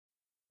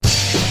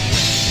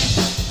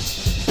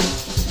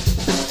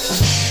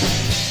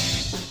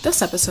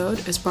This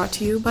episode is brought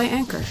to you by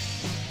Anchor.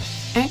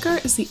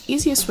 Anchor is the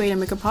easiest way to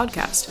make a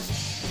podcast.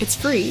 It's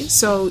free,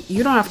 so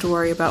you don't have to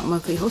worry about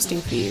monthly hosting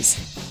fees.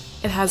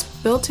 It has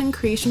built-in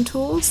creation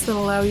tools that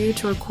allow you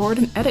to record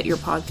and edit your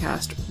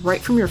podcast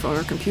right from your phone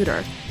or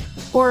computer.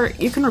 Or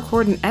you can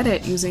record and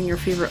edit using your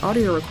favorite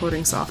audio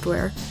recording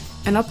software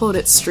and upload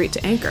it straight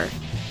to Anchor.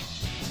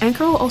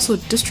 Anchor will also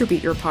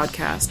distribute your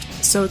podcast,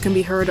 so it can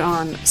be heard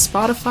on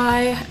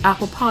Spotify,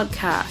 Apple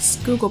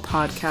Podcasts, Google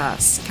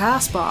Podcasts,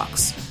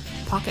 CastBox,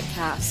 Pocket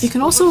Casts. You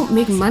can also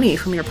make money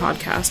from your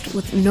podcast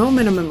with no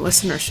minimum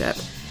listenership,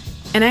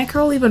 and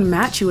Anchor will even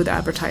match you with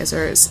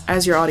advertisers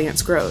as your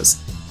audience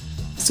grows.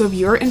 So if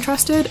you're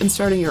interested in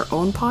starting your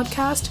own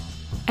podcast,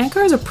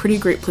 Anchor is a pretty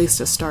great place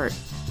to start.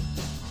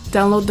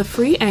 Download the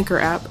free Anchor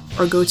app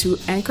or go to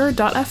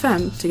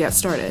anchor.fm to get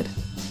started.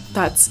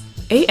 That's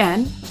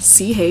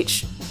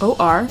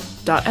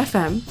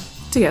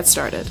ANCHOR.FM to get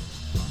started.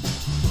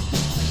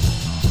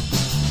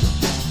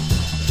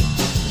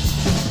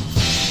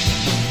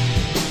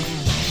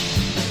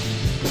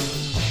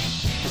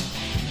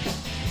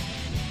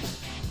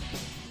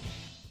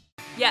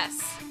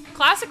 Yes,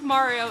 Classic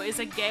Mario is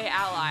a gay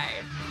ally.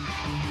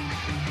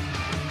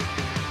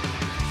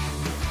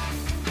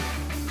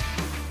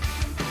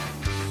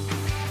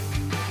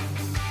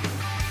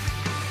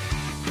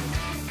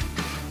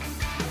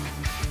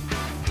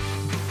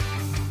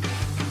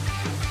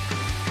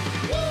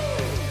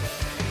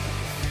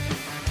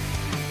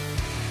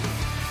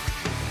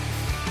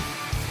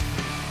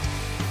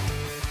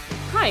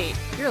 Hi,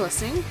 you're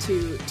listening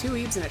to Two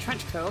Weebs in a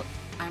Trench Coat.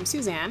 I'm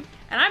Suzanne.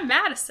 And I'm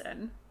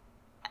Madison.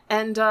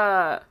 And,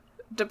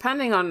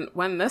 depending on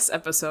when this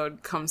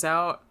episode comes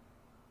out,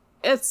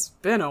 it's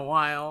been a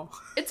while.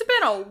 It's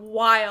been a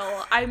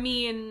while. I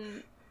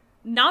mean,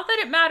 not that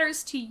it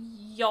matters to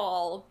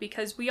y'all,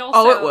 because we also...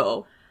 Oh, it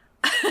will.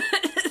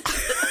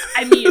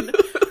 I mean,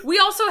 we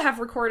also have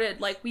recorded,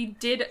 like, we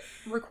did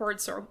record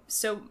so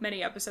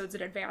many episodes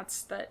in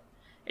advance that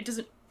it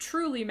doesn't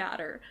truly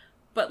matter.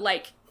 But,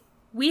 like,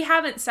 we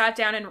haven't sat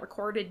down and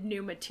recorded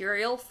new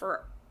material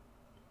for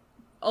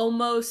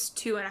almost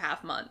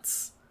 2.5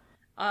 months.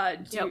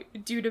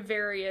 Due to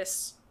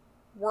various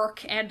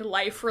work and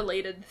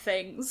life-related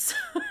things.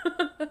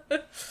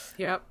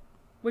 Yep.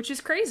 Which is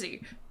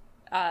crazy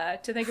to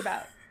think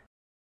about.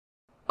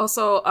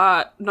 Also,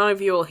 none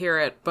of you will hear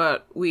it,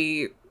 but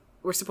we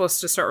were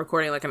supposed to start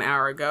recording like an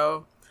hour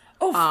ago.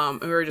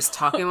 And we were just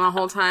talking the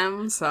whole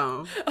time,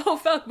 so... Oh,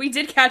 fuck. We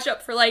did catch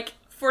up for like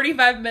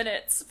 45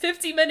 minutes.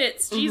 50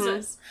 minutes.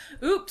 Jesus.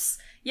 Oops.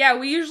 Yeah,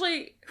 we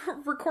usually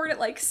record at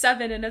like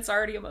 7 and it's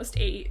already almost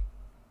 8.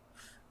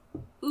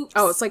 Oops.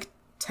 Oh, it's like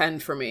 10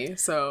 for me,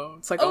 so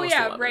it's like almost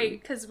 11.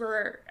 Right, because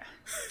we're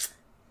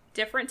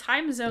different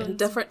time zones. In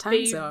different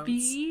time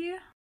zones.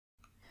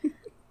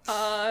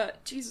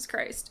 Jesus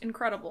Christ,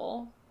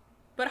 incredible.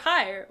 But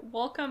hi,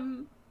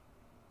 welcome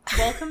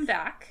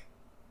back.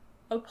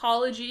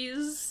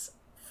 Apologies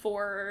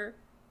for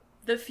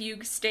the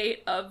fugue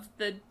state of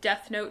the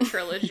Death Note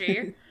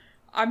trilogy.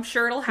 I'm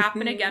sure it'll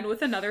happen again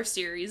with another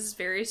series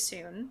very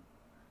soon.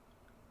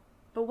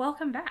 But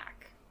welcome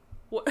back.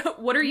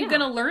 What are you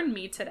gonna learn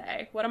me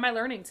today? What am I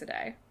learning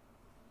today?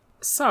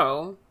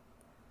 So,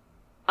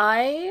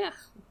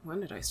 when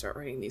did I start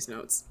writing these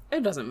notes?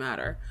 It doesn't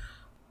matter.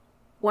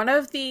 One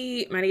of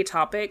the many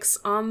topics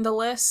on the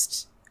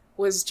list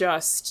was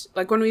just,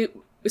 like, when we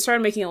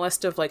started making a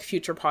list of, like,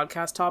 future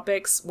podcast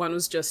topics, one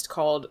was just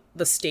called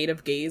The State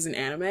of Gays in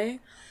Anime.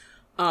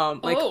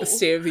 The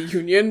State of the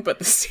Union, but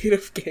the State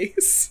of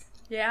Gays.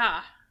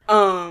 Yeah.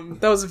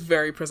 That was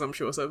very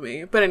presumptuous of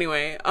me. But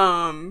anyway,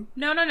 No,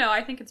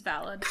 I think it's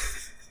valid.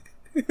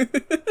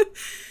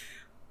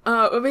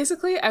 But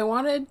basically, I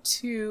wanted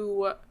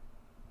to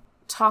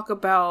talk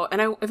about,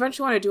 and I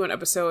eventually want to do an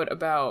episode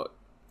about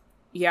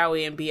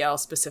yaoi and BL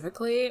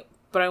specifically,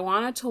 but I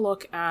wanted to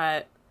look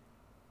at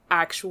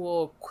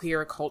actual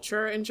queer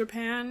culture in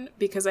Japan,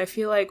 because I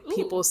feel like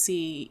people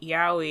see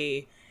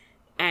yaoi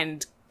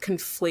and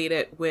conflate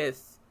it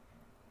with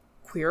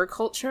queer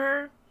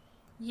culture.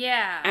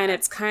 Yeah. And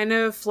it's kind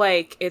of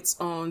like its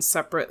own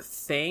separate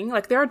thing.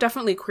 Like, there are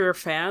definitely queer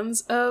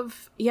fans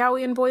of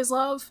yaoi and boys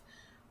love,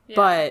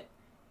 but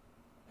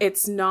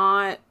it's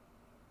not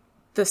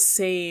the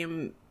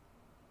same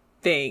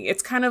thing.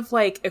 It's kind of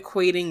like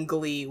equating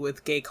Glee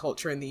with gay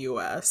culture in the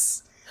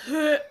US.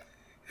 I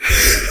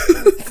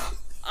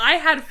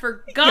had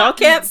forgotten. Y'all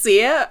can't see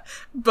it,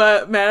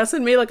 but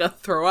Madison made like a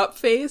throw up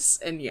face,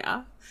 and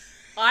yeah.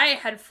 I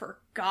had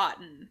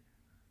forgotten.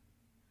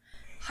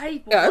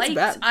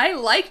 Bad. I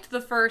liked the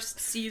first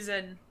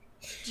season.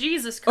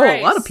 Jesus Christ. Oh,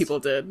 a lot of people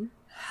did.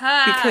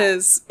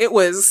 Because it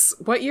was,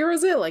 what year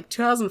was it? Like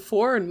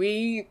 2004,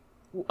 and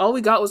all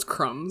we got was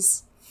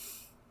crumbs.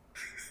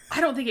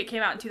 I don't think it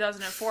came out in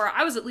 2004.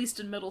 I was at least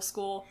in middle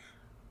school.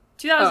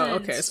 2006. Oh,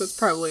 okay, so it's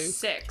probably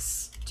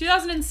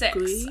 2006,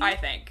 Glee? I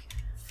think.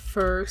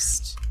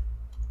 First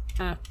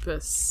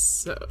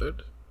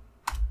episode.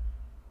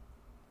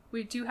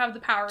 We do have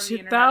the power of the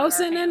internet.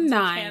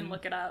 2009. We can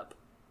look it up.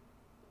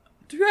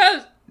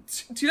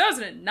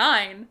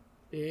 2009?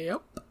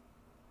 Yep.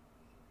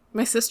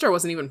 My sister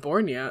wasn't even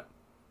born yet.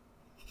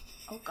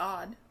 Oh,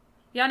 God.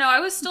 Yeah, no, I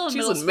was still in She's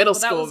middle school. in middle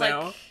That school was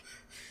now. like,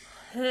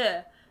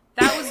 huh.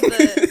 That was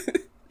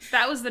the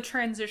that was the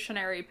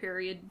transitionary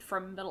period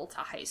from middle to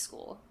high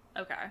school.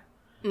 Okay.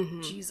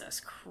 Mm-hmm. Jesus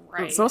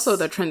Christ. It's also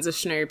the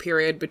transitionary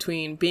period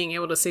between being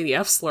able to say the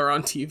F slur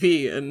on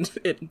TV and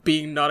it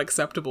being not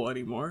acceptable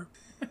anymore.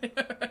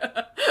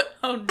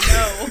 Oh,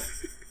 no.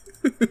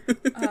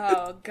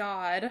 Oh,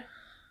 God.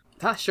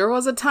 That sure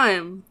was a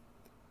time.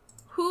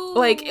 Who?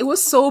 Like, it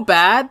was so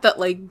bad that,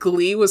 like,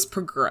 Glee was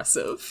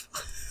progressive.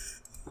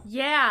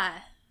 Yeah.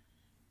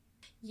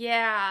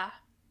 Yeah.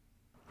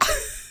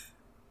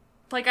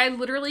 Like, I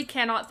literally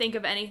cannot think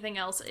of anything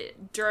else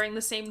during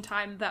the same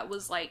time that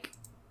was, like,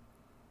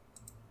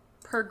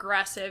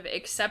 progressive,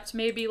 except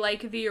maybe,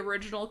 like, the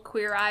original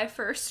Queer Eye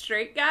for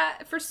straight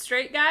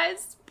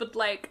guys, but,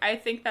 like, I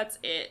think that's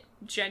it,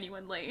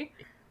 genuinely.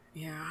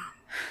 Yeah.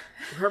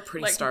 We're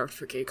pretty Like, starved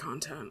for gay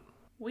content.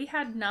 we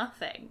had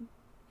nothing.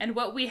 And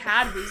what we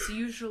had was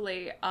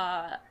usually,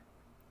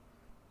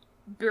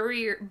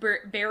 bury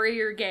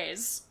your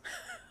gays.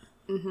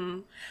 Mm-hmm.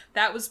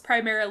 That was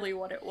primarily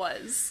what it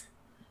was.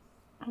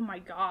 Oh my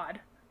god.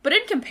 But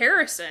in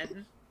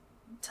comparison,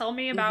 tell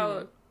me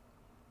about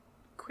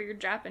queer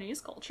Japanese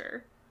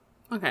culture.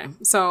 Okay,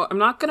 so I'm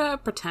not gonna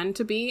pretend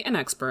to be an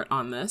expert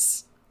on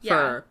this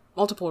for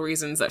multiple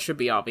reasons that should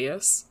be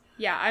obvious.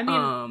 Yeah, I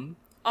mean,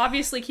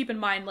 obviously keep in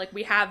mind, like,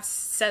 we have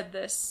said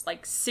this,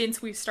 like,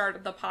 since we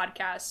started the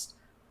podcast,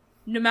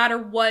 no matter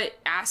what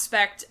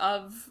aspect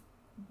of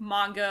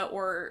manga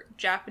or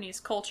Japanese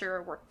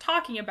culture we're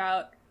talking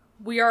about,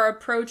 we are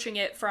approaching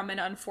it from an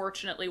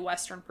unfortunately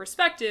Western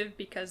perspective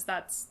because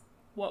that's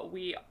what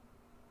we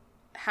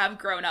have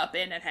grown up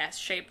in and has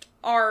shaped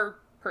our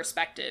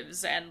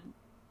perspectives and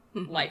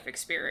life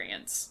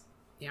experience.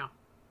 Yeah.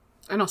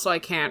 And also I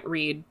can't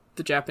read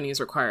the Japanese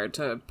required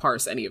to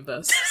parse any of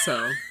this,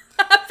 so...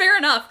 Fair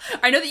enough.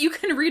 I know that you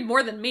can read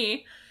more than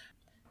me.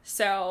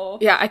 So...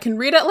 Yeah, I can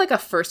read at, like, a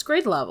first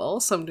grade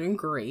level, so I'm doing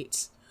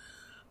great.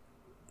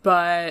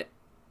 But...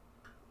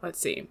 let's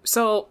see.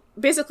 So,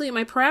 basically,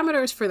 my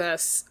parameters for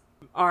this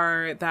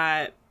are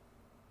that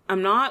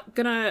I'm not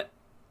gonna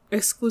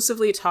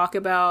exclusively talk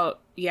about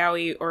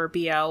yaoi or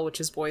BL, which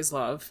is boys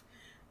love.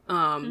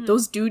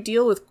 Those do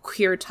deal with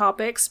queer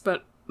topics,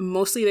 but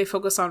mostly they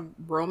focus on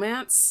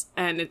romance,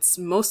 and it's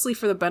mostly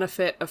for the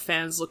benefit of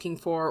fans looking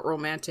for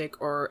romantic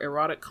or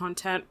erotic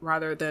content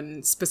rather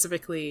than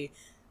specifically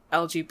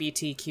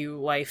LGBTQ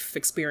life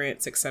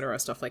experience, etc.,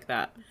 stuff like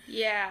that.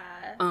 Yeah.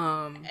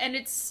 And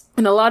it's...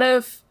 and a lot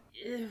of...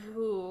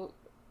 Ooh.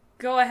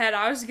 Go ahead.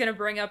 I was gonna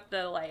bring up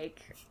the,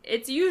 like...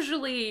 It's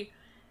usually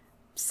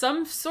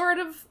some sort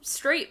of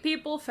straight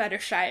people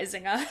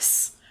fetishizing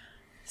us.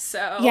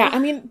 So... Yeah, I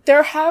mean,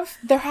 there have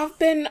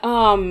been,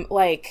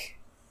 like,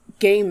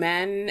 gay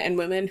men and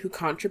women who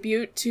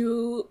contribute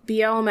to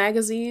BL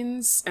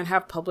magazines and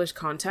have published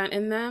content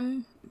in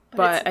them.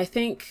 But I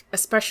think,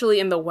 especially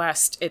in the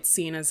West, it's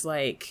seen as,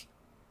 like,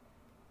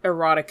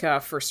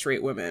 erotica for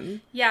straight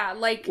women. Yeah,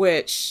 like...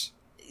 Which...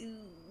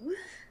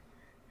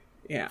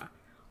 yeah.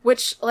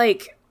 Which,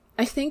 like,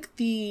 I think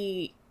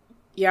the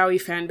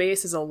yaoi fan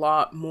base is a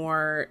lot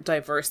more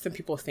diverse than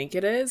people think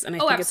it is. And I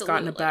think it's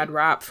gotten a bad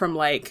rap from,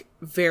 like,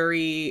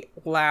 very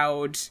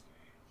loud...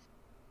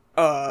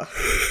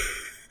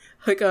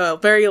 like, a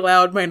very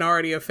loud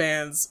minority of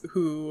fans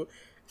who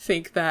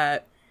think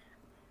that,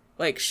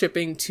 like,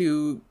 shipping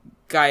two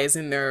guys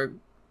in their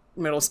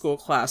middle school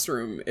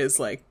classroom is,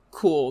 like,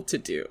 cool to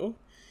do.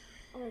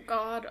 Oh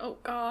god, oh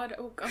god,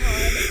 oh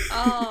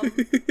god.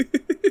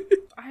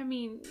 I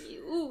mean,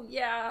 ooh,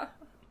 yeah.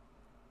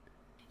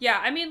 Yeah,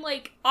 I mean,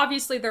 like,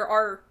 obviously there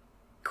are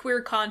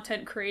queer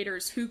content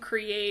creators who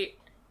create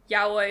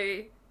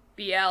yaoi,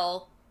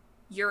 BL,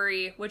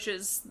 yuri, which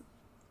is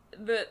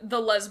the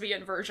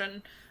lesbian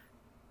version.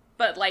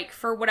 But, like,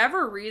 for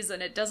whatever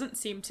reason, it doesn't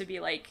seem to be,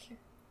 like,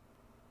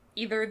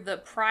 either the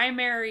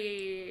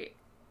primary...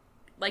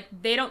 Like,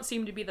 they don't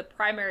seem to be the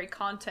primary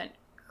content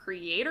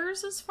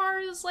creators as far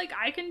as, like,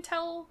 I can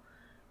tell.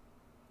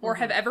 Or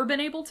have ever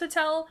been able to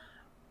tell.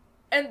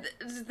 And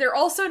they're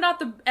also not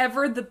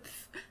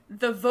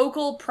the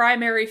vocal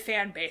primary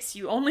fan base.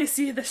 You only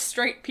see the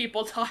straight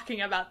people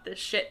talking about this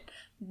shit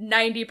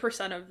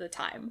 90% of the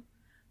time.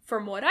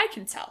 From what I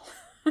can tell.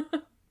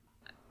 And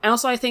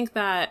also, I think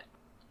that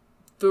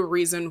the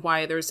reason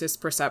why there's this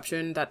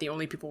perception that the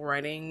only people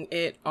writing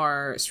it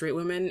are straight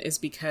women is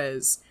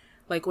because,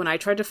 like, when I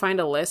tried to find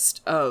a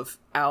list of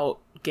out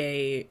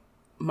gay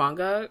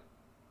manga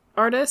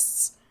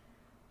artists,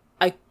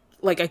 I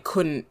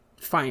couldn't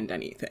find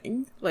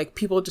anything. Like,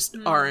 people just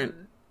aren't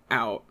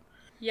out.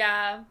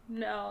 Yeah,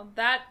 no,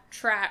 that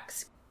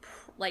tracks,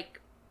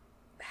 like,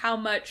 how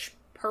much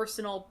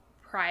personal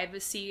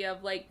privacy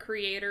of, like,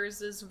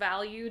 creators is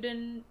valued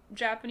in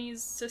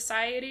Japanese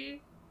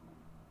society.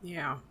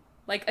 Yeah.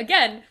 Like,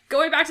 again,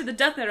 going back to the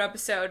Death Note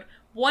episode,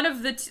 one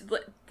of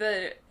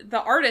the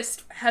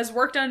artist has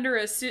worked under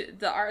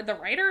the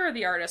writer or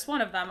the artist,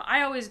 one of them.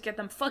 I always get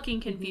them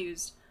fucking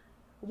confused.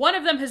 One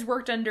of them has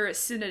worked under a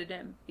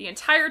pseudonym the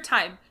entire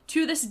time.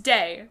 To this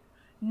day,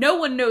 no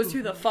one knows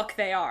who the fuck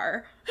they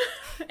are.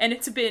 And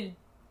it's been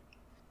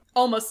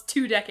almost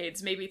 2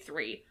 decades, maybe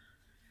 3.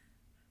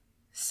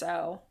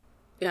 So...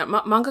 Yeah,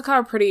 mangaka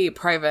are pretty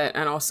private,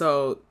 and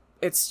also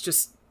it's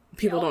just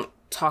people don't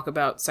talk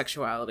about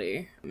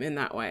sexuality in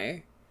that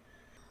way.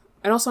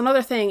 And also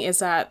another thing is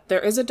that there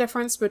is a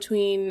difference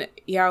between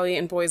yaoi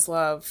and boys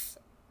love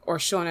or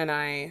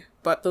shonenai,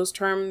 but those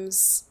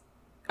terms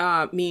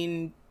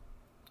mean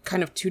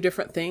kind of 2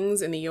 different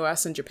things in the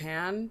US and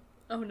Japan.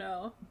 Oh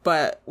no.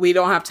 But we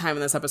don't have time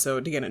in this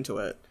episode to get into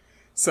it.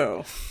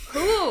 So.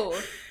 Ooh,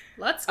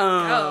 let's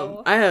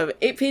go. I have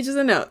 8 pages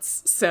of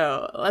notes,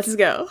 so let's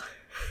go.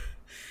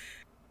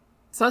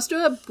 So let's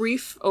do a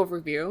brief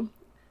overview.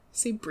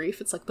 Say brief,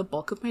 it's like the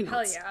bulk of my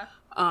notes. Hell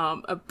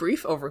yeah. A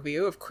brief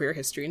overview of queer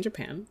history in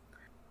Japan.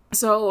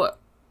 So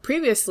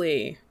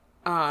previously,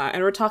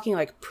 and we're talking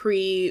like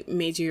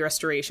pre-Meiji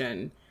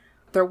Restoration,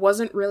 there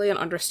wasn't really an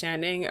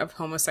understanding of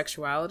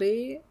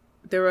homosexuality.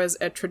 There was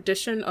a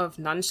tradition of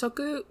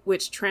nanshoku,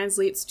 which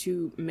translates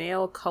to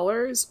male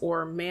colors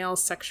or male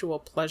sexual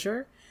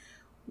pleasure,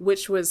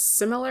 which was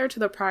similar to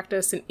the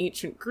practice in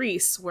ancient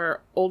Greece,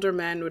 where older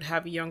men would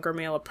have younger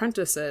male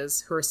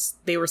apprentices who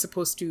they were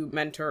supposed to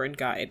mentor and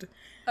guide.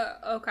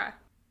 Okay.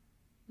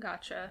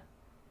 Gotcha.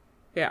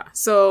 Yeah,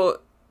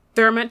 so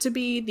there are meant to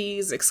be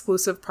these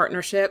exclusive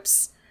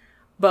partnerships,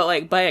 but,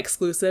 like, by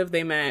exclusive,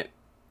 they meant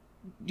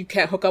you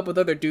can't hook up with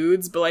other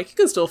dudes, but, like, you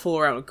can still fool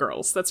around with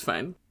girls. That's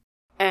fine.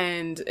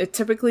 And it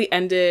typically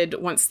ended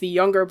once the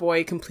younger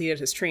boy completed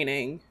his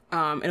training.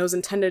 And it was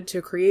intended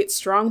to create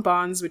strong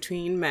bonds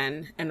between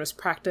men and was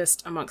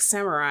practiced amongst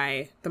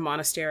samurai, the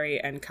monastery,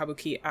 and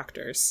kabuki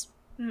actors.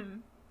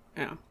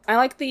 Yeah. I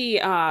like the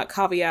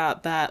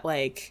caveat that,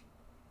 like,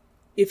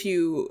 if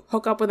you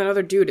hook up with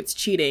another dude, it's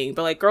cheating,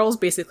 but, like, girls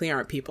basically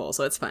aren't people,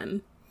 so it's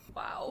fun.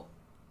 Wow.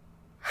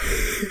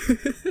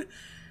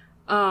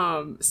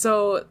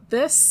 So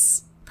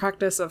this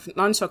practice of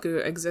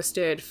nanshoku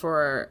existed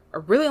for a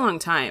really long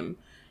time,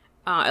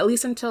 at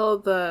least until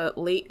the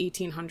late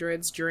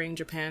 1800s during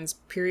Japan's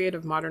period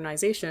of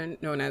modernization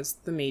known as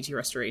the Meiji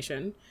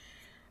Restoration.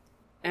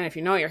 And if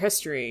you know your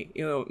history,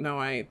 you'll know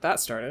why that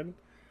started.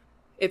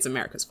 It's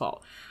America's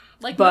fault.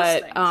 Like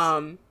but,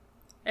 most things.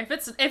 If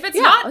it's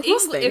yeah, not like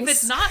most if things.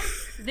 it's not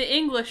the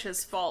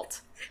English's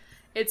fault,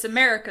 it's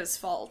America's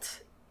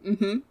fault.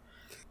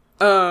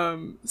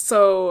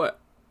 So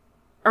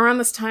around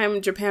this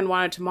time, Japan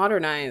wanted to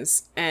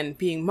modernize, and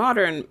being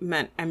modern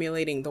meant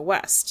emulating the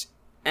West.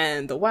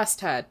 And the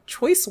West had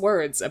choice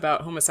words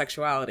about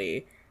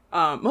homosexuality,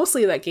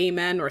 mostly that gay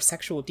men were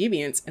sexual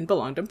deviants and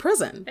belonged in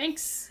prison.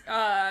 Thanks,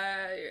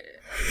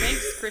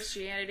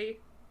 Christianity.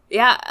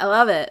 Yeah, I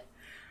love it.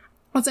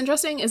 What's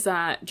interesting is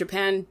that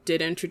Japan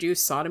did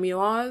introduce sodomy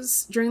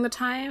laws during the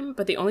time,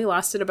 but they only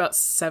lasted about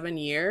 7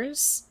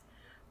 years.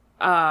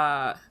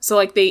 So,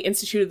 like, they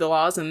instituted the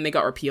laws and they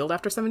got repealed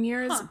after 7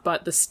 years,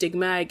 but the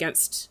stigma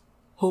against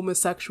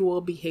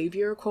homosexual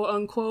behavior,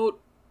 quote-unquote,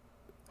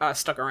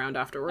 stuck around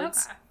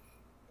afterwards. Okay.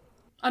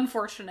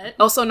 Unfortunate.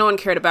 Also, no one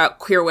cared about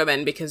queer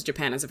women because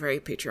Japan is a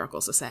very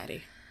patriarchal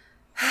society.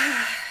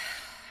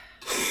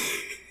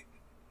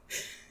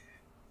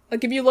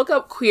 Like, if you look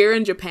up queer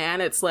in Japan,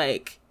 it's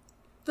like,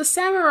 the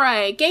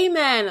samurai, gay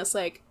men, it's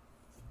like,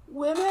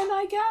 women,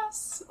 I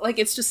guess? Like,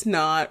 it's just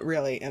not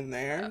really in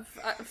there.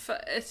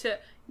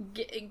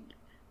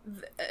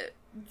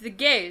 The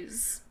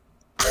gays,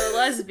 the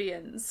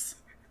lesbians,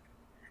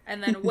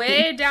 and then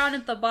way down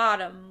at the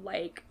bottom,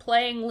 like,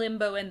 playing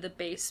limbo in the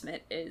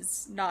basement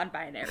is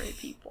non-binary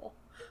people.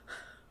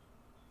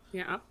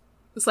 Yeah.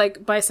 It's,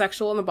 like,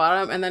 bisexual in the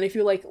bottom, and then if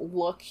you, like,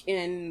 look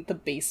in the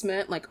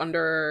basement, like,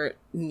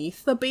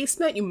 underneath the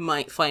basement, you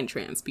might find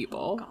trans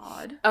people. Oh,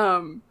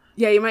 God.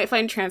 Yeah, you might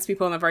find trans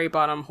people in the very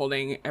bottom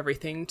holding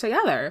everything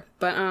together,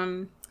 but,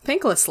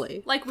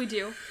 thanklessly. Like we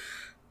do.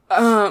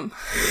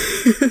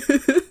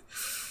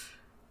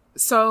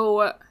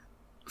 So,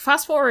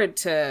 fast forward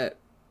to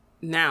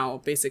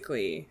now,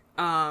 basically.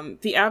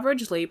 The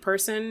average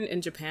layperson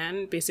in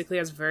Japan basically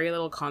has very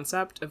little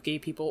concept of gay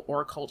people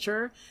or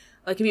culture.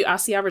 Like, if you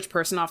ask the average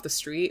person off the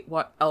street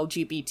what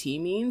LGBT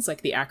means,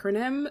 like the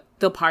acronym,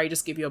 they'll probably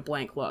just give you a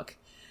blank look.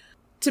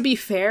 To be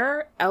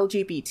fair,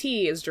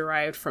 LGBT is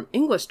derived from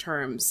English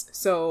terms,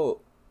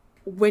 so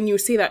when you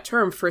say that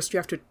term, first you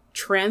have to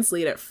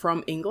translate it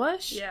from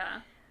English.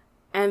 Yeah.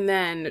 And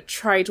then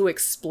try to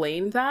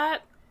explain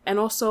that. And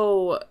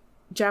also,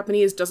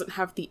 Japanese doesn't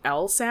have the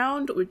L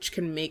sound, which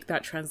can make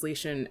that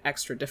translation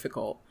extra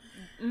difficult.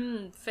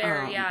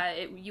 Fair,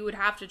 yeah. You would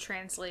have to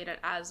translate it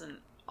as an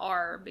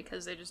R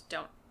because they just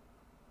don't.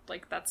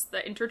 Like, that's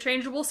the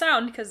interchangeable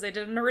sound because they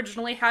didn't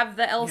originally have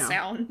the L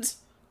sound.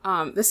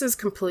 This is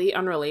completely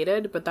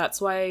unrelated, but that's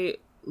why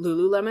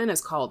Lululemon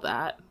is called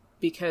that.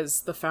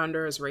 Because the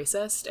founder is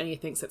racist and he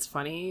thinks it's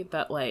funny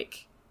that,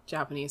 like,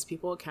 Japanese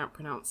people can't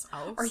pronounce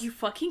L's. Are you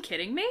fucking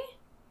kidding me?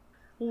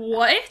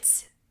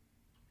 What?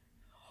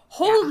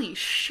 Holy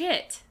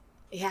shit.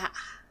 Yeah.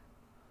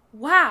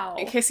 Wow.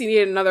 In case you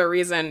need another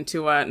reason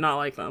to not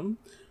like them.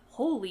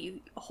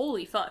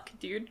 Holy fuck,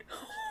 dude.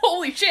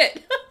 Holy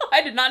shit.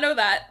 I did not know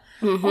that.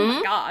 Mm-hmm. Oh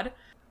my god.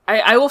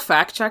 I will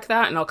fact check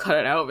that and I'll cut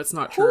it out if it's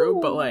not true,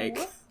 but like...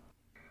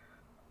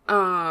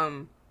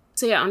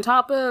 So yeah, on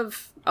top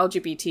of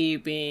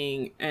LGBT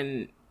being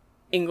an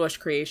English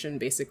creation,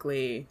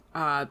 basically,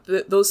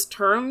 those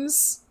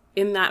terms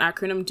in that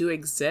acronym do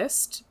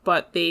exist,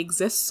 but they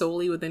exist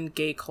solely within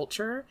gay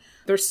culture.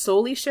 They're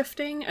slowly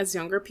shifting as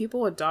younger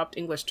people adopt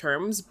English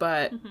terms,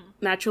 but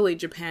naturally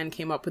Japan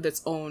came up with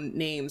its own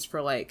names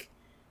for, like,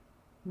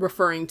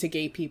 referring to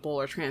gay people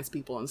or trans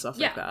people and stuff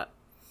like that.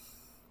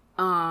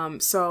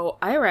 So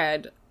I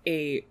read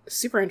a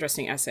super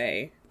interesting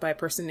essay by a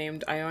person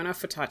named Iona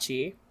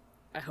Futachi.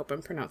 I hope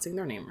I'm pronouncing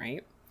their name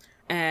right.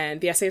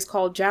 And the essay is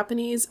called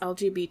Japanese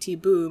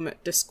LGBT Boom,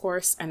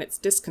 Discourse and Its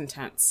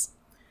Discontents.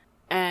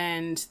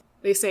 And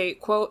they say,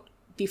 quote,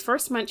 the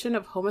first mention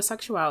of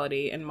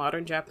homosexuality in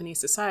modern Japanese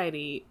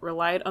society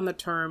relied on the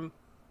term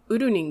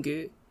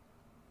uruningu,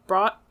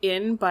 brought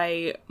in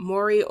by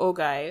Mori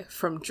Ogai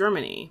from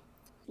Germany.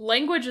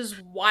 Language is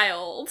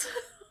wild.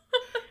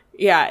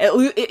 Yeah,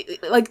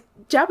 it like,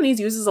 Japanese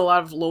uses a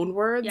lot of loan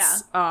words. Yeah.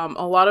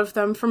 A lot of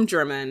them from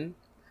German,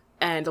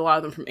 and a lot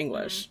of them from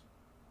English.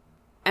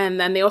 And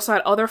then they also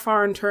had other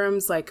foreign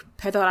terms like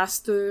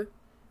pederastu,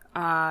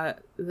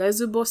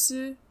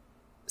 lezubosu,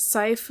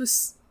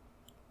 saphis,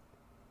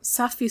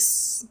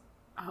 safisuto,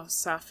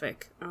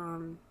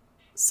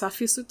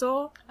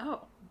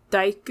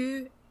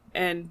 daiku,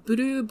 and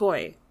blue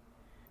boy.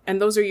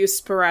 And those are used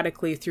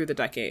sporadically through the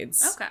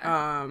decades.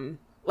 Okay.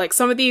 Like,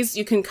 some of these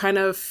you can kind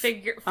of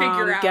figure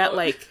out. Get,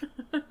 like,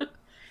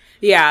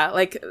 yeah,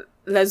 like,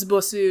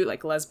 lesbosu,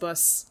 like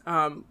lesbos,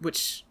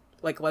 which,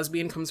 like,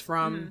 lesbian comes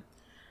from.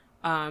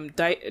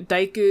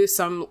 Daiku,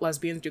 some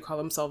lesbians do call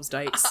themselves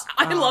dykes.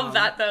 I love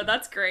that, though.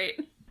 That's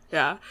great.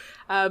 Yeah.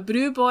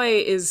 Blue Boy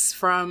is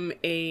from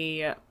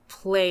a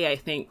play, I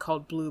think,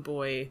 called Blue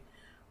Boy,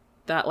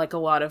 that, like, a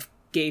lot of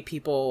gay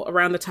people,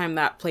 around the time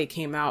that play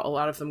came out, a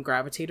lot of them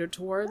gravitated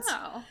towards.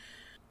 Oh.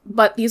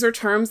 But these are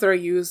terms that are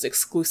used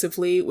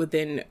exclusively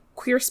within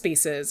queer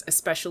spaces,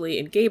 especially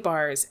in gay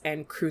bars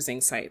and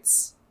cruising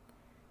sites.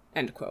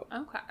 End quote.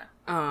 Okay.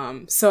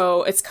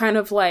 So it's kind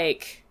of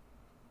like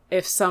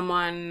if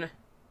someone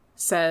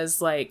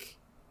says, like,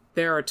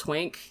 they're a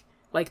twink,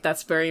 like,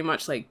 that's very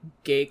much, like,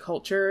 gay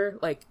culture.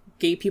 Like,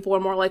 gay people are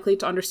more likely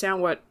to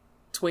understand what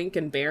twink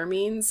and bear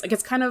means. Like,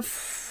 it's kind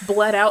of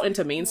bled out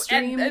into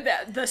mainstream. And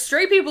the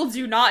straight people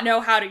do not know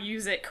how to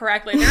use it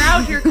correctly. They're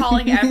out here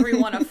calling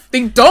everyone a...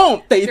 They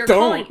don't! They're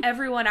calling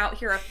everyone out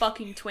here a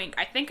fucking twink.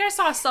 I think I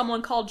saw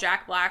someone call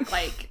Jack Black,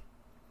 like,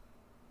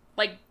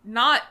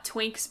 not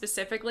twink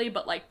specifically,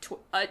 but, like,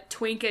 a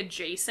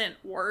twink-adjacent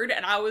word,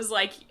 and I was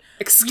like,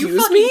 Excuse you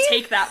fucking me?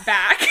 take that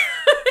back.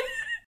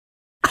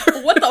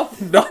 What the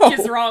fuck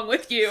is wrong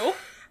with you?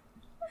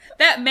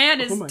 That man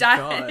is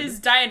is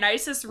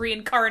Dionysus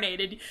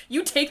reincarnated.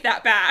 You take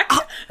that back.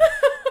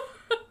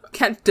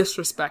 Can't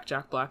disrespect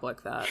Jack Black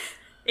like that.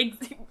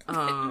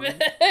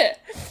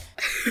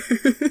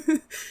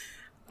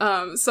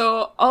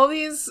 So all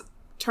these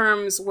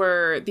terms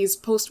were these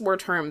post-war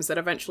terms that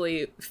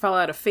eventually fell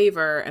out of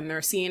favor, and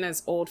they're seen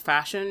as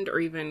old-fashioned or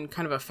even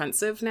kind of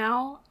offensive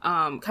now.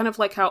 Kind of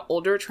like how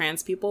older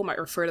trans people might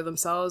refer to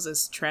themselves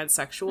as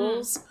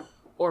transsexuals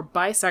or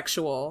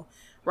bisexual,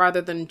 rather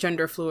than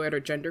gender fluid or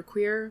gender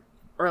queer,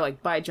 or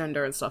like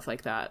bigender and stuff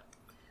like that.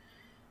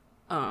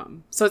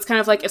 So it's kind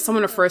of like if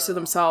someone refers to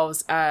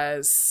themselves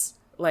as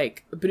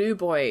like blue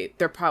boy,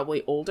 they're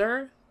probably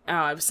older.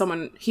 If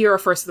someone here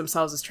refers to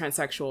themselves as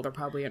transsexual, they're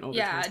probably an older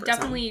trans person.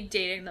 Definitely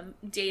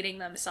dating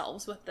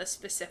themselves with the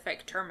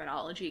specific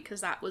terminology,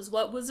 because that was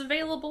what was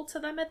available to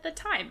them at the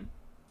time.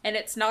 And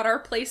it's not our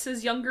place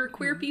as younger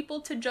queer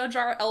people to judge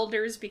our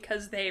elders,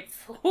 because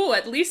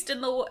at least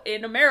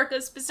in America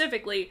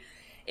specifically,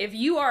 if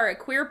you are a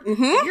queer,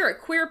 if you're a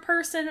queer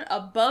person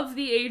above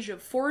the age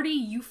of 40,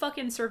 you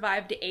fucking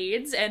survived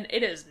AIDS, and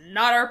it is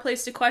not our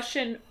place to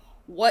question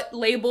what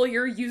label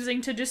you're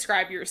using to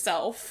describe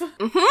yourself.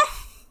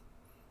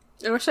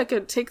 I wish I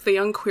could take the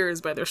young queers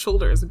by their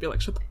shoulders and be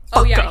like, shut the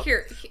fuck up.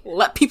 Here.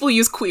 Let people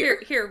use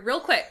queer. Here, real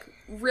quick.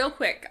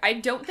 I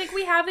don't think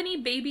we have any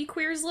baby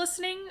queers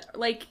listening,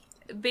 like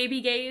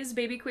baby gays,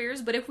 baby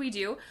queers, but if we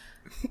do,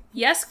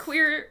 yes,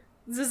 queer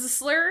is a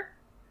slur.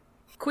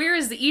 Queer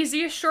is the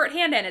easiest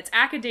shorthand, and it's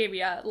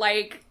academia.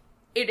 Like,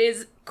 it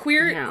is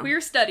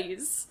queer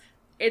studies.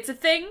 It's a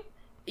thing.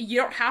 You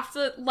don't have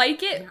to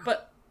like it,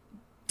 but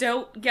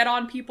don't get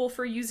on people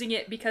for using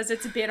it, because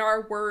it's been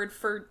our word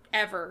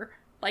forever.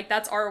 Like,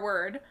 that's our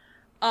word.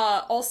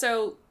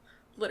 Also,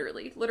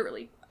 literally,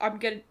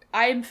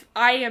 I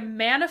am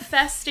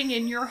manifesting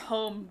in your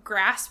home,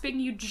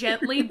 grasping you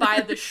gently by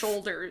the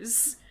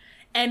shoulders.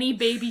 Any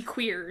baby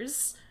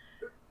queers.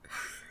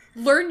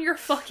 Learn your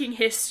fucking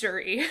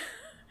history.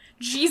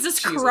 Jesus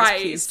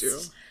Christ. Please do.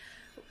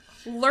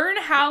 Learn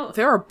how...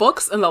 There are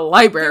books in the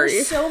library.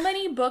 There's so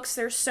many books.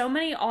 There's so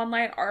many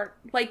online art.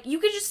 Like, you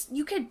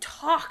could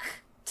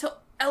talk to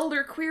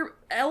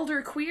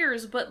elder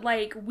queers, but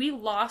like we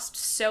lost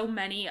so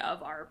many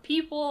of our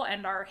people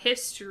and our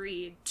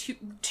history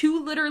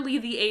to literally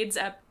the AIDS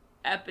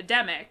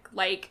epidemic.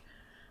 Like,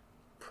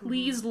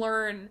 please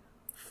learn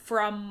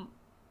from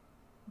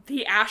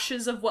the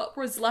ashes of what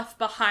was left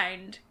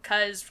behind,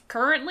 because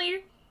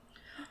currently,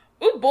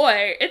 oh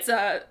boy,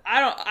 Tumblr,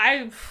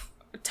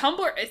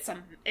 it's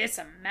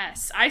a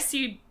mess. I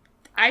see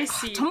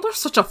Tumblr's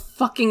such a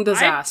fucking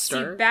disaster.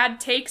 I see bad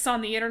takes on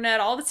the internet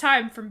all the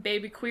time from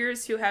baby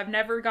queers who have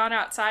never gone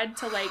outside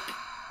to, like,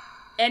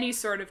 any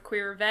sort of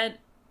queer event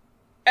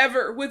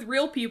ever with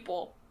real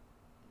people.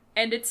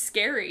 And it's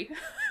scary.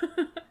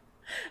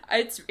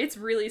 It's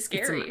really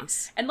scary.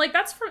 And, like,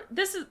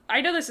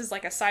 I know this is,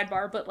 like, a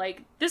sidebar, but,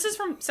 like, this is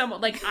from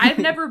someone, like, I've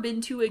never been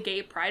to a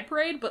gay pride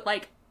parade, but,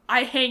 like,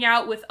 I hang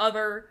out with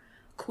other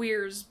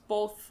queers,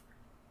 both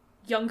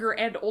younger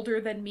and older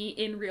than me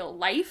in real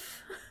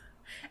life,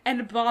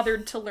 and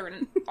bothered to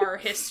learn our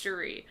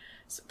history.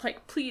 So,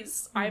 like,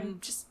 please, I'm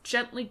just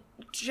gently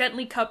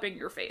cupping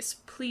your face.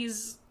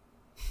 Please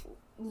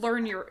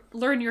learn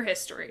your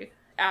history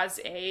as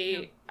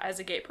a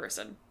gay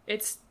person.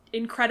 It's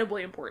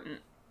incredibly important.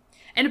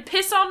 And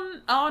piss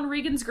on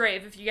Regan's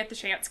grave if you get the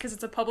chance, because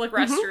it's a public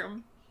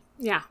restroom.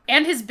 Yeah.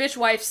 And his bitch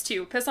wife's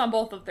too. Piss on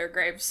both of their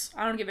graves.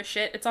 I don't give a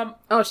shit. It's on...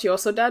 Oh, she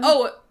also dead?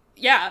 Oh,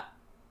 yeah.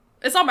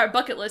 It's on my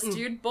bucket list,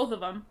 dude. Both of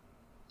them.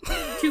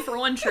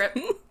 2-for-1 trip.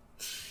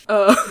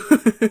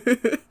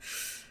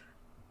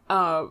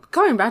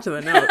 Going back to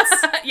the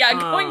notes. Yeah,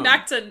 going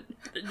back to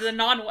the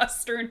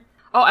non-Western.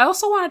 Oh, I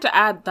also wanted to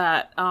add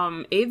that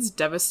AIDS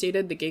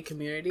devastated the gay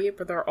community,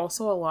 but there are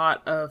also a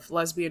lot of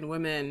lesbian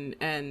women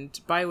and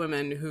bi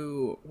women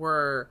who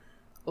were,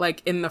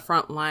 like, in the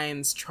front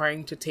lines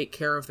trying to take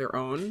care of their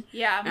own.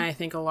 Yeah. And I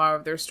think a lot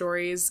of their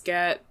stories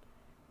get,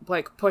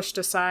 like, pushed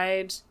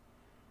aside.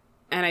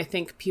 And I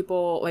think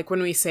people, like,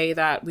 when we say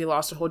that we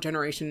lost a whole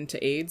generation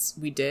to AIDS,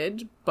 we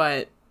did,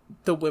 but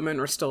the women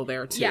were still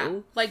there, too. Yeah,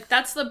 like,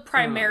 that's the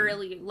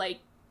primarily, like,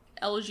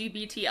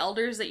 LGBT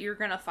elders that you're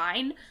gonna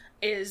find,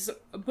 is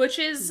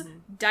butches,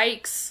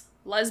 dykes,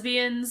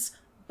 lesbians,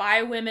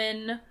 bi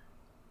women,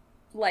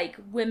 like,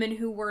 women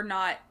who were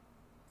not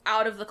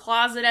out of the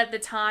closet at the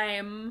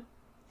time,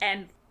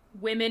 and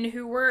women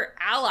who were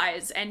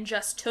allies and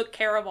just took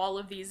care of all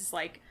of these,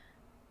 like,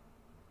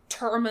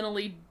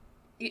 terminally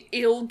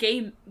ill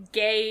gay,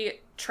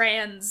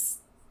 trans,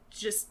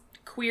 just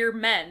queer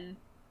men.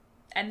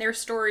 And their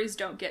stories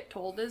don't get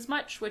told as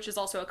much, which is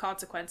also a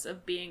consequence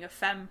of being a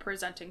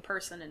femme-presenting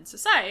person in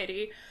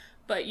society.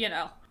 But, you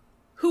know,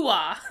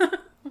 hoo-ah.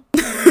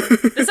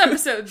 This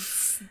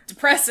episode's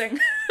depressing.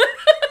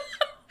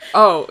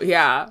 Oh,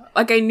 yeah.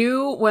 Like, I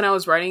knew when I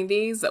was writing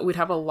these that we'd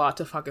have a lot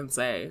to fucking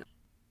say.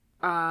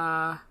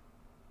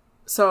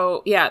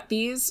 So, yeah,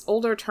 these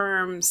older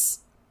terms,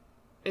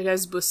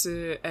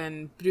 Resbusse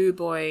and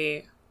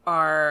Bruboy,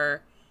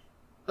 are,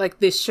 like,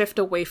 this shift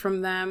away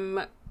from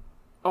them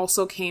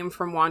also came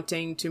from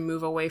wanting to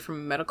move away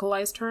from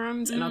medicalized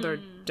terms and other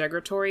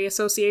derogatory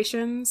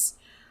associations.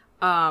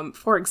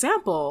 For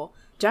example,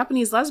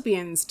 Japanese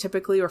lesbians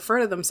typically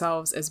refer to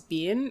themselves as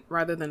bien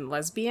rather than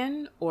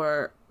lesbian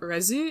or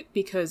rezu,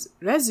 because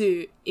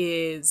rezu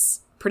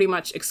is pretty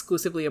much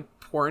exclusively a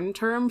porn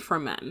term for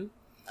men.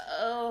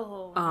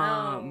 Oh,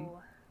 no.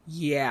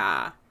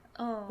 Yeah.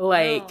 Oh,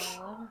 like,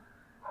 no.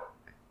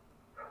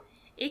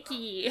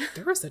 Icky.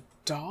 There was a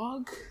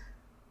dog?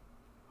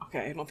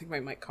 Okay, I don't think my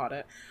mic caught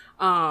it.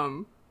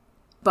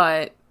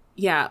 But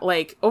yeah,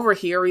 like, over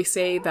here we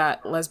say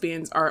that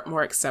lesbians aren't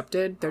more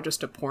accepted, they're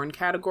just a porn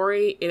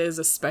category. It is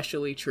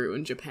especially true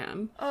in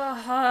Japan.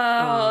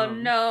 Oh,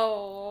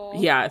 no.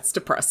 Yeah, it's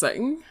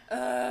depressing.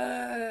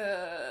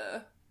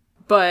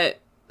 But,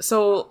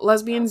 so,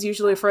 lesbians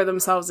usually refer to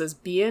themselves as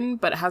bien,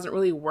 but it hasn't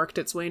really worked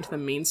its way into the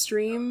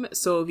mainstream.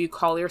 So if you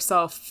call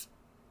yourself,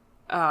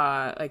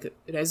 like,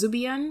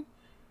 lesbian,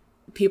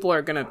 people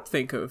are gonna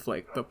think of,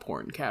 like, the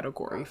porn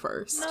category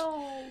first.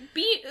 No,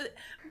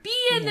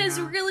 bien is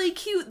really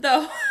cute,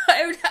 though.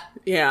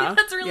 Yeah.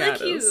 That's really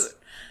cute.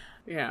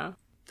 Yeah.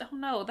 Oh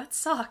no, that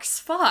sucks.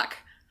 Fuck.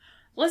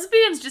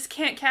 Lesbians just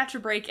can't catch a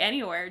break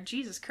anywhere.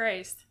 Jesus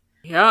Christ.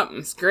 Yep,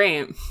 it's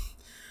great.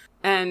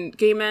 And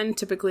gay men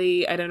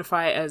typically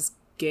identify as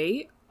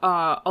gay,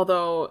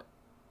 although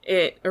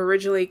it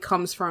originally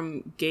comes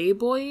from gay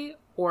boy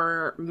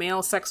or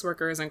male sex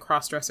workers and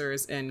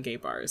cross-dressers in gay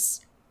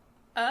bars.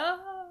 Oh,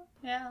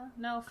 yeah.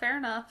 No, fair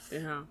enough.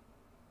 Yeah.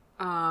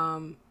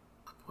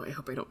 Boy, I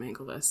hope I don't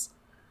mangle this.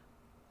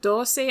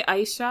 Dosei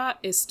Aisha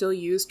is still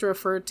used to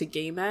refer to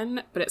gay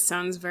men, but it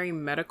sounds very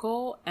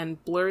medical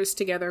and blurs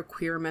together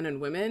queer men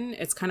and women.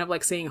 It's kind of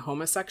like saying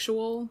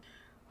homosexual.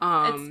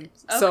 Okay.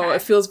 So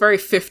it feels very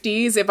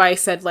 50s if I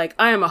said, like,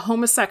 I am a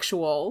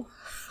homosexual.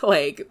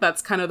 Like,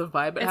 that's kind of the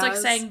vibe it has. It's like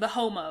saying the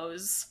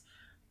homos.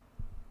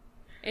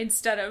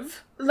 Instead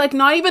of... Like,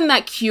 not even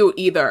that cute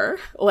either.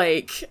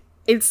 Like,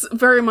 it's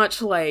very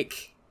much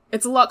like...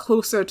 It's a lot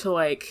closer to,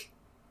 like...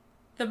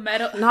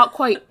 Not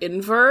quite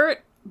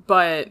invert,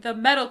 but... The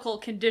medical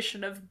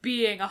condition of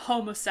being a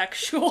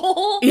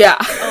homosexual. Yeah.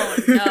 Oh,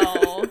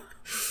 no.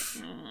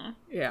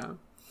 Yeah.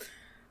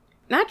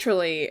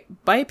 Naturally,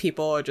 bi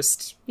people are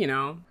just, you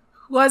know,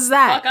 what's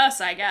that? Fuck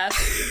us, I guess.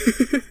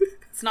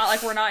 It's not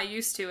like we're not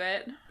used to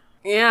it.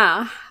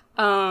 Yeah.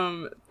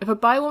 If a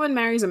bi woman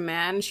marries a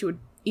man, she would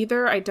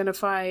either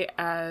identify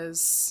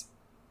as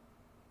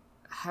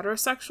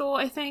heterosexual,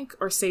 I think,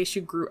 or say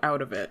she grew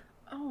out of it.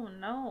 Oh,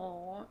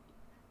 no.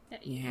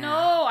 Yeah.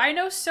 No, I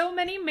know so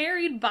many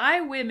married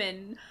bi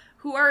women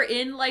who are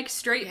in, like,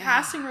 straight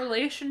passing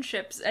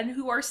relationships and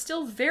who are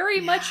still very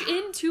much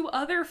into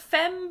other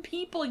femme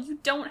people. You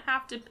don't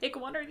have to pick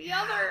one or the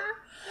other.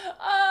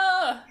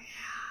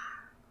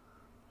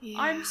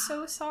 I'm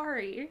so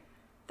sorry.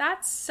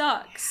 That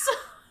sucks.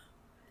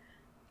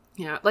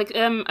 Yeah, like,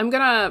 I'm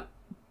gonna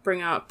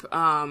bring up,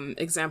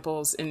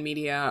 examples in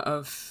media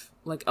of,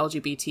 like,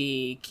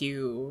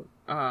 LGBTQ,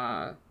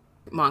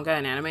 manga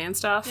and anime and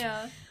stuff.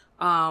 Yeah.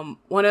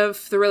 One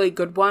of the really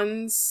good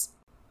ones,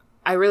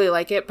 I really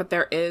like it, but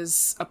there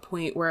is a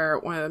point where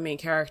one of the main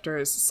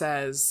characters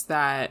says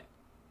that,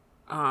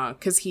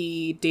 because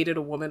he dated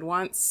a woman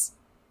once,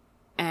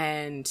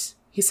 and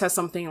he says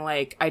something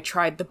like, I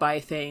tried the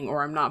bi thing,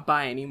 or I'm not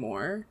bi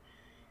anymore.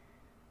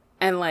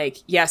 And, like,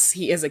 yes,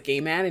 he is a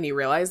gay man, and he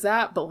realized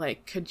that, but,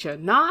 like, could you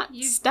not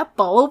step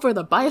all over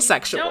the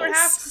bisexuals? You don't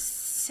have to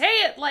say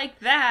it like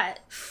that.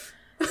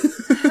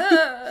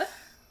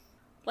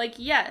 Like,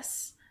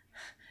 yes,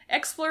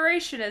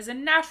 exploration is a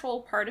natural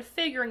part of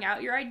figuring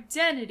out your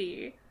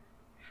identity.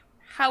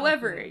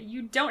 However,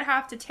 you don't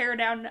have to tear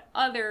down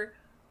other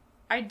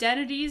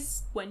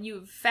identities when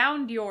you've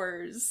found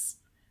yours.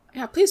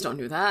 Yeah, please don't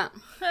do that.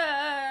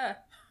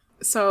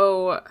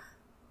 So,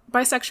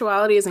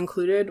 bisexuality is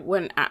included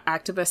when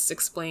activists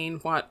explain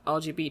what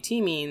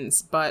LGBT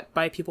means, but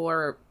bi people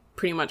are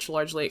pretty much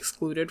largely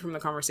excluded from the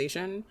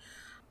conversation.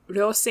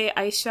 Ryosei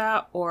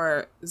Aisha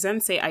or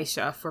Zensei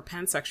Aisha for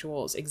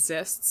pansexuals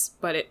exists,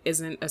 but it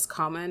isn't as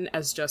common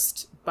as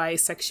just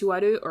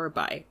bisexuaru or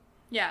bi.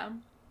 Yeah.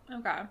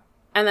 Okay.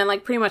 And then,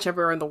 like, pretty much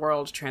everywhere in the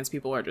world, trans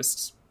people are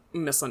just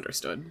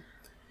misunderstood.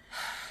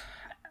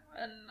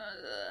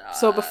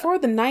 So before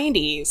the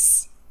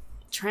 90s,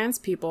 trans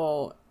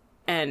people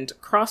and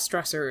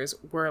cross-dressers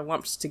were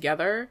lumped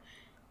together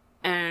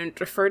and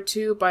referred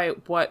to by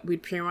what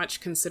we'd pretty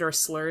much consider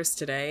slurs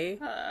today.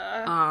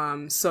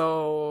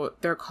 So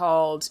they're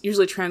called,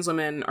 usually trans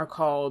women are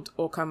called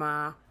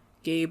okama,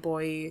 gay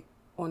boy,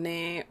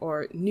 one,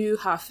 or nu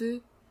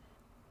hafu.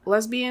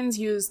 Lesbians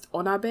used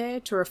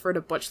onabe to refer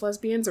to butch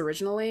lesbians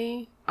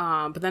originally,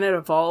 but then it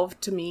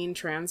evolved to mean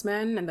trans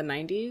men in the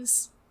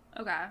 90s.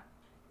 Okay.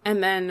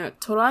 And then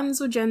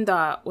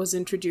Toranzo was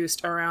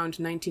introduced around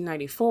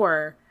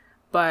 1994,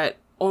 but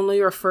only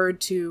referred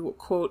to,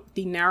 quote,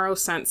 the narrow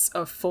sense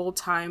of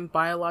full-time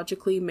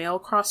biologically male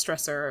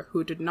crossdresser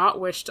who did not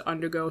wish to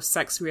undergo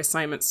sex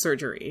reassignment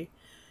surgery.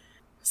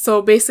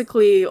 So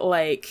basically,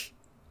 like,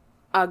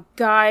 a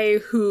guy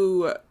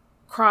who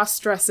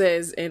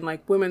cross-dresses in,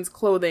 like, women's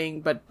clothing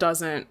but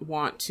doesn't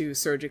want to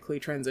surgically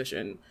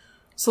transition.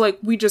 So, like,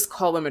 we just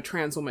call them a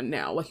trans woman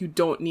now. Like, you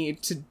don't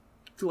need to,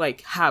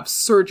 like, have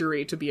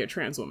surgery to be a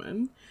trans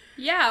woman.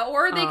 Yeah,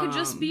 or they could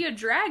just be a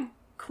drag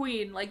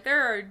queen. Like, there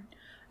are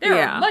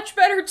much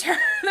better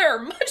there are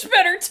much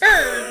better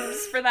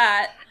terms for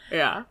that.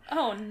 Yeah.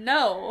 Oh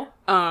no.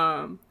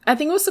 I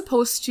think it was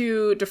supposed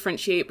to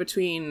differentiate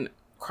between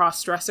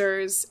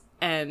cross-dressers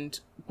and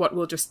what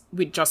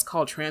we just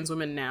call trans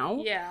women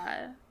now.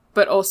 Yeah.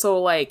 But also,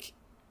 like,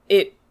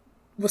 it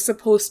was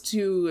supposed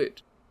to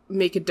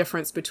make a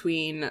difference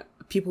between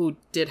people who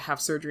did have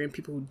surgery and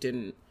people who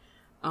didn't.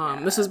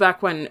 This was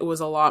back when it was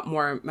a lot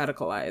more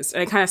medicalized.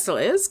 And it kind of still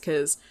is,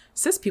 because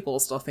cis people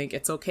still think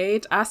it's okay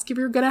to ask if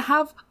you're gonna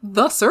have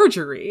the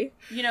surgery.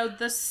 You know,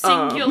 the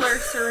singular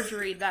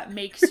surgery that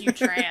makes you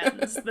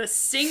trans. The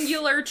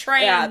singular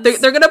trans. Yeah,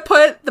 they're gonna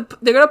put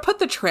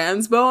the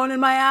trans bone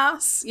in my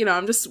ass. You know,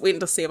 I'm just waiting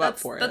to save up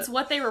for it. That's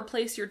what they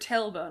replace your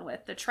tailbone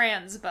with, the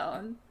trans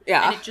bone.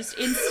 Yeah. And it just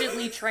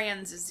instantly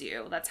transes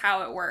you. That's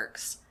how it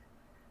works.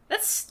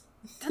 That's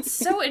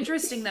so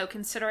interesting, though,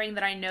 considering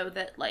that I know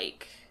that,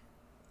 like,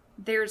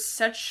 there's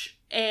such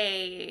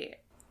a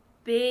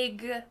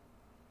big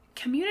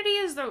community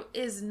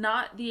is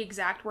not the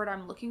exact word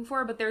I'm looking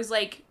for, but there's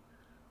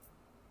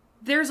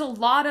a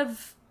lot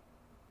of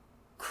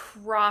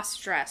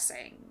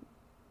cross-dressing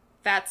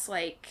that's,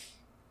 like,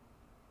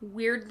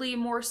 weirdly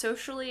more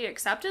socially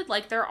accepted.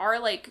 Like, there are,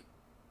 like,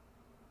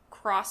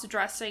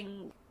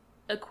 cross-dressing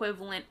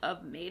equivalent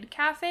of maid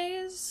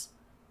cafes.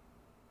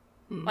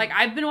 Mm-hmm. Like,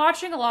 I've been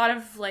watching a lot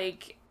of,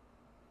 like,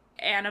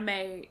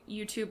 anime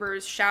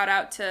YouTubers. Shout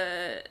out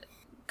to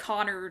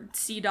Connor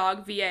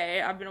Seadog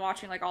VA. I've been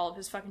watching, like, all of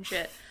his fucking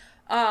shit.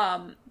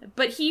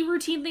 But he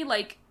routinely,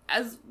 like,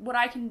 as what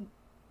I can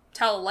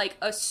tell, like,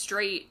 a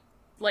straight,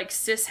 like,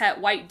 cishet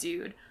white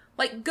dude,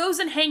 like, goes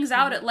and hangs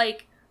out at,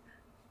 like,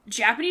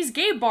 Japanese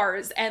gay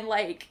bars and,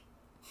 like,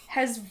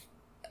 has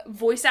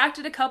voice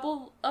acted a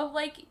couple of,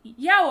 like,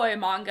 yaoi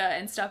manga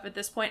and stuff at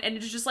this point, and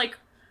it's just, like,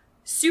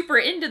 super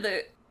into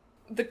the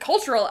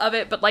cultural of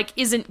it, but, like,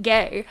 isn't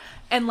gay,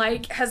 and,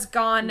 like, has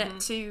gone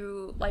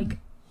to, like,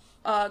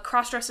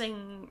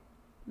 cross-dressing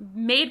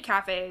maid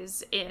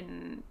cafes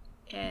in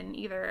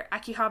either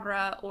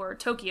Akihabara or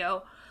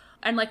Tokyo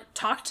and, like,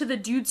 talk to the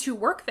dudes who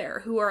work there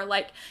who are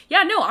like,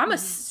 yeah, no, I'm a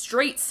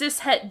straight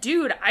cis-het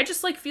dude. I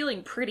just like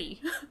feeling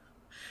pretty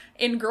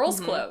in girls'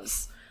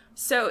 clothes.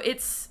 So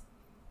it's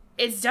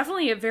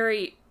definitely a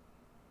very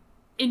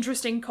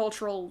interesting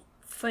cultural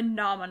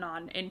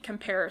phenomenon in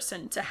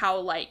comparison to how,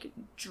 like,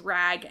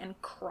 drag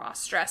and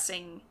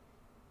cross-dressing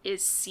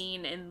is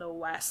seen in the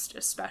West,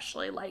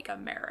 especially, like,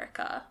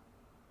 America.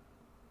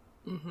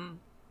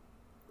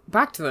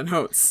 Back to the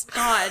notes.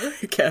 God.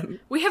 Again.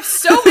 We have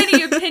so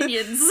many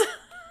opinions.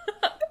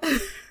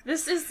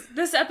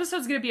 This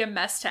episode's gonna be a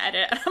mess to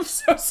edit, and I'm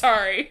so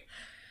sorry.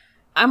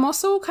 I'm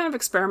also kind of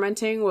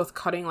experimenting with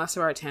cutting less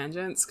of our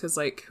tangents, because,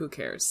 like, who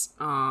cares?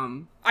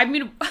 I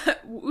mean,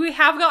 we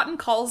have gotten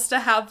calls to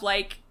have,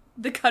 like,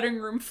 the cutting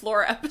room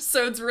floor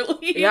episodes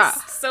released. Yeah.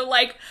 So,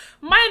 like,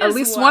 might as well. At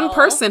least one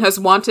person has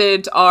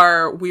wanted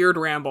our weird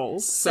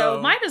rambles,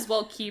 so might as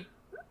well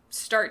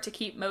start to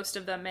keep most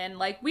of them in.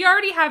 Like, we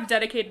already have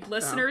dedicated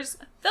listeners.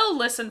 Yeah. They'll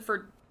listen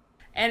for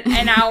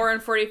an hour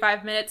and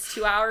 45 minutes,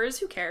 2 hours.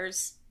 Who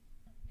cares?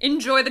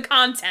 Enjoy the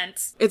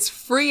content. It's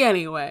free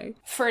anyway.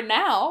 For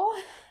now.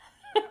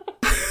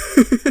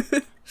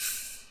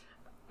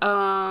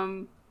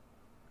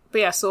 But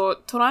yeah, so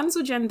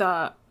Toranzo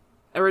gender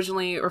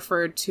originally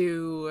referred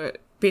to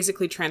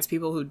basically trans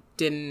people who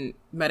didn't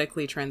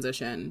medically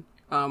transition,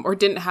 or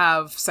didn't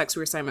have sex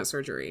reassignment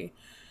surgery.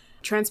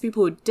 Trans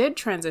people who did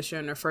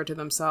transition refer to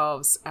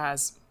themselves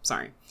as...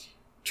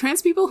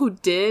 Trans people who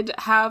did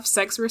have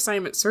sex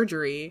reassignment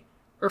surgery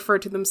refer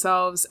to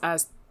themselves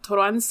as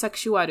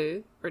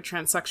toransexuaru, or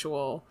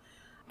transsexual.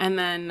 And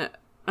then,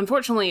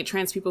 unfortunately,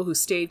 trans people who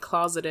stayed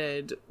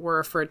closeted were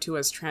referred to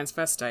as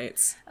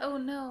transvestites. Oh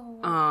no.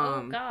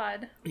 Oh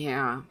god.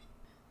 Yeah.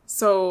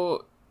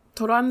 So,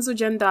 toranzo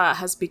gender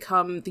has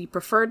become the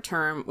preferred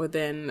term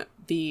within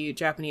the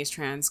Japanese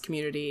trans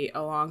community,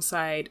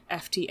 alongside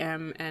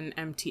FTM and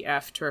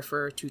MTF to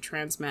refer to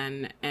trans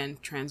men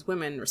and trans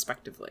women,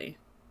 respectively.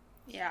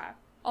 Yeah.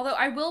 Although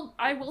I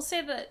will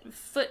say that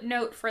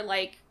footnote for,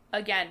 like,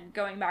 again,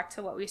 going back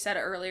to what we said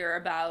earlier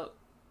about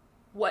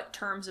what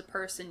terms a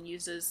person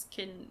uses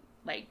can,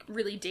 like,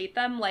 really date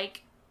them.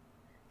 Like,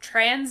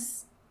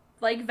 trans,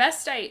 like,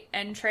 vestite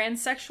and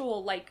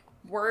transsexual, like,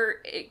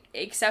 were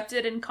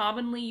accepted and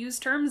commonly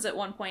used terms at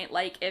one point.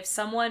 Like, if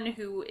someone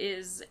who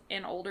is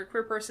an older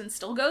queer person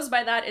still goes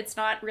by that, it's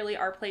not really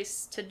our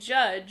place to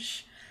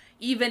judge,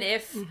 even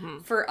if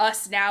for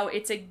us now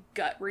it's a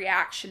gut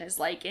reaction as,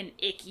 like, an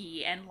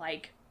icky and,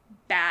 like,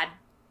 bad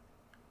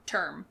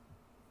term,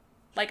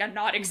 like a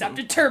not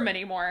accepted term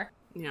anymore.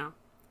 Yeah.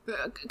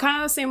 Kind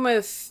of the same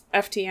with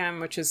FTM,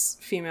 which is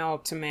female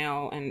to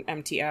male, and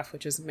MTF,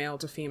 which is male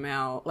to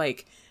female.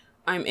 Like,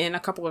 I'm in a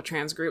couple of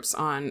trans groups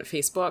on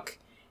Facebook,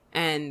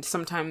 and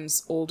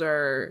sometimes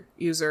older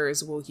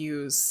users will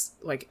use,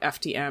 like,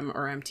 FTM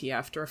or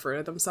MTF to refer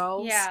to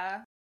themselves.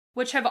 Yeah.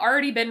 Which have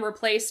already been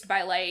replaced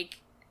by,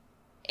 like,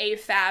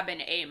 AFAB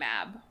and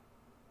AMAB,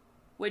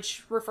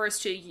 which refers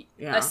to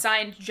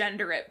assigned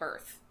gender at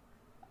birth.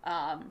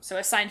 So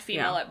assigned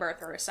female at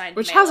birth or assigned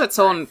which male has at its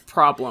birth. own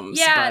problems.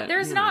 Yeah, but,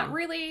 there's not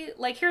really,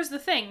 like, here's the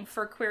thing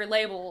for queer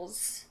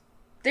labels.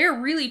 There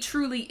really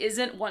truly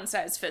isn't one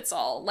size fits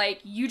all.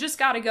 Like, you just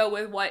gotta go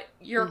with what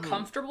you're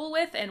comfortable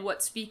with and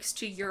what speaks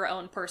to your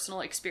own personal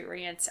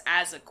experience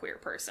as a queer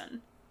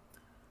person.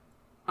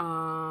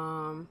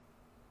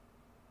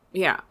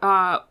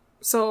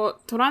 So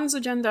toranzo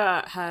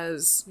gender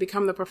has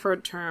become the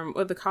preferred term,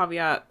 with the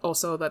caveat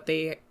also that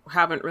they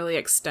haven't really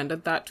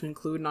extended that to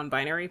include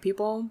non-binary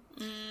people.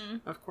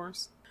 Of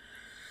course.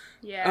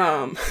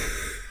 Yeah.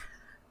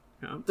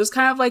 There's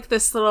kind of like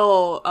this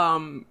little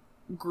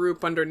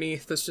group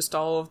underneath that's just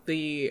all of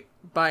the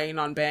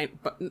binary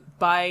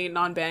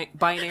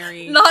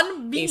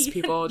ace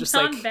people, just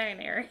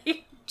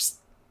non-binary.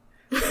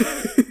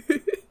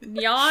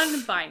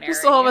 Non-binary.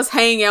 Just all of us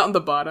hanging out in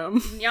the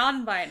bottom.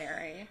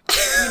 Non-binary.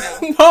 You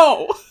know.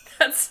 No!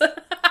 That's...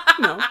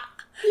 No.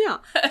 Yeah.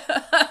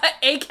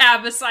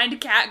 ACAB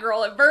assigned cat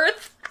girl at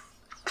birth.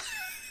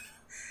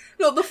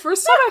 No, the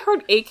first time I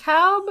heard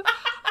ACAB,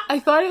 I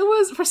thought it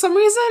was, for some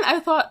reason, I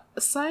thought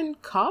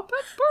assigned cop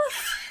at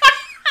birth?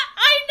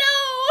 I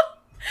know!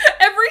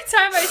 Every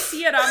time I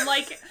see it, I'm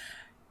like,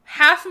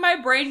 half my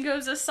brain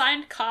goes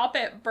assigned cop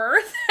at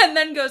birth, and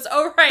then goes,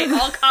 oh right,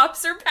 all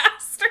cops are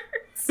bastards.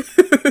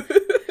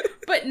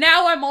 But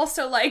now I'm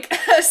also like,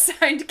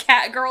 assigned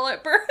cat girl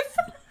at birth.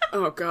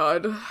 Oh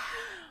god.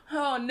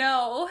 Oh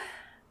no.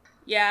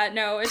 Yeah,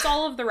 no, it's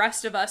all of the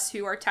rest of us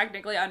who are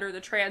technically under the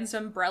trans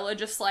umbrella,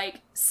 just,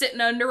 like, sitting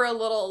under a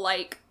little,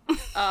 like,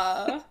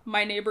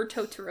 My Neighbor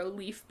Totoro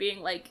leaf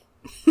being like,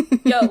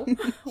 yo,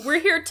 we're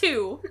here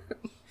too.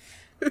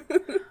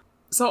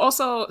 So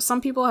also, some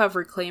people have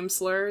reclaimed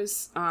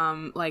slurs,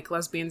 like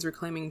lesbians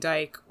reclaiming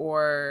dyke,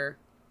 or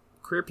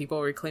queer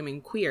people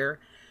reclaiming queer.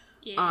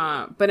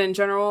 Yeah. But in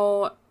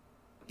general,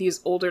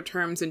 these older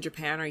terms in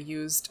Japan are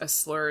used as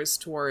slurs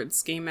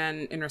towards gay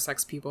men,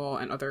 intersex people,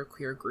 and other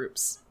queer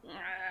groups.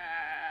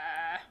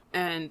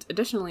 And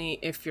additionally,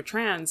 if you're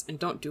trans and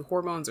don't do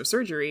hormones or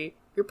surgery,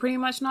 you're pretty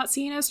much not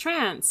seen as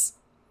trans.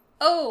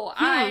 Oh,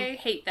 I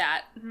hate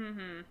that.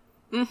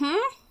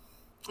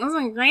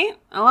 Wasn't great?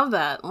 I love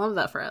that. I love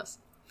that for us.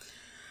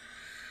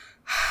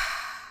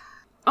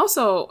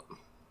 Also,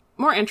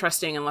 more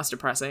interesting and less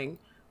depressing.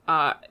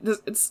 I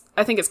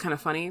think it's kind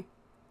of funny,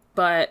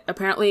 but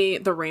apparently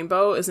the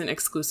rainbow isn't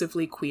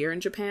exclusively queer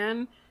in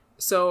Japan.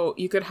 So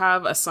you could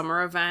have a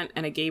summer event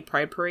and a gay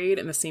pride parade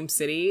in the same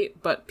city,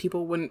 but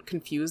people wouldn't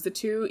confuse the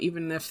two,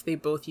 even if they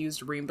both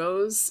used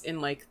rainbows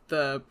in, like,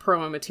 the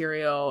promo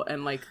material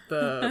and, like,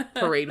 the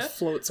parade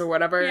floats or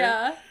whatever.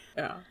 Yeah.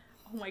 Yeah.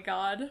 Oh my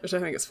god. Which I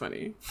think is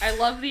funny. I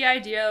love the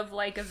idea of,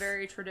 like, a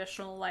very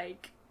traditional,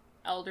 like,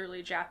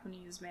 elderly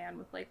Japanese man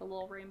with, like, a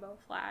little rainbow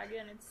flag,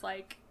 and it's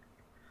like,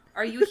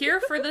 are you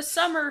here for the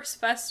summer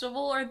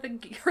festival or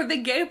the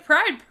gay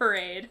pride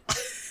parade?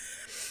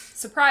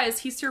 Surprise,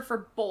 he's here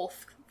for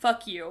both.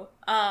 Fuck you.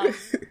 I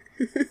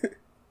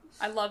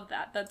love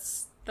that.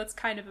 That's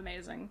kind of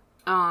amazing.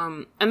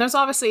 And there's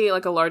obviously,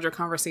 like, a larger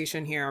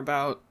conversation here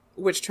about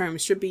which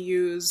terms should be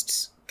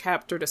used,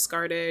 kept or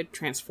discarded,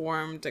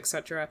 transformed,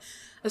 etc.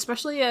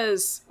 Especially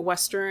as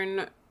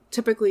Western,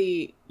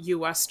 typically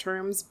US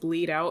terms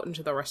bleed out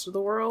into the rest of the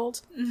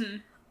world. Mm-hmm.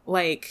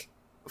 Like,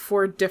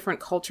 for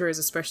different cultures,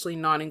 especially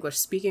non-English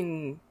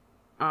speaking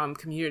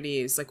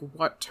communities, like,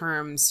 what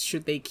terms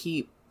should they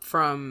keep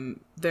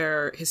from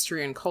their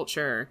history and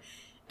culture,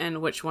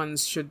 and which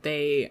ones should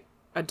they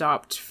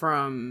adopt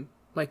from,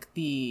 like,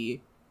 the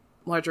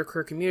larger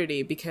queer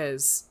community,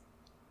 because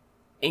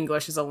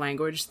English is a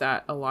language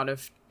that a lot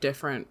of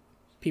different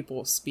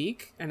people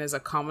speak and is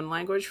a common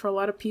language for a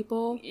lot of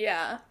people.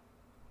 Yeah.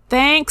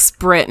 Thanks,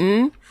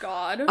 Britain.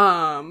 God.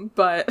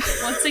 But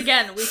once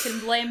again, we can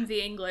blame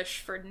the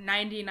English for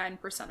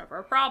 99% of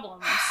our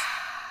problems,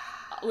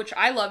 which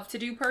I love to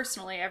do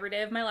personally every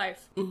day of my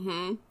life.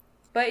 Mm-hmm.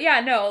 But yeah,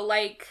 no,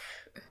 like,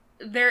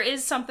 there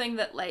is something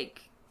that,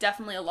 like,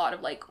 definitely a lot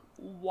of, like,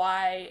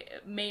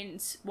 widespread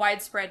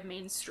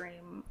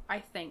mainstream, I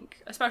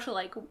think, especially,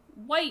 like,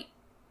 white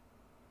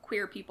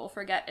queer people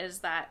forget, is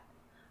that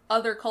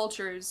other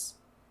cultures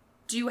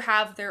do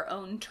have their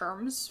own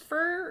terms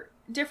for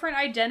different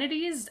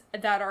identities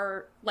that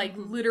are, like,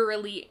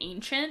 literally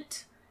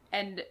ancient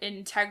and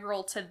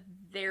integral to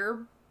their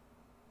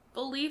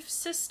belief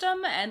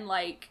system, and,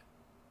 like,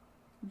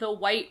 the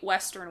white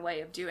Western way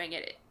of doing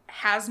it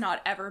has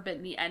not ever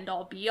been the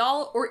end-all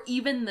be-all, or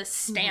even the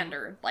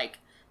standard. Mm-hmm. Like,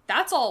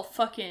 that's all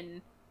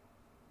fucking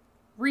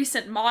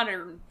recent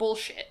modern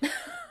bullshit,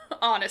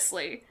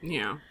 honestly.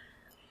 Yeah.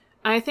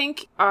 I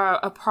think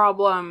a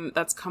problem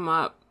that's come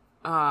up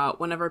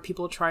whenever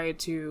people try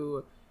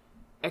to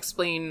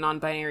explain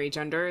non-binary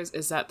genders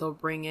is that they'll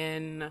bring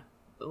in,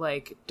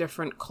 like,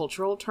 different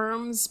cultural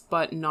terms,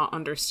 but not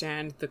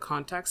understand the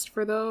context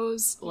for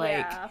those.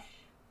 Like,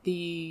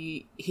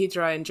 the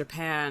Hijra in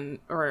Japan,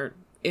 or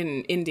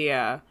in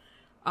India,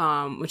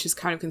 which is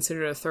kind of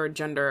considered a third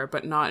gender,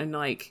 but not in,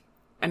 like,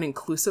 an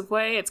inclusive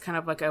way. It's kind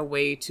of like a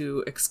way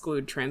to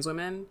exclude trans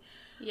women.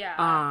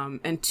 Yeah.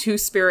 And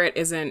Two-Spirit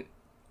isn't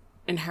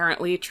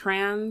inherently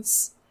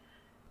trans.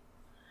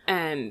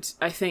 And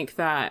I think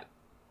that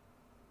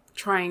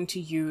trying to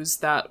use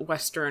that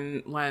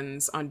Western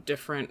lens on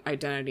different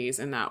identities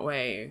in that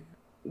way,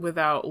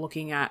 without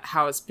looking at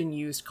how it's been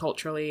used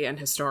culturally and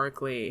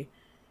historically,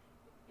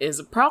 is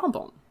a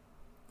problem.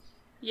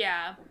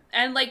 Yeah.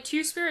 And, like,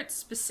 Two-Spirit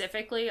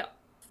specifically,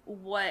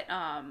 what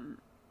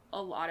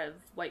a lot of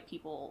white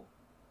people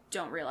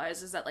don't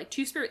realize is that, like,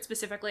 Two-Spirit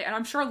specifically, and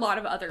I'm sure a lot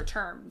of other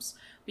terms,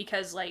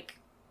 because, like,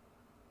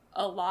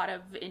 a lot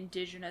of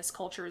indigenous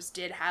cultures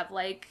did have,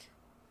 like,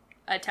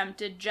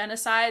 attempted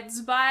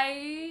genocides by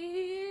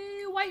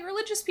white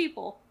religious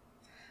people.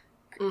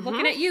 Mm-hmm.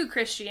 Looking at you,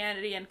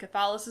 Christianity and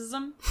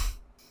Catholicism.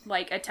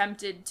 Like,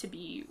 attempted to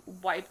be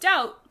wiped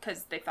out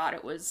because they thought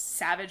it was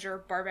savage or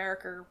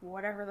barbaric or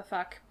whatever the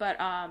fuck. But,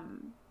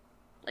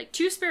 like,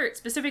 Two-Spirit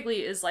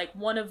specifically is, like,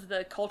 one of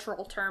the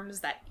cultural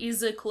terms that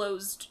is a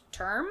closed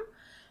term.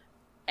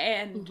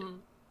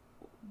 And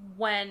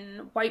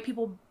when white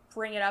people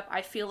bring it up,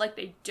 I feel like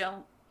they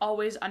don't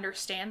always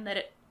understand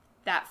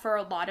that for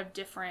a lot of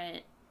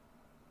different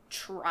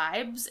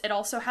tribes, it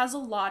also has a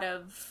lot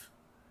of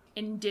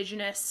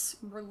indigenous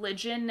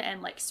religion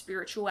and, like,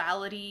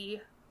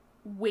 spirituality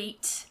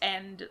weight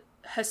and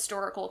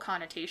historical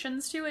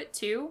connotations to it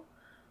too.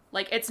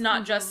 Like, it's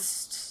not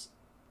just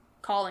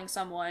calling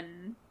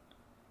someone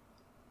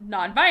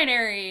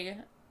non-binary.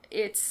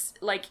 It's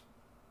like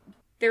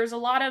there's a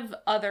lot of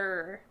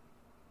other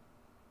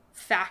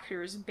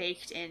factors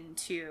baked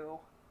into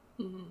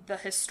the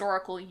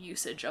historical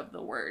usage of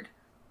the word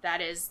that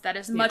is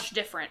much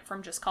different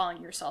from just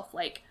calling yourself,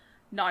 like,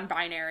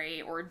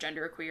 non-binary or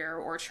genderqueer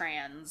or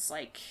trans.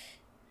 Like,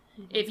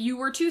 if you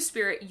were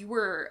Two-Spirit, you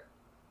were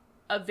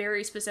a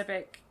very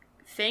specific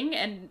thing,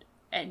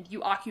 and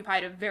you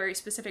occupied a very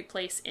specific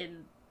place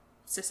in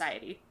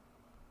society.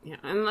 Yeah,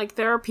 and, like,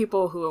 there are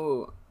people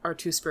who are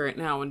Two-Spirit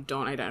now and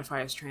don't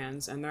identify as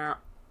trans, and there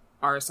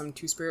are some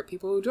Two-Spirit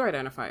people who do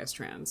identify as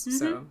trans.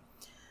 So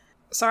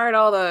Sorry to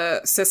all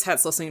the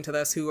cis-hets listening to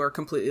this who are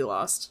completely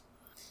lost.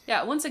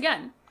 Yeah, once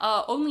again,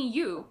 only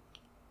you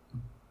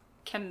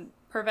can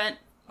prevent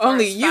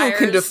Only you fires.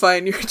 can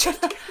define your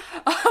gender.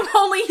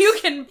 Only you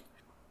can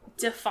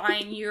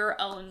define your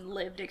own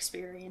lived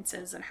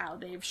experiences and how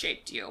they've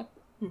shaped you.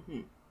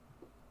 Mm-hmm.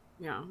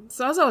 Yeah.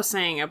 So as I was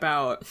saying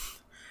about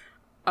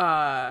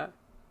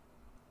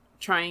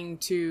trying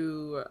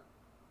to,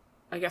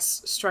 I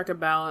guess, strike a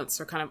balance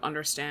or kind of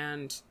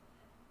understand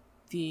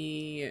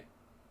the,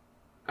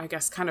 I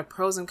guess, kind of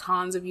pros and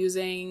cons of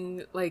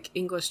using, like,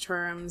 English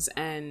terms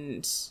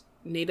and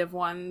native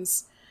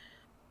ones.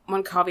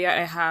 One caveat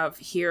I have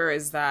here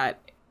is that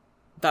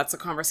that's a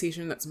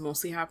conversation that's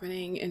mostly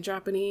happening in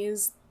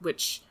Japanese,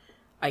 which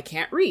I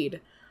can't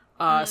read.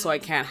 So I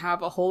can't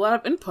have a whole lot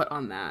of input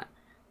on that.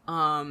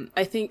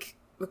 I think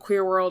the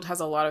queer world has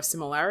a lot of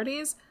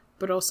similarities,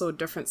 but also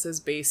differences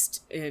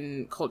based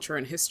in culture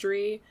and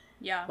history.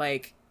 Yeah.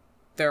 Like,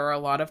 there are a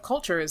lot of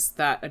cultures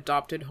that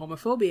adopted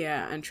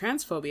homophobia and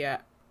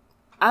transphobia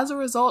as a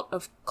result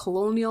of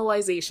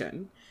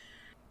colonialization.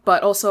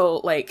 But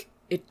also, like,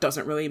 it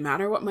doesn't really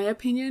matter what my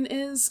opinion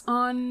is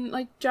on,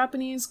 like,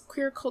 Japanese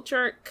queer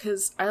culture,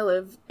 because I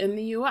live in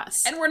the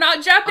US. And we're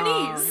not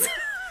Japanese!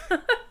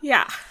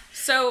 Yeah.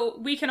 So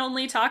we can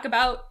only talk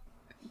about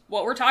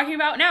what we're talking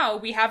about now.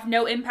 We have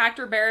no impact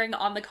or bearing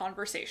on the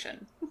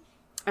conversation.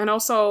 And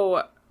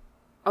also,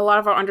 a lot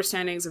of our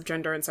understandings of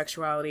gender and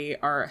sexuality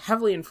are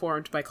heavily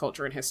informed by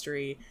culture and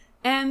history,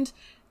 and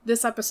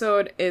this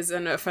episode is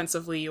an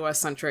offensively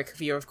US-centric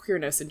view of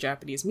queerness in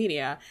Japanese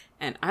media,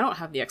 and I don't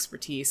have the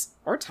expertise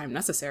or time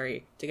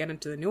necessary to get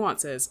into the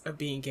nuances of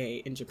being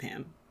gay in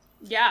Japan.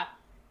 Yeah.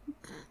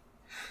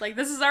 Like,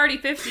 this is already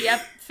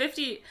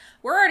 50,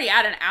 we're already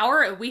at an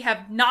hour, and we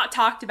have not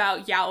talked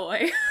about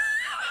yaoi.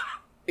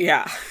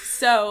 Yeah.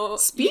 So...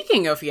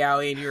 Speaking of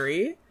yaoi and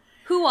yuri...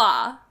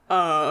 Hooah.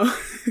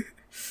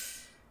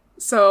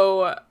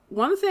 So,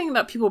 one thing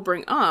that people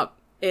bring up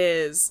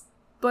is,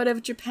 but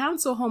if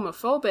Japan's so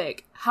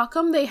homophobic, how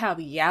come they have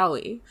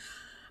yaoi?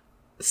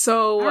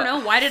 So... I don't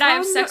know, why did I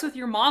have sex with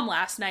your mom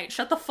last night?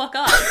 Shut the fuck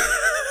up.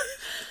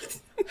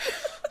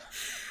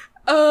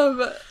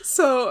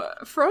 So,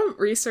 from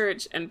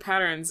research and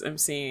patterns I'm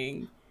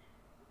seeing,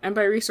 and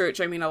by research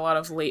I mean a lot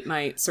of late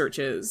night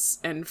searches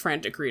and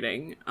frantic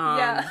reading.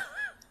 Yeah.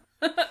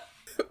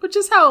 Which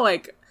is how,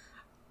 like,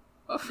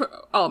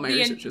 all of my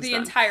research is the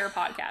done. entire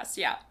podcast,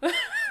 yeah.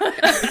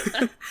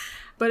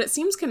 But it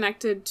seems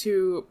connected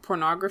to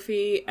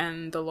pornography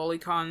and the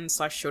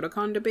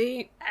lolicon/shotacon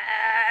debate.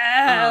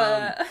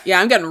 Yeah,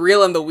 I'm getting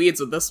real in the weeds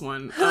with this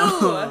one.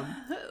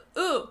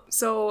 Ooh.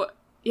 So,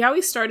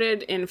 yaoi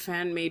started in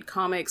fan-made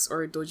comics,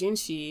 or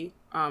doujinshi,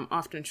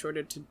 often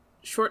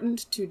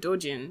shortened to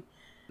dojin,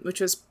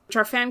 which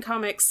are fan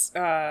comics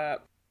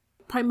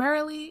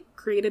primarily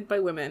created by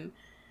women.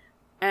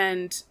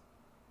 And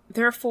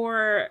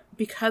therefore,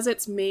 because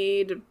it's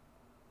made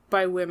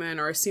by women,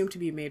 or assumed to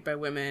be made by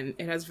women,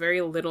 it has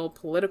very little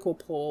political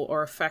pull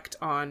or effect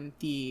on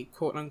the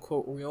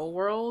quote-unquote real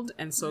world,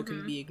 and so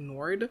can be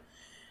ignored.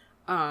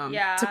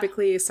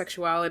 Typically,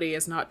 sexuality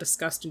is not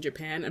discussed in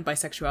Japan, and by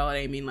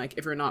sexuality I mean, like,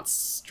 if you're not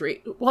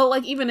straight, well,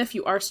 like, even if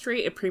you are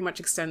straight, it pretty much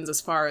extends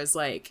as far as,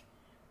 like,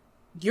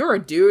 you're a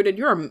dude and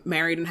you're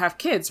married and have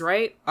kids,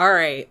 right?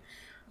 Alright.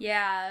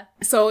 Yeah.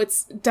 So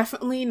it's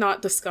definitely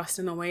not discussed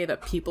in a way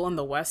that people in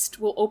the West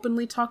will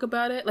openly talk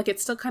about it. Like,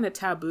 it's still kind of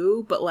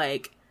taboo, but,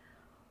 like,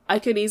 I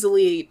could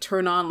easily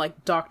turn on,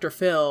 like, Dr.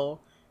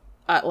 Phil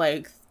at,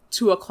 like,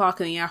 2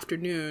 o'clock in the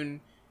afternoon,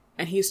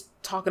 and he's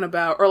talking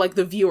about, or, like,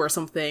 The View or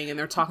something, and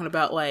they're talking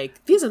about,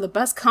 like, these are the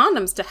best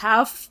condoms to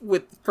have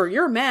for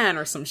your man,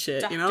 or some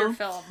shit, Dr. you know?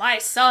 Phil, my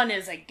son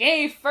is a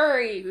gay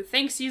furry who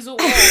thinks he's a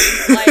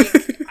wolf. Like,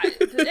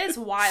 it's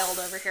wild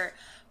over here.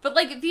 But,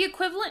 like, the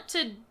equivalent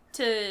to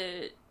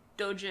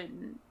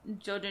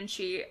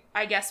doujinshi,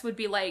 I guess, would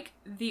be, like,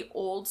 the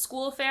old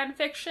school fan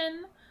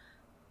fiction,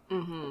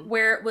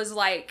 where it was,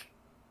 like,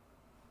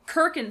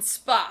 Kirk and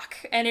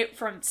Spock, and it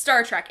from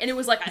Star Trek, and it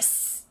was like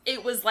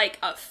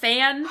a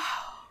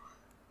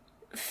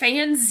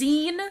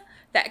fanzine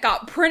that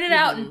got printed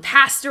out and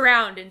passed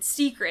around in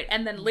secret,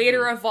 and then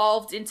later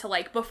evolved into,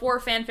 like, before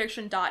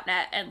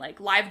fanfiction.net and, like,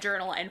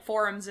 LiveJournal and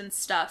forums and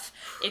stuff.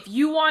 If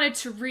you wanted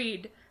to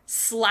read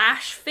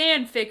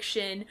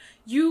 /fanfiction,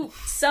 you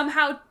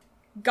somehow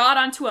got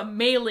onto a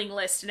mailing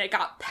list, and it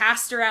got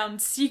passed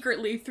around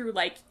secretly through,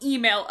 like,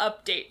 email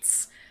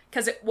updates,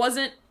 because it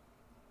wasn't,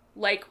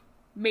 like,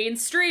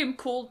 mainstream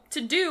cool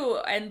to do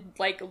and,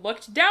 like,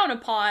 looked down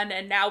upon,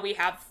 and now we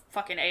have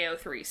fucking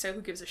AO3, so who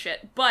gives a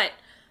shit? But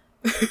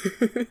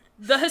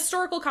the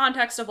historical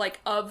context of, like,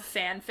 of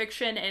fan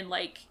fiction and,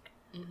 like,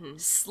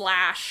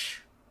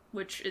 slash,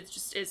 which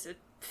is a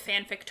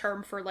fanfic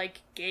term for,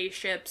 like, gay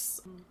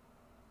ships,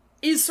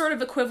 is sort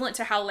of equivalent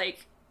to how,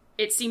 like,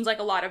 it seems like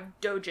a lot of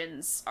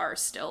doujins are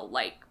still,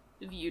 like,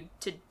 viewed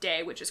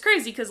today, which is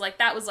crazy, because, like,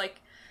 that was,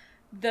 like,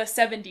 the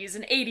 70s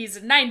and 80s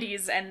and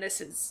 90s, and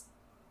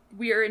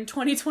we're in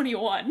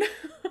 2021.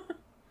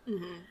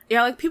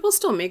 Yeah, like, people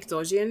still make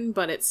doujin,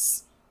 but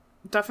it's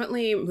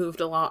definitely moved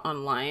a lot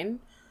online.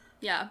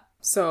 Yeah.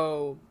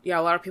 So, yeah,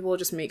 a lot of people will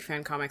just make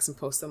fan comics and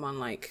post them on,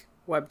 like,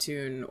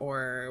 Webtoon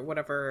or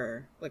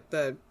whatever, like,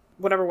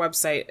 whatever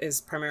website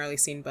is primarily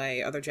seen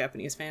by other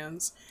Japanese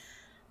fans.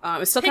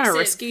 It's still kind of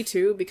risky,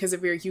 too, because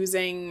if you're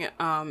using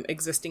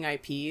existing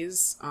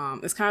IPs,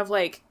 it's kind of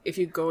like if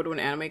you go to an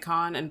anime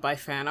con and buy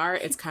fan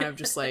art, it's kind of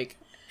just like...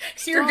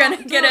 You're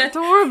gonna get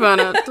don't worry about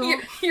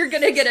it. You're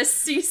gonna get a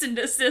cease and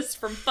desist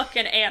from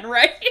fucking Anne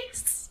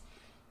Rice.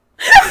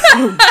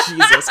 Oh,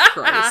 Jesus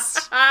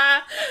Christ.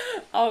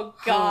 Oh,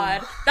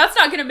 God. That's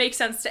not gonna make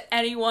sense to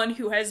anyone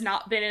who has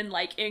not been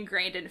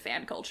ingrained in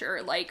fan culture,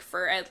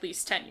 for at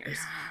least 10 years.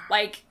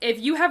 If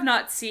you have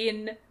not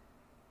seen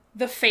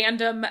the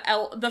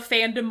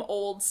fandom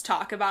olds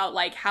talk about,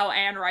 how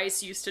Anne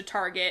Rice used to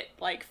target,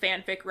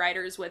 fanfic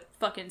writers with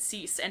fucking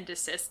cease and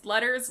desist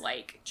letters,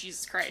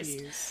 Jesus Christ.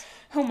 Jeez.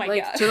 Oh my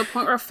God. To the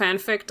point where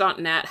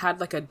fanfic.net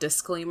had, a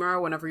disclaimer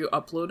whenever you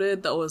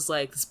uploaded that was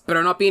this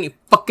better not be any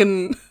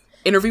fucking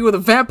interview with a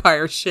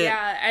vampire shit.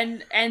 Yeah,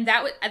 and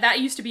that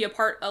used to be a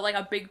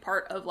big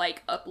part of,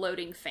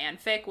 uploading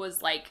fanfic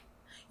was,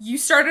 you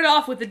started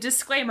off with a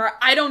disclaimer,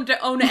 I don't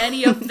own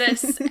any of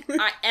this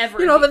ever.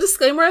 You know, the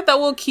disclaimer that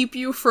will keep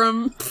you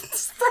from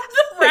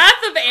the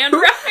wrath of Anne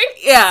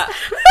Rice? Yeah.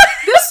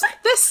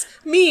 This,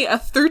 me, a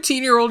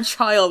 13-year-old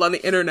child on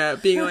the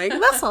internet, being like,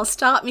 this'll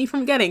stop me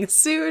from getting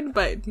sued,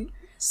 but,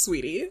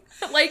 sweetie.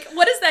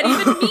 What does that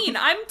even mean?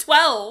 I'm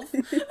 12.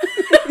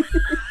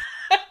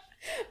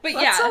 But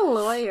yeah. What's a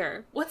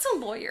lawyer? What's a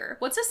lawyer?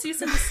 What's a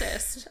cease and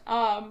desist?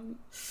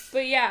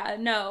 But yeah,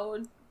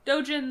 no.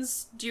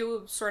 Doujins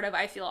do sort of,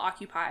 I feel,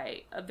 occupy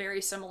a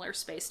very similar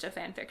space to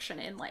fanfiction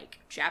in,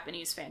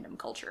 Japanese fandom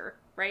culture,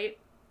 right?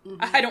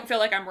 Mm-hmm. I don't feel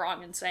like I'm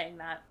wrong in saying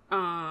that.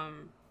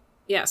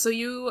 Yeah, so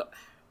you...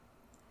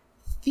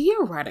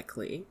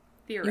 Theoretically,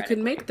 you could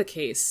make the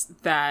case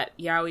that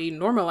yaoi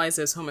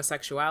normalizes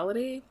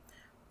homosexuality,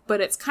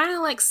 but it's kind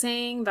of like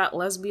saying that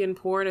lesbian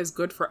porn is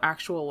good for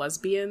actual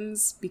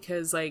lesbians,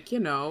 because,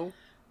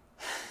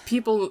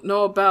 people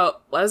know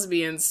about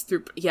lesbians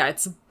through... Yeah,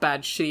 it's a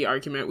bad, shitty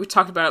argument. We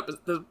talked about it,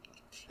 but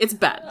it's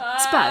bad.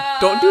 It's bad.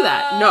 Don't do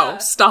that. No,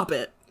 stop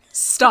it.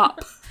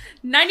 Stop.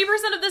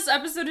 90% of this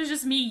episode is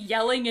just me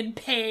yelling in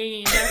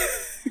pain.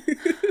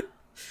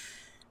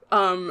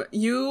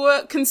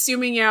 You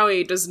consuming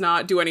yaoi does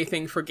not do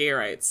anything for gay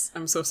rights.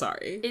 I'm so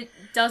sorry. It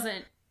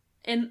doesn't.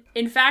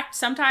 In fact,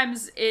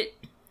 sometimes it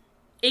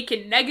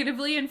can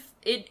negatively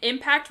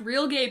impact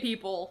real gay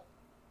people.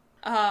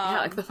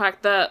 Yeah, the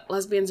fact that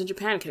lesbians in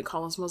Japan can't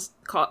call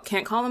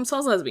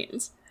themselves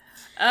lesbians.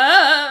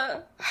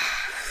 And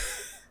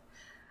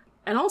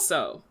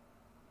also,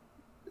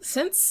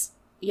 since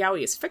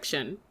yaoi is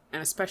fiction,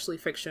 and especially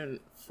fiction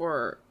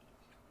for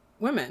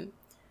women,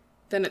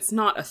 then it's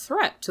not a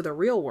threat to the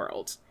real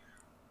world.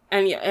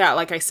 And yeah,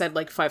 like I said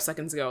 5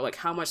 seconds ago,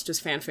 how much does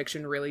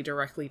fanfiction really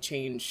directly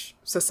change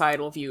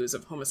societal views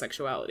of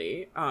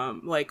homosexuality?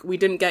 We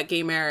didn't get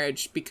gay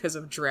marriage because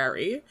of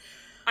Drarry.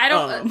 I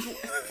don't...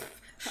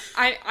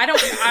 I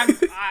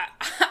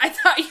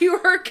thought you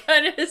were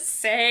gonna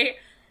say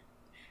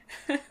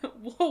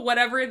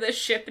whatever the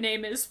ship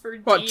name is for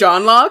Dean. What,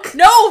 John Locke?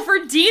 No, for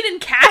Dean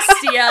and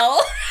Castiel.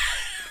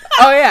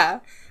 Oh yeah.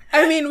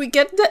 I mean, we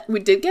did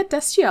get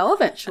Destiel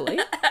eventually.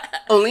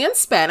 Only in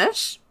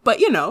Spanish, but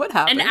it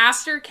happened. And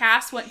after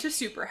Cass went to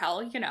Super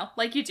Hell,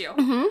 like you do.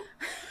 Mm-hmm.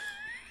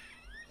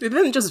 They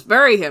didn't just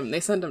bury him, they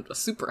sent him to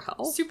Super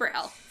Hell. Super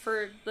Hell,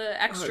 for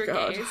the extra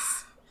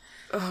gays.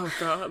 Oh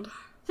god.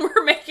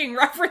 We're making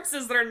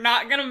references that are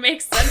not gonna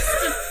make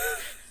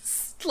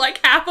sense to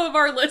half of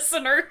our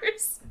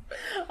listeners.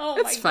 Oh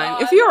it's my fine.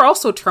 God. If you are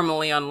also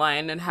terminally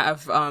online and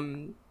have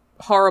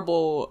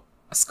horrible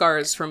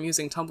scars from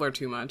using Tumblr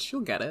too much,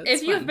 you'll get it.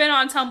 If you've been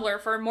on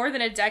Tumblr for more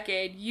than a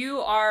decade, you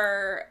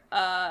are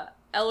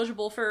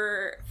eligible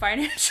for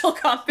financial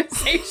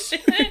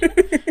compensation.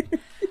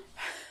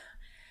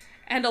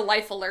 And a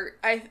life alert,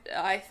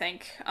 I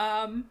think.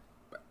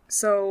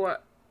 So,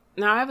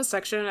 now I have a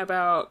section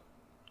about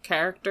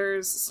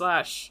characters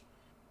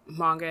 /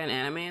 manga and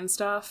anime and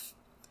stuff.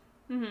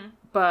 Mm-hmm.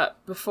 But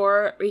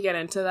before we get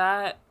into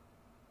that,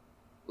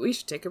 we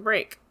should take a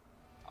break.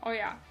 Oh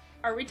yeah.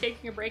 Are we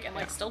taking a break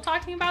and still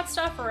talking about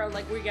stuff, or are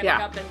we getting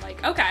up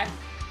and okay?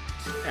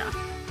 Yeah.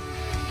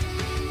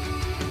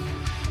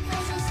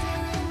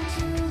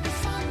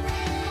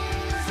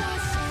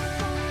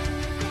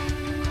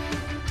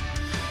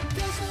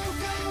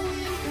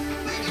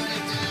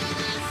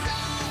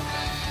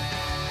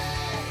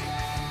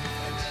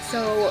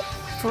 So,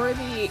 for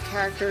the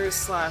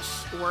characters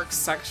 / works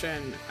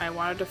section, I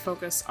wanted to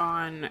focus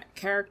on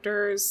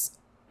characters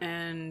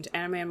and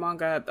anime and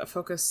manga that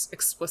focus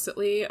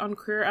explicitly on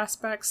queer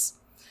aspects.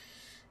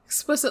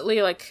 Explicitly,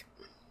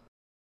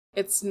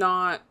 it's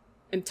not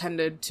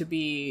intended to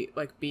be,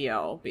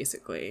 BL,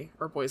 basically,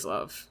 or boys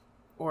love,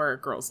 or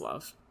girls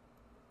love.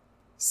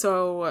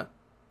 So,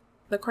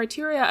 the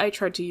criteria I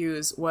tried to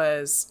use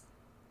was,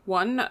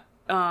 1,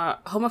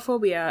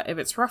 homophobia, if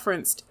it's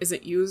referenced,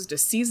 isn't used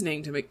as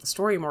seasoning to make the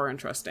story more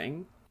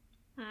interesting.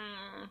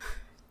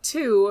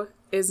 2,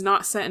 is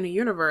not set in a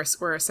universe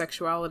where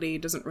sexuality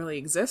doesn't really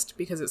exist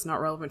because it's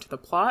not relevant to the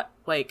plot.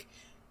 Like,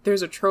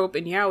 there's a trope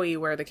in yaoi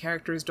where the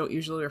characters don't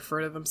usually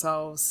refer to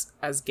themselves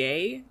as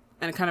gay,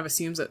 and it kind of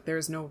assumes that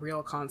there's no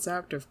real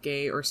concept of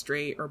gay or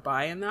straight or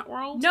bi in that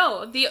world.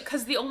 No,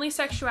 because the only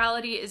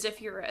sexuality is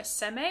if you're a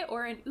seme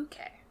or an uke.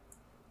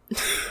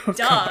 Oh, Duh.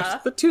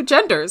 God. The two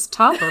genders,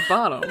 top or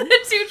bottom.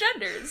 The two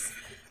genders.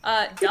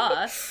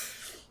 Duh.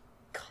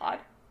 God.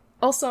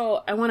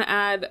 Also, I want to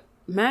add,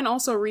 men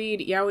also read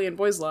yaoi and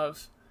boys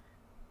love,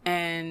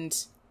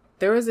 and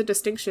there is a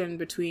distinction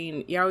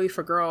between yaoi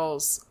for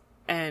girls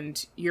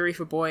and yuri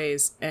for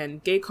boys,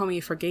 and gay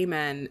komi for gay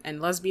men,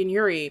 and lesbian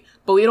yuri,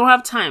 but we don't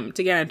have time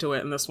to get into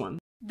it in this one.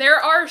 There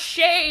are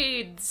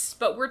shades,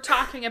 but we're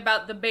talking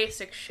about the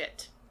basic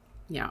shit.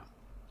 Yeah.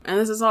 And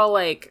this is all,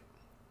 like,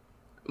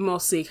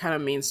 mostly kind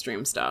of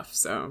mainstream stuff,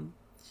 so...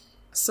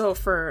 So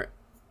for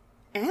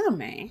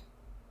anime...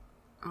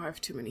 Oh, I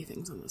have too many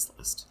things on this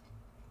list.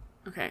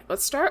 Okay,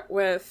 let's start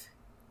with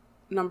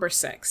number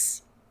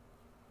 6.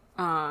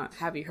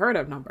 Have you heard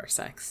of number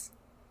 6?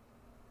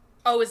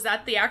 Oh, is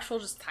that the actual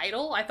just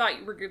title? I thought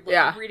you were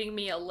reading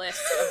me a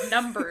list of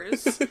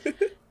numbers.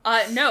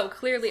 No,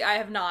 clearly I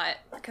have not,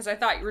 because I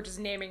thought you were just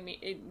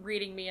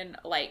reading me in,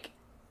 like,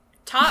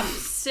 top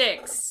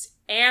 6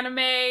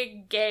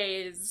 anime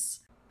gays.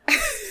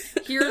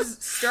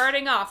 Here's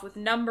starting off with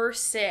number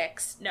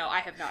 6. No, I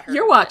have not heard.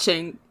 You're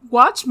watching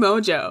Watch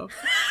Mojo.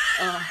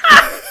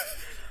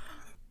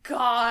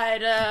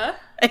 God.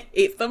 I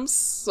hate them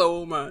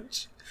so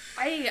much.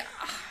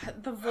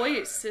 The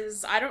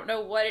voices, I don't know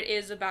what it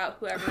is about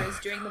whoever is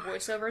doing the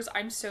voiceovers.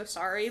 I'm so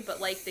sorry,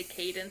 but, like, the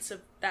cadence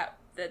of that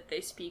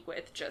they speak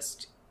with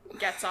just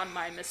gets on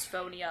my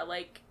misphonia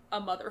like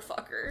a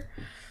motherfucker.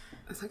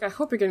 It's like, I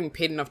hope you're getting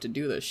paid enough to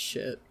do this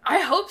shit. I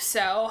hope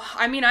so.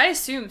 I mean, I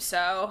assume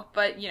so,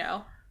 but, you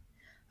know.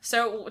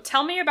 So,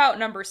 tell me about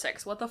number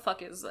 6. What the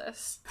fuck is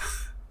this?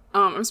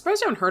 I'm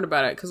surprised you haven't heard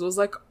about it, because it was,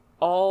 like,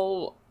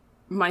 all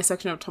my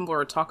section of Tumblr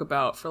would talk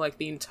about for, like,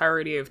 the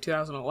entirety of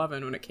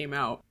 2011 when it came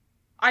out.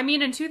 I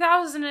mean, in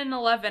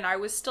 2011, I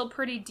was still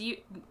pretty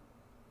deep.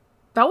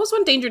 That was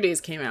when Danger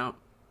Days came out.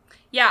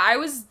 Yeah, I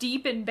was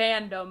deep in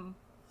fandom.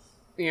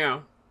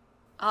 Yeah.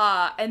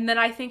 And then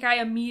I think I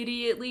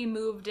immediately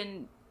moved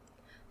in.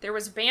 There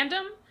was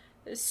Bandom,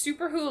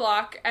 Super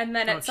Hulock, and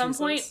then at some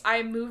point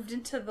I moved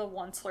into the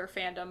Onceler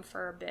fandom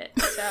for a bit.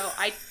 So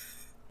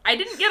I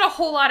didn't get a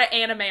whole lot of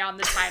anime on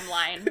the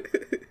timeline.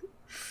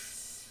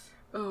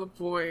 Oh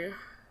boy.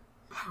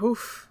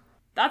 Oof.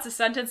 That's a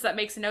sentence that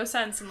makes no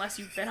sense unless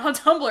you've been on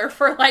Tumblr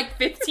for like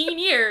 15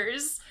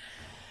 years.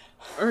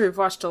 Or you've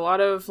watched a lot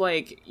of,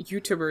 like,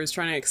 YouTubers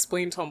trying to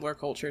explain Tumblr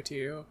culture to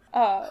you.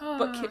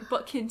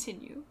 But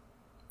continue.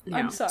 Yeah.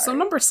 I'm sorry. So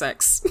number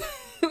 6.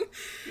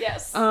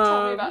 Yes,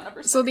 tell me about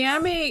number 6. So the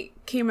anime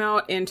came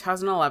out in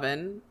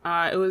 2011.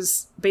 It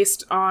was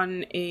based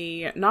on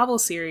a novel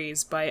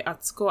series by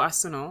Atsuko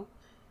Asuno,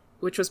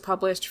 which was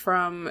published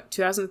from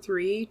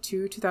 2003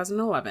 to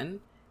 2011,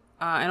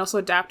 and also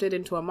adapted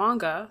into a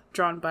manga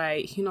drawn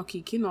by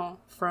Hinoki Kino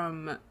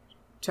from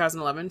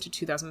 2011 to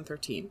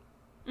 2013.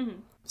 Mm-hmm.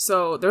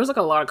 So there was, like,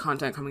 a lot of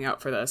content coming out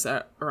for this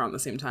at around the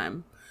same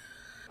time.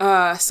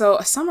 So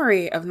a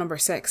summary of number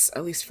 6,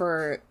 at least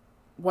for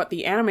what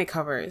the anime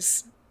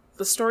covers.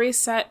 The story is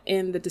set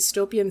in the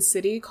dystopian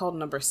city called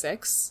Number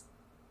 6,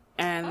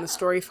 and the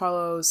story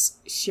follows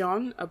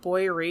Shion, a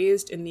boy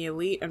raised in the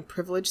elite and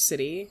privileged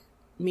city,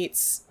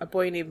 meets a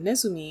boy named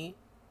Nezumi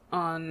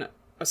on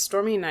a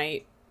stormy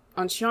night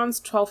on Shion's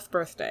 12th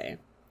birthday.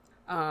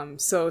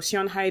 So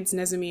Shion hides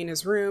Nezumi in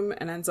his room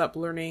and ends up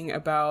learning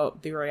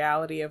about the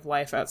reality of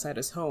life outside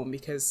his home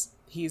because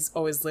he's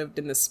always lived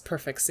in this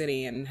perfect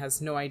city and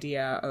has no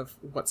idea of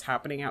what's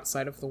happening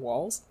outside of the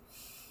walls.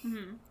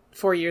 Mm-hmm.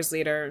 4 years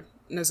later,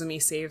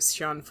 Nezumi saves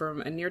Shion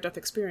from a near-death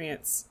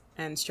experience,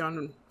 and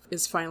Shion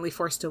is finally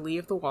forced to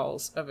leave the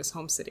walls of his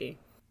home city.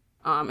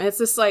 And it's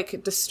this, like,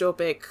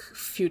 dystopic,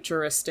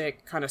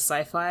 futuristic kind of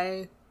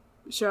sci-fi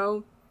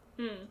show.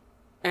 Mm.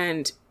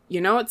 And you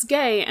know it's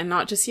gay and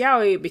not just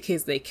yaoi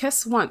because they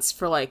kiss once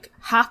for, like,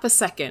 half a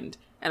second,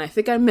 and I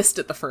think I missed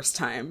it the first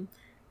time.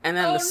 And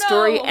then the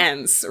story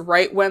ends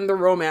right when the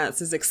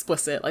romance is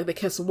explicit. Like, they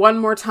kiss one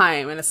more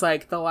time, and it's,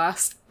 like, the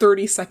last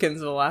 30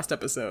 seconds of the last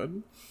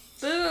episode.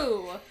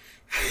 Boo!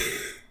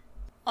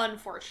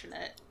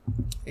 Unfortunate.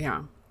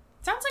 Yeah.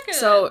 Sounds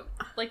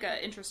like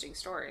a interesting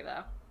story,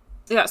 though.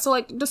 Yeah, so,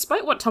 like,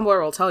 despite what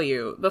Tumblr will tell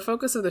you, the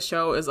focus of the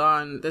show is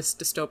on this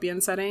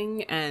dystopian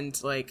setting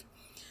and, like,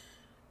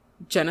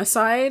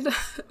 genocide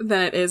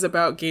than it is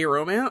about gay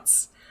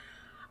romance.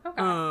 Okay.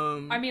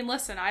 I mean,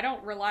 listen, I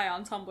don't rely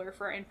on Tumblr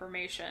for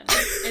information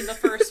in the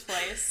first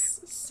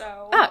place,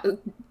 so...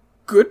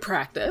 Good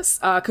practice.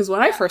 Because when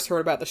I first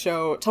heard about the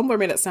show, Tumblr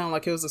made it sound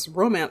like it was this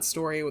romance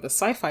story with a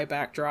sci-fi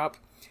backdrop.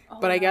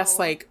 But I guess,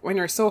 like, when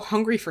you're so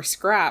hungry for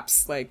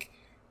scraps, like,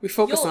 we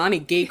focus on any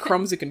gay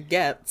crumbs you can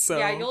get, so...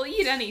 Yeah, you'll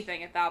eat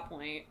anything at that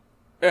point.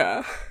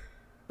 Yeah.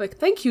 Like,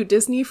 thank you,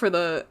 Disney, for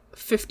the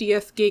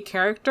 50th gay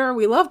character.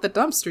 We love the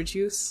dumpster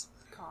juice.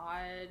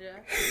 God.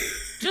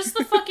 Just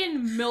the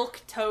fucking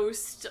milk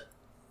toast.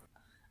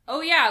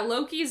 Oh yeah,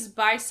 Loki's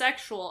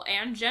bisexual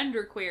and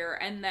genderqueer,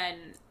 and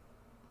then...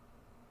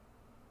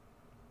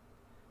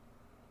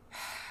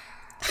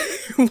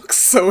 You look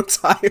so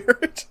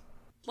tired.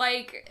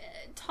 Like,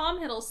 Tom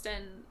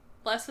Hiddleston,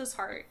 bless his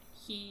heart,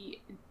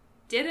 he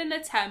did an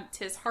attempt,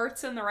 his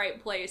heart's in the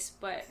right place,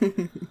 but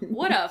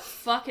what a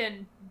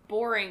fucking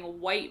boring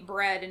white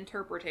bread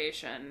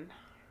interpretation.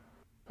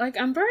 Like,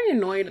 I'm very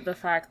annoyed at the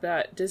fact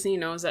that Disney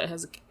knows that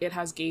it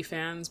has gay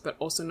fans, but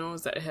also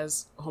knows that it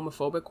has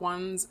homophobic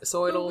ones,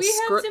 so it'll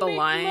skirt the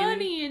line. We have to make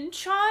money in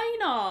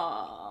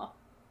China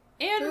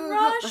and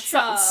Russia.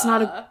 That's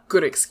not a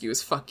good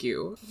excuse. Fuck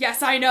you.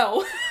 Yes, I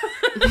know.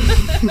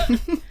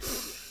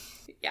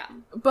 Yeah.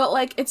 But,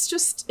 like,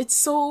 it's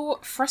so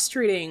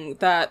frustrating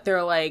that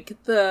they're like,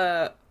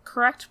 the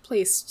correct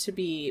place to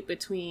be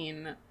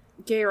between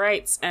gay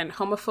rights and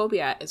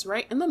homophobia is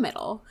right in the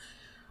middle.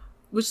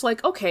 Which,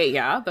 like, okay,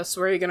 yeah, that's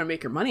where you're gonna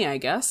make your money, I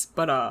guess,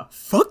 but,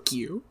 fuck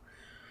you.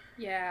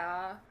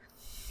 Yeah.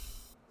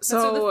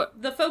 So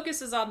the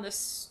focus is on the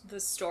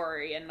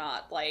story and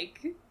not,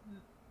 like,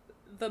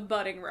 the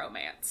budding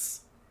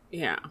romance.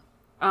 Yeah.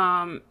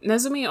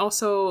 Nezumi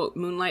also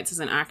moonlights as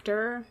an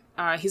actor.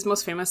 He's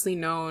most famously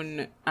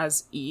known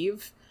as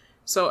Eve.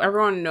 So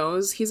everyone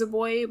knows he's a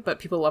boy, but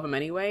people love him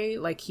anyway.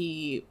 Like,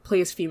 he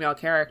plays female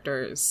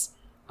characters.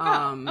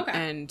 Okay.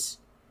 And,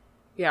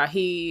 yeah,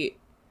 he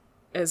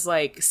is,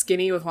 like,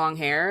 skinny with long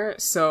hair,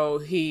 so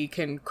he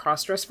can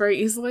cross-dress very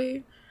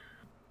easily.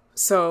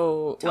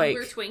 So, Tumblr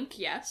like... twink,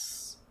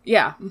 yes.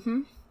 Yeah,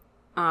 mm-hmm.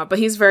 But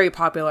he's very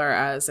popular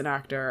as an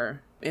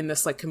actor in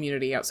this, like,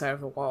 community outside of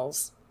the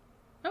walls.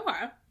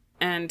 Okay.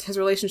 And his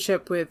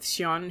relationship with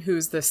Xion,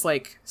 who's this,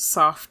 like,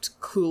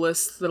 soft,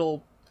 clueless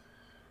little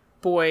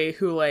boy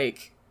who,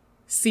 like,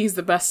 sees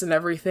the best in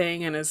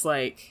everything and is,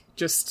 like,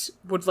 just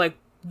would, like,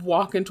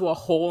 walk into a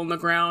hole in the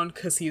ground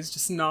because he's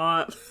just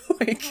not,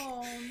 like,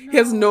 Oh, no. he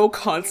has no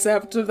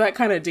concept of that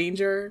kind of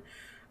danger.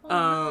 Oh,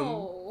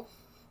 no.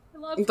 I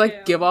love him.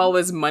 Like, give all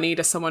his money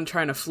to someone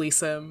trying to fleece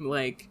him,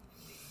 like,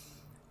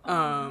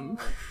 Oh,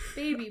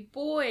 baby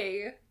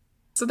boy.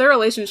 So their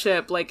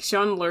relationship, like,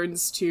 Xion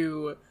learns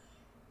to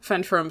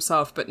fend for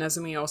himself, but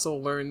Nezumi also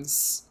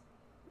learns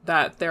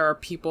that there are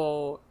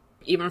people,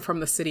 even from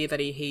the city that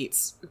he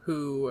hates,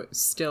 who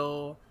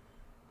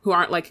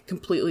aren't, like,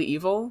 completely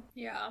evil.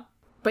 Yeah.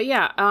 But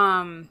yeah,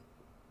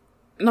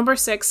 number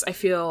 6, I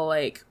feel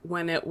like,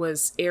 when it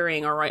was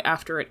airing, or right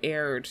after it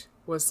aired,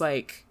 was,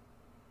 like,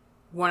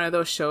 one of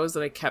those shows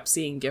that I kept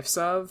seeing gifs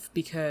of,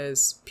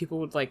 because people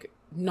would, like,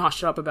 not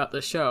shut up about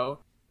the show.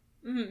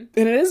 Mm-hmm.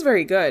 And it is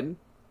very good.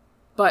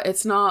 But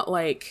it's not,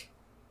 like,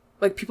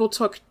 people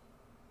took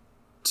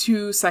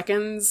 2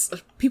 seconds,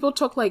 people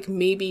took, like,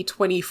 maybe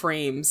 20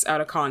 frames out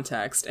of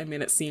context and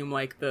made it seem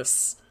like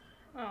this,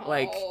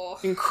 like,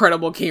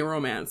 incredible gay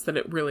romance that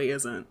it really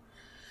isn't.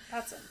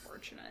 That's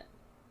unfortunate.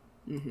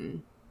 Mm-hmm.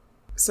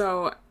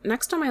 So,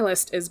 next on my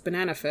list is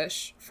Banana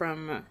Fish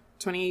from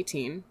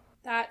 2018.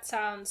 That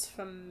sounds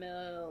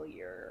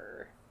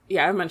familiar.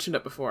 Yeah, I've mentioned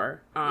it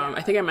before. Yeah.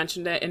 I think I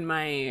mentioned it in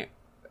my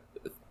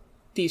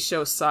These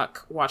Shows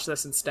Suck, Watch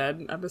This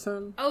Instead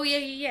episode. Oh,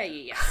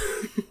 yeah.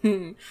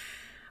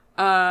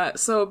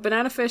 So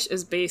Banana Fish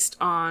is based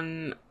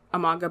on a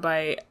manga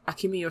by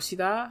Akimi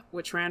Yoshida,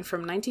 which ran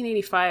from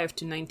 1985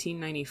 to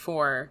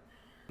 1994.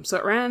 So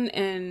it ran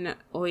in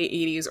late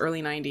 80s,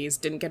 early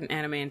 90s, didn't get an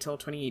anime until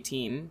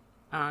 2018.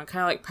 Kind of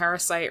like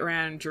Parasite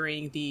ran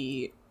during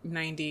the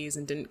 90s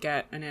and didn't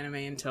get an anime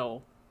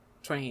until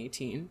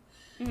 2018.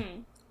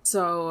 Mm-hmm.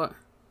 So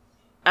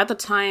at the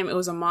time, it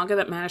was a manga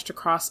that managed to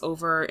cross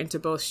over into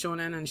both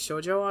shonen and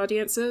shoujo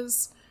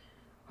audiences.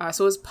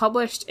 So it was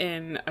published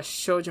in a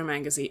shoujo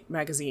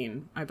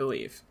magazine, I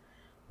believe.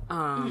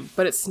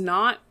 But it's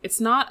not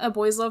a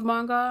boys' love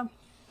manga,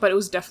 but it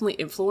was definitely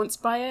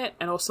influenced by it,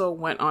 and also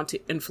went on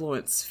to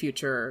influence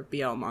future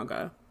BL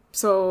manga.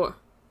 So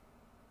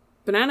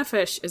Banana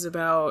Fish is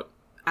about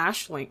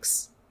Ash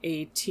Lynx,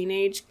 a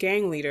teenage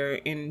gang leader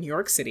in New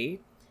York City,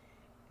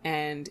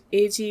 and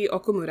Eiji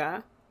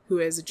Okumura, who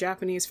is a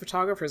Japanese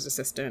photographer's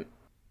assistant.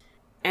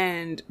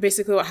 And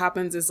basically what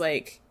happens is,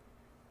 like,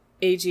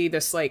 Eiji,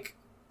 this, like,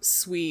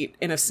 sweet,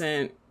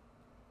 innocent,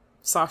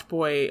 soft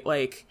boy,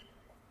 like,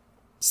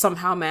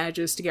 somehow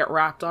manages to get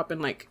wrapped up in,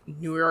 like,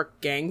 New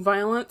York gang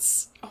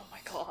violence. Oh my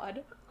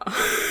god.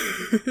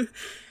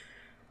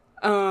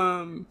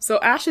 So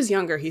Ash is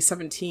younger, he's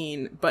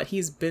 17, but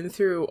he's been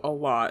through a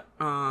lot.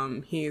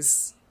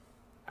 He's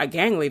a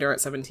gang leader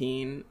at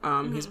 17.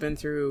 He's been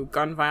through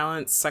gun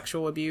violence,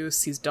 sexual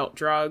abuse, he's dealt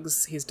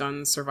drugs, he's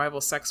done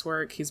survival sex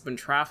work, he's been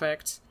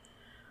trafficked.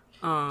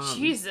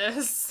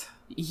 Jesus.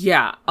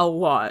 Yeah, a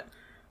lot.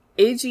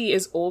 Eiji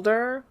is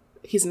older,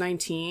 he's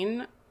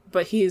 19,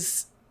 but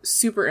he's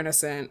super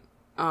innocent.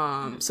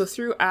 So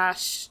through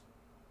Ash,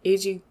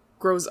 Eiji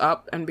grows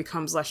up and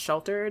becomes less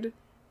sheltered,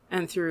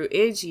 and through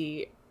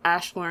Eiji,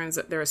 Ash learns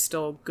that there are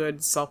still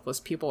good, selfless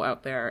people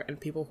out there, and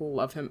people who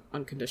love him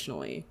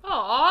unconditionally.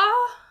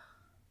 Aww.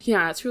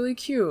 Yeah, it's really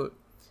cute.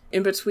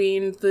 in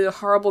between the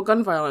horrible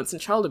gun violence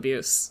and child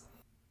abuse.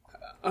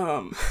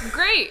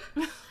 Great.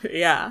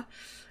 Yeah.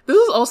 This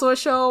is also a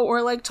show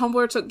where, like,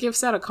 Tumblr took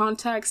gifs out of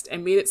context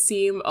and made it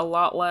seem a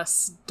lot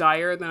less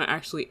dire than it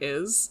actually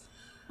is.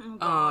 Oh,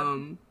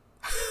 God.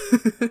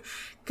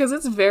 Because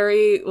it's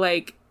very,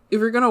 like, if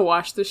you're gonna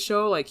watch this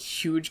show, like,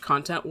 huge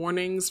content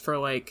warnings for,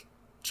 like,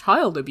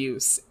 child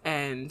abuse,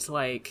 and,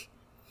 like,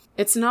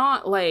 it's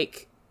not,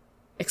 like,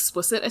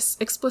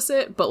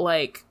 explicit, but,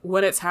 like,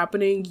 when it's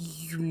happening,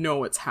 you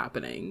know it's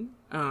happening.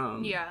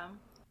 Yeah.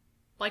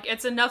 Like,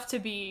 it's enough to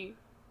be...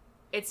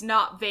 It's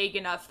not vague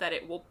enough that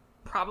it will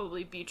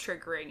probably be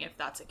triggering if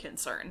that's a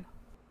concern.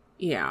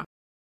 Yeah.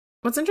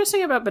 What's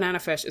interesting about Banana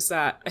Fish is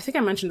that, I think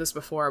I mentioned this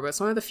before, but it's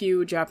one of the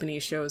few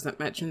Japanese shows that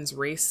mentions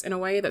race in a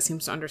way that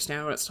seems to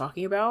understand what it's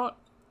talking about.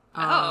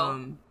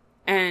 Oh.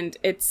 And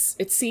it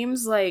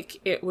seems like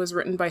it was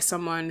written by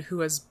someone who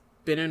has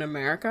been in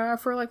America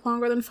for, like,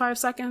 longer than 5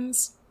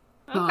 seconds.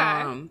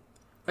 Okay.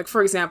 Like,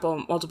 for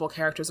example, multiple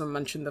characters will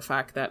mention the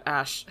fact that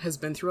Ash has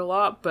been through a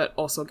lot, but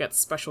also gets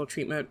special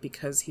treatment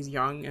because he's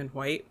young and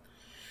white.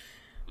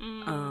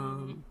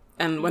 And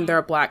when there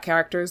are black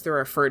characters, they're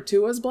referred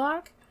to as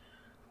black.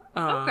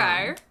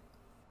 Okay.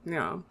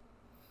 Yeah.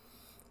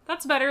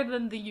 That's better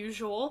than the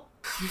usual.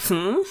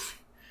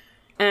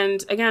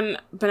 And again,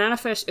 Banana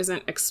Fish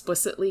isn't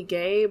explicitly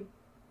gay,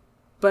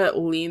 but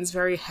leans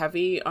very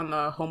heavy on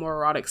the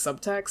homoerotic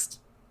subtext.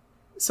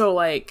 So,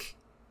 like,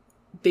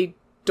 they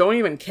don't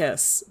even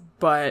kiss,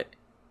 but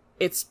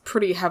it's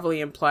pretty heavily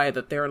implied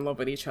that they're in love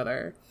with each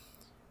other.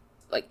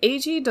 Like,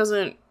 AG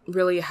doesn't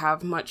really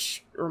have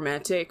much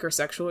romantic or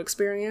sexual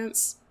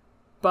experience,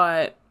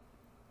 but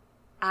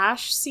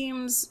Ash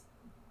seems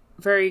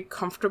very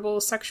comfortable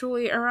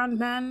sexually around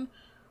men,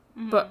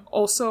 but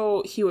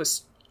also he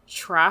was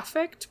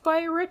trafficked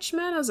by rich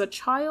men as a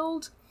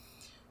child.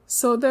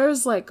 So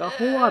there's, like, a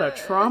whole lot of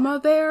trauma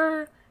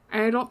there,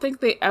 and I don't think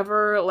they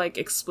ever, like,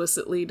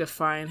 explicitly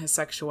define his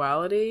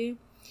sexuality.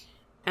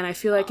 And I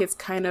feel like it's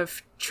kind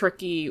of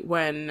tricky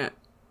when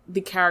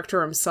the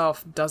character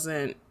himself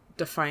doesn't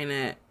define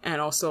it,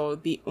 and also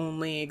the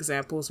only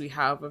examples we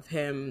have of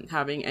him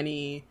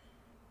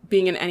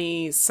being in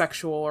any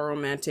sexual or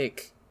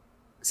romantic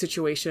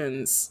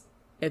situations,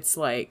 it's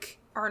like...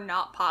 Are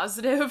not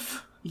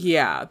positive.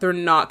 Yeah, they're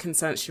not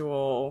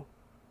consensual.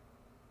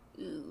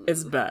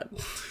 It's bad.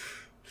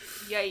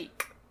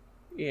 Yike.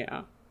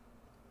 Yeah.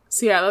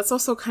 So yeah, that's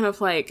also kind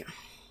of like...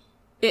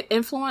 It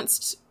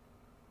influenced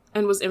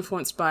and was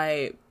influenced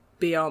by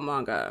BL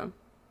manga.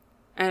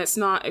 And it's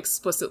not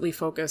explicitly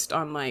focused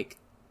on, like,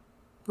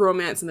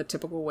 romance in the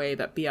typical way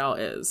that BL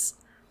is.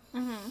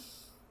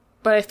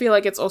 But I feel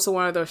like it's also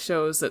one of those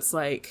shows that's,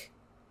 like,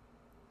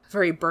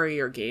 very bury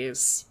your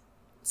gaze.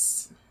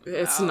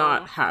 It's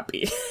not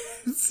happy.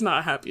 It's not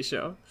a happy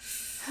show.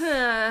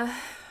 Yeah.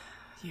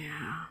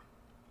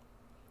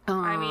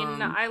 I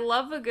mean, I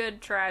love a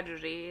good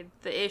tragedy.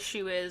 The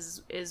issue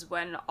is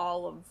when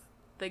all of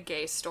the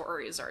gay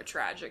stories are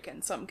tragic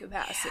in some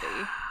capacity.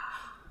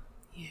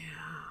 Yeah.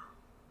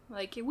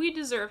 Like, we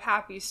deserve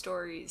happy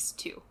stories,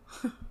 too.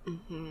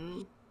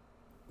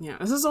 Yeah,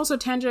 this is also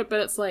tangent, but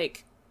it's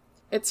like,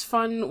 it's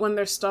fun when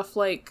there's stuff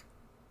like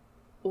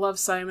Love,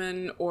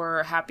 Simon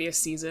or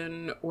Happiest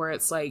Season where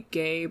it's, like,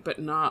 gay, but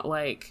not,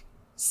 like,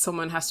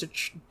 someone has to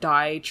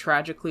die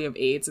tragically of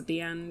AIDS at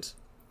the end.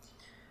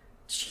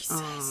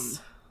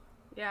 Jesus.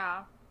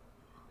 Yeah.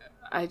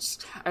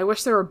 I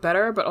wish they were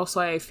better, but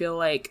also I feel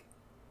like,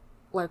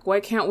 why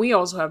can't we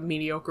also have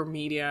mediocre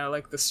media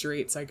like The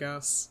Straits, I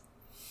guess?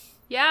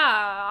 Yeah,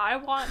 I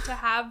want to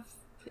have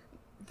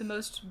the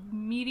most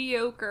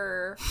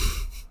mediocre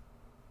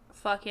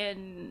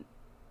fucking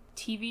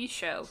TV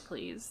show,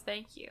 please.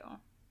 Thank you.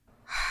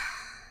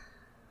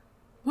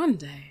 One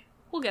day.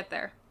 We'll get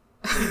there.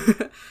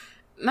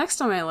 Next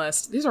on my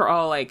list, these are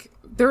all, like,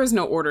 there is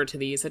no order to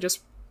these. I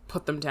just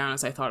put them down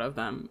as I thought of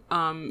them.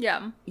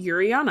 Yeah.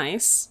 Yuri on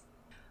Ice.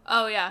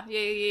 Oh,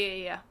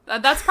 yeah.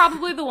 That's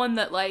probably the one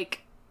that,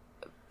 like,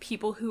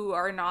 people who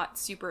are not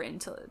super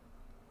into,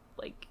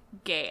 like,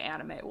 gay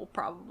anime will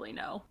probably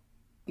know.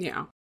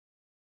 Yeah.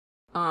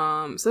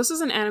 So this is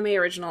an anime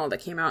original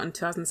that came out in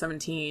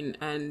 2017,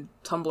 and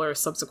Tumblr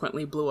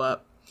subsequently blew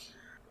up.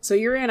 So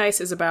Yuri on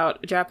Ice is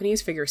about a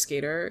Japanese figure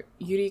skater,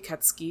 Yuri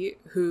Katsuki,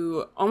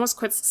 who almost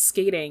quits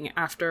skating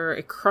after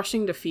a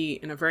crushing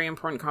defeat in a very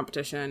important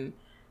competition.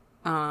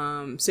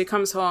 So he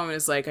comes home and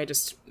is like,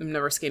 I'm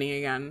never skating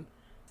again.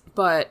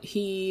 But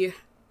he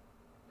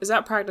is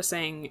out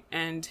practicing,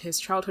 and his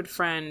childhood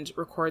friend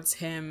records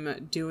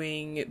him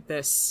doing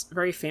this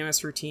very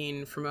famous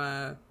routine from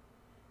a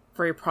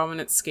very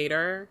prominent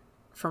skater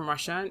from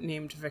Russia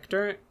named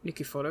Viktor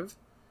Nikiforov.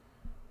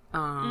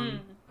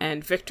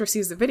 And Victor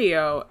sees the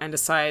video and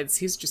decides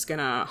he's just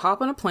gonna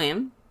hop on a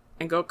plane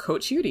and go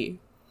coach Yuri.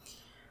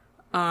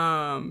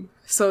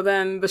 So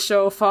then the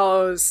show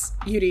follows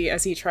Yuri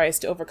as he tries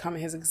to overcome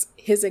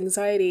his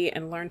anxiety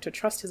and learn to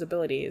trust his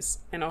abilities,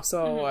 and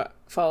also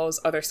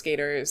follows other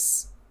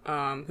skaters.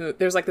 Who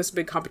there's like this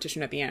big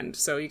competition at the end,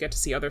 so you get to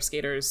see other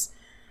skaters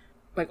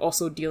like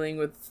also dealing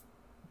with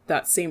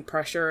that same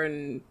pressure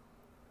and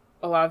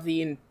a lot of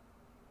the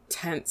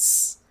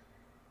intense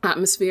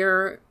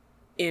atmosphere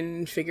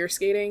in figure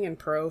skating and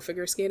pro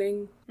figure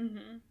skating.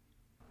 Mm-hmm.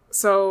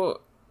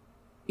 So,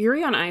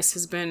 Yuri on Ice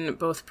has been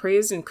both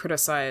praised and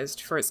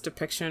criticized for its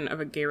depiction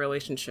of a gay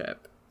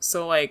relationship.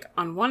 So, like,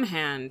 on one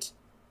hand,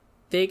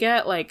 they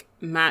get, like,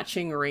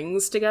 matching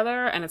rings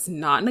together, and it's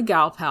not in a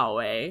gal pal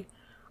way.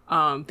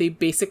 They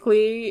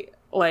basically,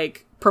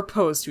 like,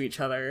 propose to each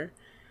other.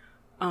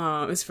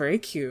 It's very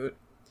cute.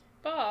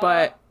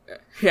 But,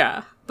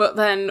 yeah. But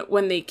then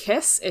when they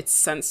kiss, it's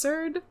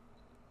censored.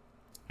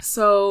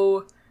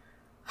 So,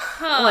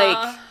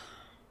 like,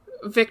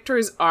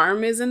 Victor's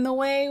arm is in the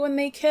way when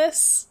they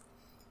kiss.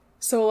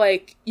 So,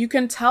 like, you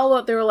can tell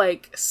that they're,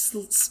 like,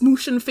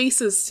 smooshing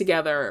faces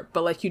together,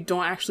 but, like, you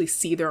don't actually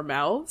see their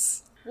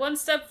mouths. 1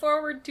 step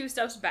forward, 2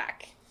 steps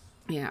back.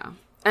 Yeah.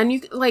 And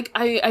you, like,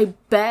 I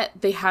bet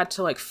they had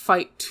to, like,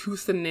 fight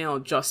tooth and nail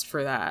just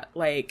for that.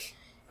 Like,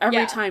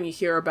 every time you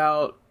hear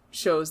about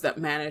shows that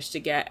manage to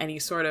get any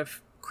sort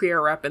of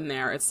queer rep in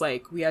there, it's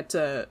like, we had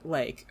to,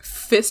 like,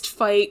 fist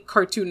fight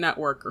Cartoon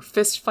Network or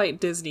fist fight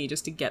Disney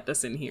just to get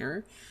this in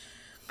here.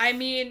 I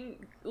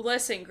mean,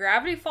 listen,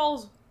 Gravity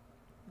Falls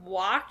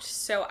walked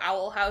so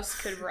Owl House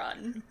could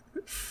run.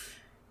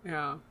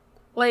 Yeah.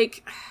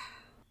 Like,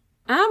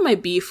 I have my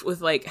beef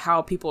with, like,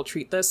 how people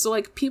treat this. So,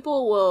 like,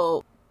 people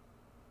will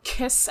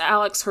kiss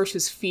Alex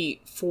Hirsch's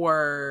feet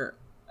for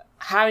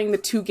having the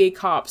 2 gay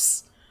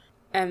cops,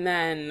 and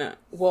then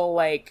will,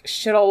 like,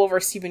 shit all over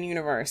Steven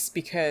Universe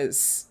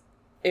because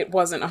it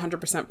wasn't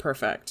 100%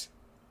 perfect.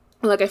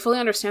 Like, I fully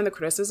understand the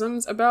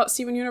criticisms about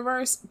Steven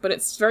Universe, but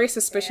it's very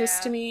suspicious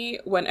to me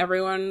when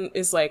everyone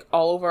is, like,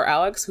 all over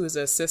Alex, who is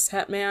a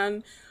cishet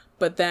man,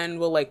 but then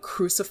will, like,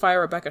 crucify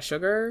Rebecca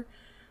Sugar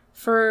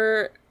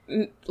for,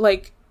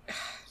 like...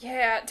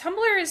 Yeah,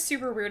 Tumblr is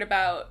super weird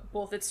about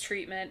both its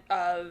treatment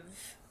of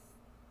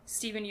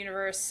Steven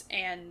Universe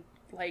and,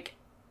 like,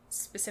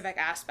 specific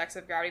aspects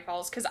of Gravity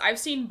Falls, because I've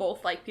seen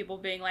both, like, people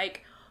being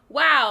like,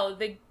 wow,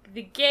 the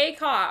gay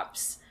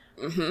cops.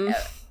 Mm-hmm.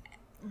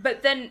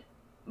 But then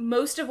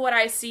most of what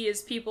I see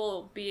is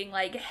people being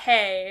like,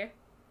 hey,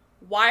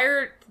 why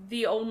are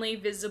the only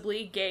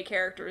visibly gay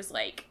characters,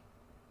 like,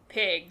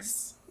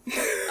 pigs?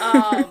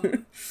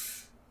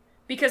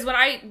 Because when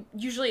I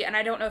usually, and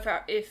I don't know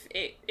if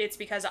it's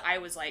because I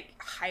was, like,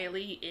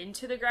 highly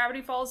into the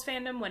Gravity Falls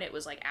fandom when it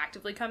was, like,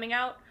 actively coming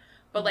out,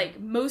 but, like,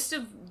 most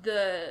of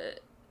the,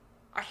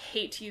 I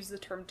hate to use the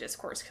term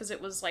discourse because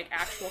it was, like,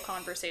 actual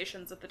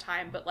conversations at the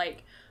time, but,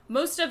 like,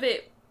 most of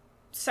it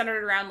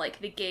centered around, like,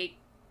 the gay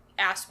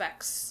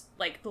aspects,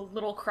 like, the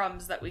little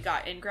crumbs that we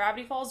got in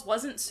Gravity Falls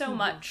wasn't so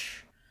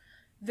much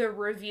the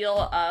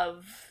reveal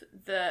of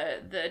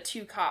the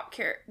two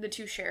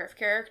sheriff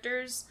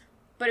characters,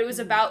 but it was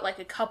about, like,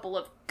 a couple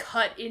of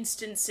cut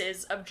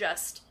instances of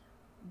just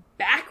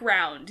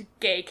background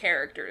gay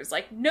characters.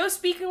 Like, no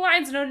speaking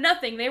lines, no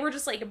nothing. They were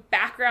just, like,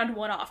 background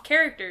one-off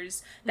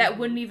characters that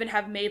wouldn't even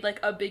have made, like,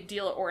 a big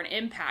deal or an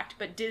impact,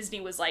 but Disney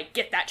was like,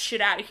 get that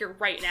shit out of here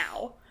right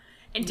now,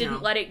 and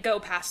didn't let it go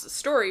past the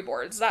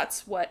storyboards.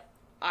 That's what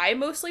I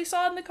mostly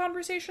saw in the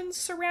conversations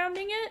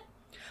surrounding it.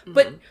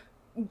 But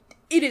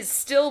it is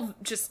still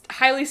just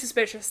highly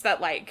suspicious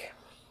that, like,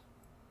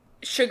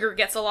 Sugar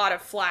gets a lot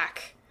of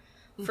flack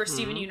for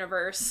Steven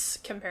Universe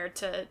compared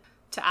to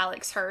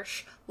Alex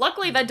Hirsch.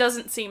 Luckily, that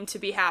doesn't seem to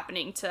be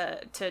happening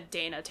to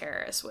Dana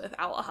Terrace with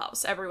Owl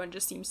House. Everyone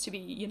just seems to be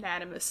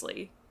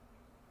unanimously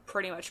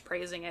pretty much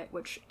praising it,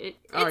 which it's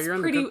you're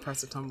in pretty... the good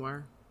press of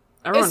Tumblr.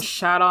 Everyone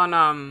shat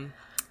on,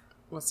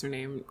 what's her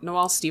name?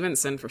 Noelle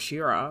Stevenson for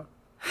She-Ra.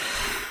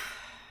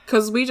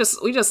 Because we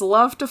just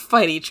love to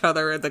fight each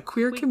other in the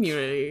queer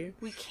community.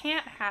 We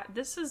can't have...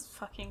 This is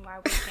fucking why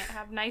we can't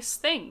have nice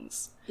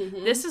things.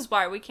 This is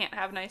why we can't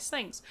have nice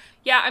things.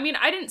 Yeah, I mean,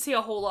 I didn't see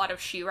a whole lot of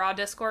She-Ra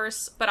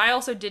discourse, but I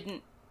also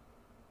didn't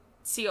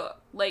see,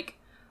 like,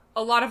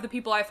 a lot of the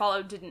people I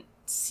followed didn't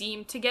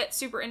seem to get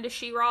super into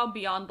She-Ra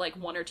beyond, like,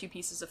 1 or 2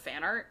 pieces of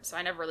fan art, so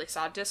I never really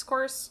saw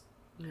discourse.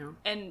 Yeah.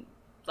 And,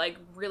 like,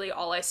 really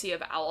all I see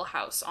of Owl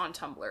House on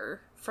Tumblr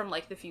from,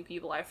 like, the few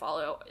people I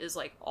follow is,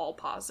 like, all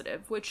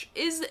positive, which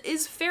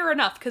is fair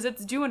enough, because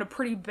it's doing a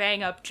pretty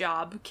bang-up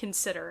job,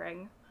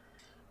 considering.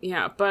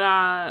 Yeah,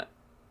 but,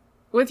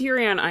 with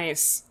Yuri on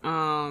Ice,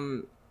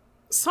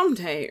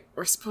 someday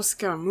we're supposed to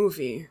get a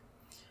movie.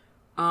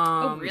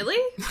 Oh, really?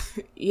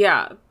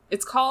 Yeah.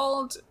 It's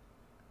called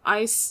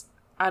Ice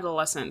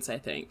Adolescence, I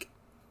think.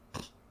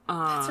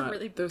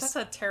 That's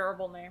a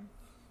terrible name.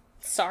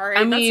 Sorry.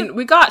 I mean,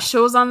 we got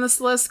shows on this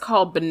list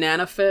called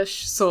Banana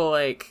Fish, so,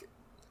 like,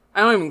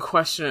 I don't even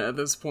question it at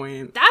this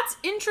point. That's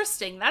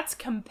interesting. That's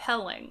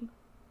compelling.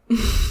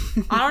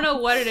 I don't know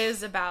what it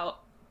is about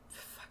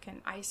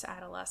fucking Ice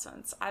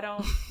Adolescence. I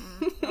don't...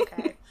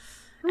 okay.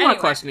 I'm not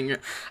questioning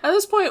it. At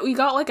this point, we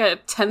got, like, a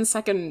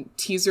 10-second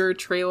teaser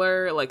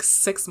trailer, like,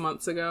 6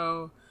 months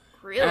ago.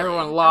 Really?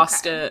 Everyone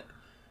lost it.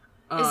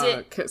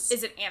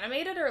 Is it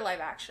animated or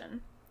live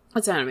action?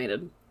 It's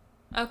animated.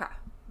 Okay.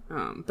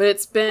 But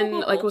it's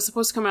been, like, it was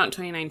supposed to come out in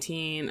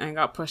 2019, and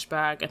got pushed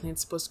back. I think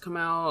it's supposed to come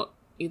out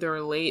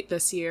either late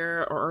this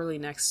year or early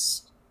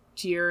next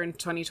year in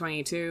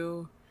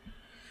 2022.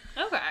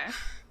 Okay.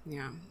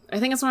 Yeah. I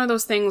think it's one of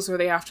those things where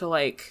they have to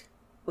like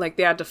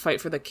they had to fight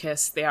for the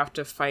kiss. They have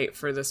to fight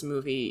for this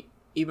movie,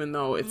 even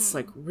though it's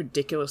like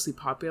ridiculously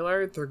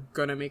popular. They're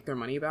gonna make their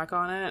money back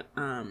on it.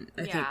 I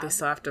think they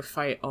still have to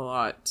fight a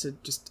lot to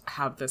just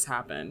have this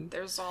happen.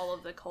 There's all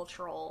of the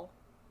cultural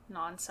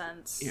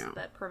nonsense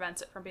that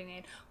prevents it from being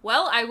made.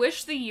 Well, I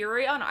wish the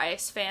Yuri on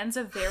Ice fans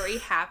a very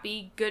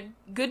happy, good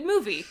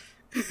movie.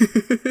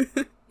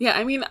 Yeah,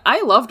 I mean,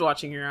 I loved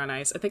watching Yuri on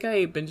Ice. I think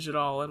I binged it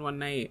all in one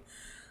night.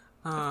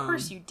 Of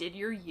course you did.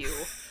 You're you.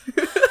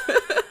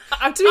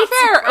 To be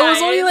fair, it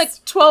was only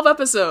like 12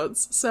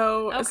 episodes,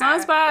 so it's not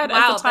as bad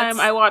as the time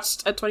I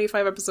watched a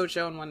 25-episode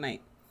show in one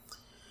night.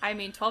 I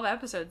mean, 12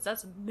 episodes,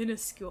 that's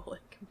minuscule in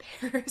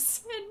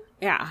comparison.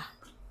 Yeah.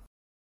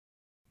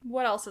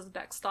 What else is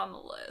next on the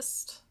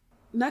list?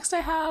 Next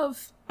I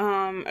have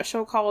a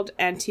show called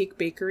Antique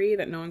Bakery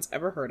that no one's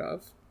ever heard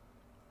of.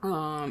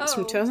 It's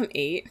from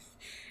 2008.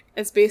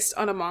 It's based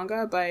on a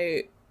manga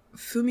by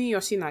Fumi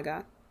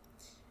Yoshinaga.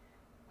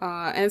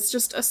 And it's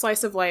just a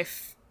slice of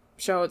life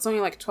show. It's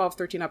only like 12,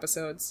 13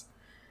 episodes.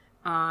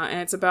 And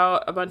it's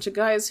about a bunch of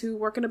guys who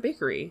work in a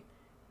bakery.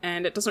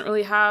 And it doesn't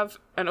really have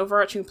an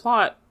overarching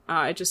plot.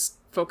 It just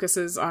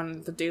focuses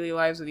on the daily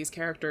lives of these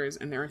characters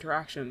and their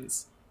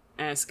interactions.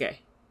 And it's gay.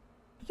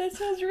 That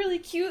sounds really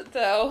cute,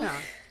 though. Yeah.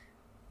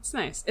 It's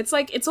nice. It's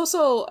like, it's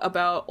also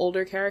about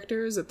older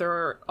characters that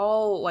they're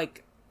all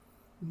like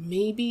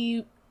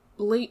maybe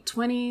late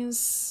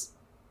 20s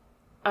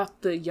at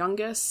the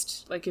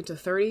youngest, like into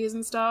 30s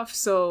and stuff.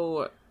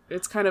 So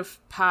it's kind of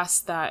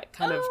past that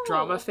kind of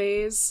drama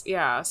phase.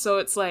 Yeah. So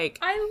it's like,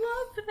 I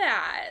love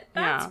that.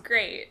 That's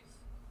great.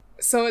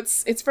 So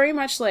it's very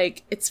much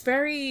like, it's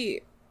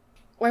very,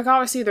 like,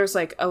 obviously there's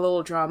like a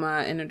little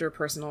drama and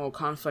interpersonal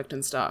conflict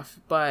and stuff,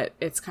 but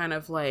it's kind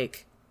of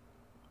like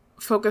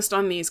focused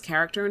on these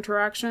character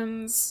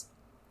interactions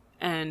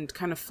and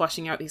kind of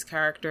fleshing out these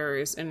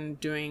characters and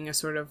doing a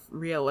sort of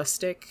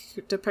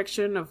realistic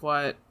depiction of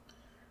what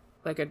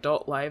like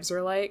adult lives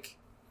are like.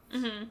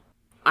 Mm-hmm.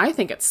 I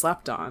think it's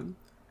slept on,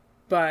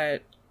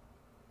 but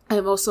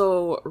I've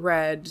also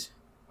read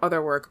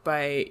other work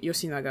by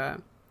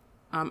Yoshinaga.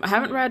 I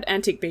haven't read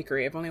Antique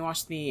Bakery. I've only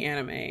watched the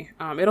anime.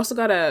 It also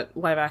got a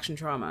live-action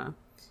drama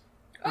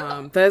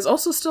that is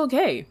also still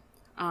gay.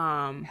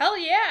 Hell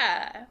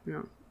yeah!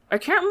 Yeah. I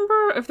can't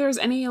remember if there's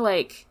any,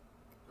 like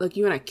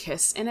you and a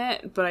kiss in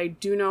it, but I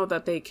do know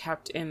that they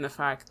kept in the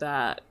fact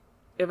that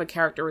if a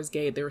character was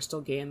gay, they were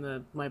still gay in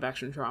the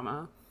live-action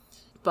drama.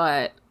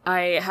 But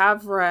I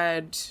have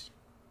read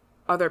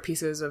other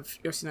pieces of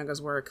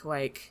Yoshinaga's work,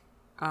 like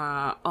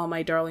All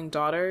My Darling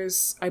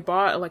Daughters. I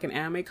bought like an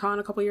anime con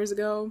a couple years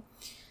ago.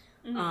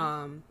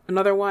 Mm-hmm.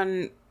 Another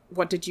one,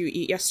 What Did You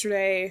Eat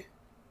Yesterday?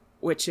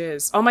 Which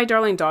is, All My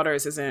Darling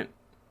Daughters isn't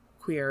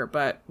queer,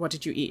 but What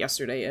Did You Eat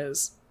Yesterday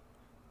is.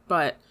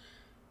 But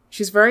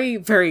she's very,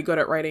 very good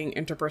at writing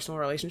interpersonal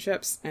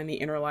relationships and the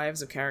inner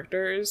lives of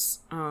characters.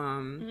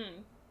 And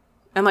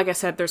like I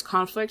said, there's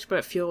conflict, but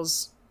it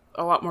feels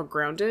a lot more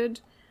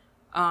grounded.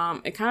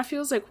 It kind of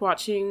feels like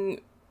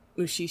watching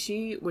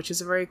Mushishi, which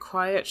is a very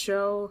quiet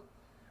show.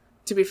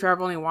 To be fair,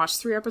 I've only watched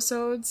 3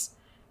 episodes.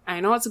 I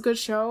know it's a good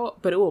show,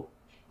 but it will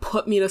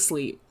put me to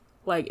sleep.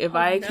 Like, if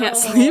I can't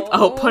sleep,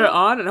 I'll put it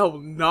on and I'll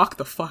knock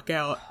the fuck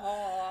out.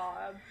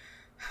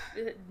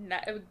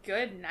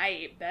 Good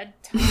night,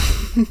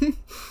 bedtime.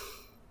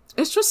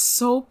 It's just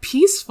so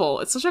peaceful.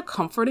 It's such a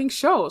comforting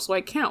show, so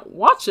I can't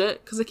watch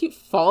it because I keep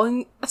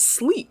falling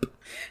asleep.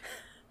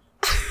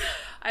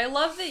 I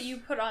love that you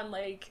put on,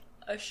 like,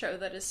 a show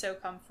that is so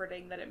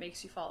comforting that it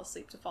makes you fall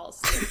asleep to fall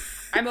asleep.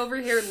 I'm over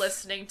here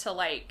listening to,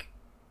 like,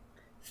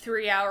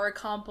 3-hour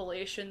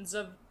compilations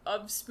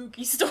of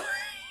spooky stories.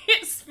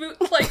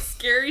 Like,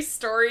 scary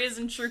stories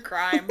and true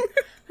crime.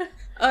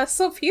 It's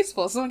so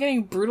peaceful. Someone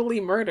getting brutally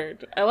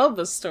murdered. I love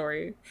this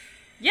story.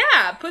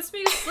 Yeah, puts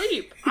me to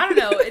sleep. I don't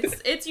know.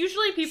 It's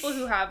usually people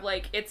who have,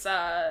 like, it's,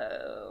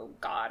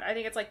 God, I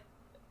think it's, like,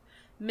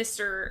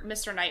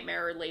 Mr.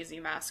 Nightmare or Lazy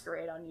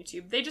Masquerade on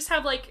YouTube. They just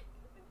have, like,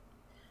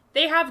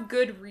 they have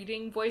good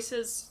reading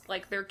voices.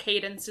 Like, their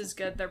cadence is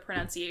good, their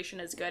pronunciation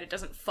is good. It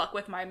doesn't fuck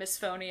with my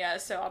misphonia,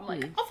 so I'm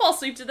like, I'll fall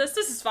asleep to this.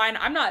 This is fine.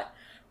 I'm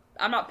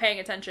not paying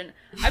attention.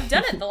 I've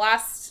done it the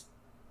last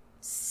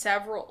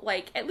several,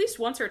 like, at least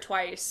once or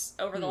twice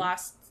over the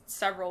last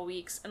several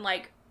weeks, and,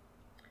 like,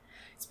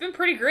 it's been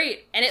pretty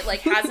great. And it,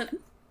 like,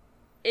 hasn't,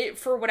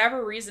 for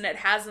whatever reason, it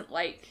hasn't,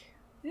 like,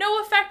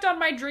 no effect on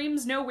my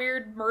dreams, no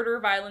weird murder,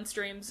 violence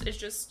dreams. It's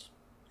just,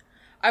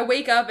 I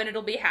wake up and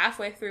it'll be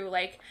halfway through,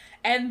 like,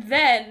 and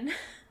then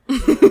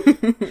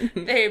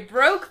they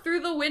broke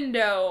through the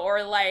window,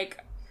 or,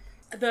 like,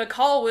 the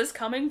call was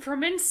coming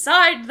from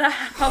inside the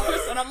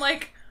house, and I'm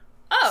like,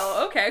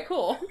 oh, okay,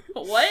 cool.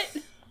 What?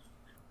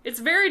 It's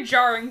very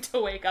jarring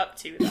to wake up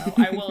to, though,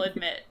 I will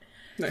admit.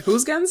 Like,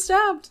 who's getting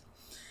stabbed?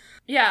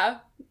 Yeah,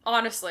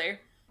 honestly.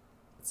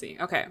 Let's see.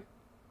 Okay.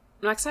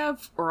 Next I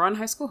have Ouran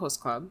High School Host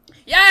Club.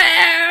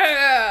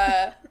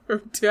 Yeah!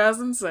 From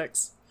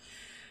 2006.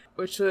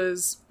 which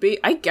was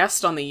I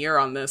guessed on the year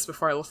on this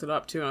before I looked it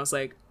up too, and I was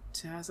like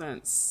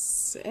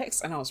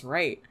 2006, and I was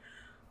right.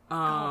 Oh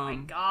my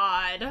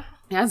god.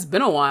 Yeah, it's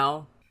been a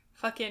while.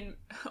 Fucking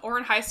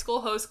Ouran High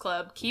School Host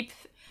Club. Keep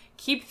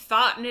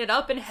thoughting it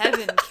up in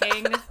heaven,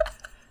 king.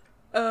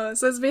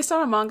 So it's based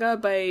on a manga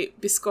by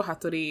Bisco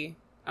Hattori,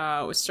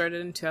 which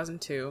started in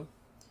 2002.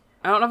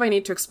 I don't know if I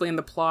need to explain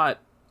the plot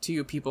to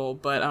you people,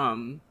 but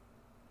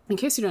in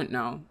case you don't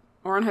know,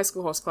 Ouran High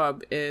School Host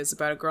Club is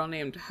about a girl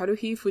named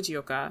Haruhi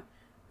Fujioka,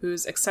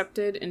 who's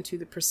accepted into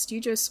the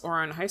prestigious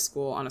Ouran High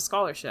School on a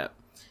scholarship.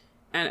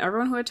 And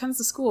everyone who attends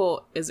the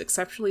school is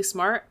exceptionally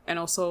smart and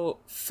also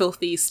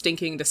filthy,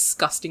 stinking,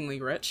 disgustingly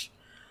rich.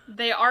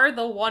 They are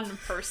the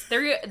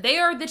 1%. They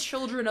are the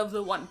children of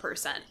the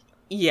 1%.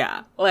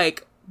 Yeah,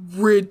 like,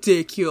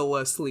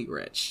 ridiculously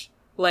rich.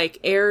 Like,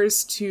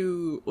 heirs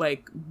to,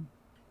 like,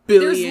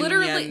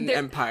 billion yen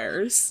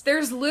empires.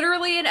 There's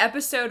literally an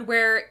episode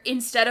where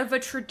instead of a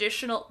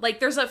traditional, like,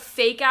 there's a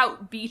fake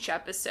out beach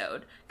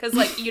episode. Because,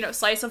 like, you know,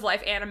 slice of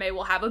life anime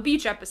will have a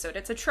beach episode.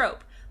 It's a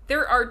trope.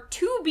 There are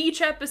 2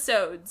 beach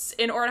episodes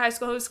in Ouran High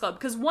School Host Club,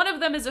 because one of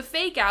them is a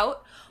fake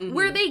out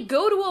where they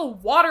go to a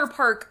water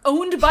park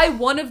owned by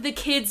one of the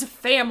kids'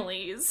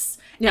 families.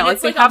 Yeah, like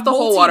they have the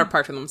whole water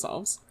park to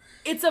themselves.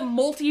 It's a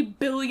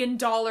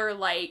multi-billion-dollar,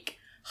 like,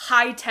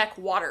 high-tech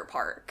water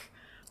park.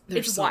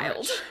 It's so wild.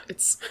 Rich.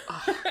 It's...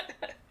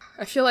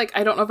 I feel like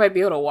I don't know if I'd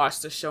be able to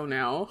watch this show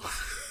now.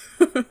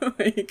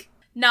 Like...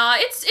 Nah,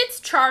 it's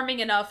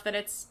charming enough that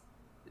it's...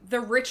 The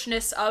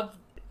richness of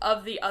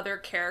the other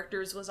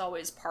characters was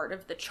always part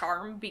of the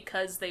charm,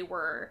 because they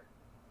were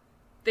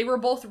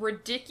both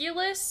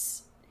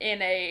ridiculous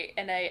in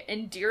a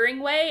endearing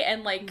way,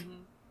 and, like,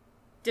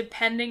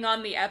 depending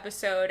on the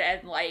episode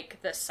and, like,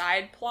 the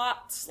side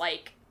plots,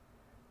 like,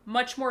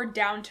 much more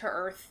down to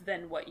earth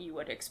than what you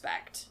would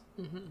expect.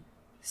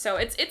 So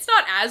it's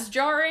not as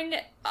jarring,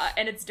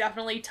 and it's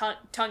definitely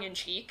tongue in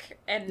cheek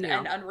and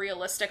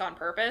unrealistic on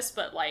purpose,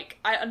 but, like,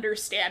 I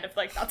understand if,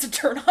 like, that's a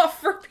turnoff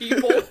for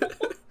people.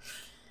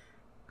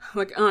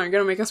 Like, oh, you're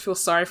gonna make us feel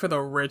sorry for the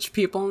rich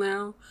people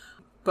now?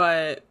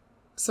 But,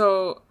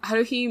 so,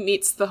 Haruhi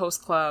meets the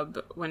host club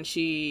when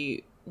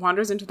she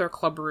wanders into their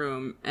club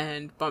room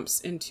and bumps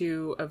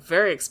into a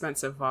very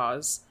expensive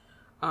vase.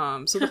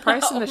 So the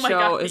price in the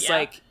show is,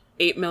 like,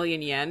 8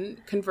 million yen.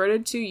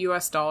 Converted to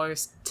US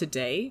dollars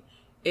today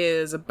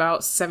is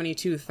about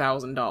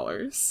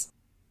 $72,000.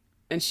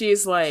 And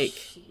she's, like,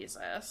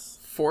 Jesus.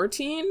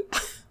 14?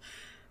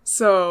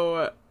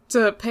 So...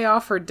 to pay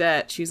off her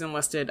debt, she's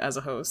enlisted as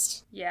a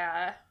host.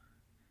 Yeah.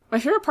 My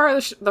favorite part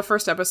of the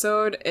first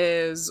episode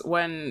is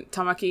when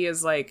Tamaki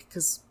is like,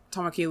 because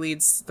Tamaki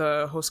leads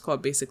the host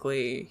club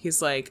basically,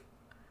 he's like,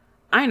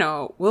 I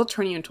know, we'll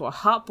turn you into a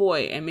hot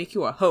boy and make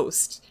you a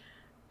host.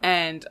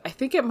 And I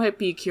think it might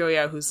be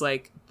Kyoya who's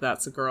like,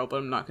 that's a girl, but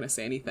I'm not going to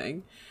say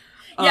anything.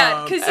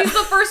 Yeah, because he's the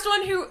first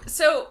one who...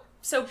 So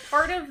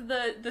part of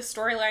the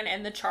storyline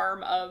and the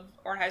charm of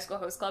Ouran High School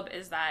Host Club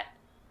is that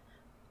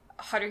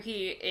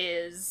Haruhi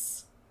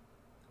is,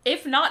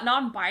 if not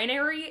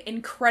non-binary,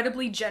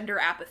 incredibly gender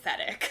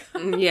apathetic.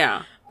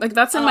 Yeah. Like,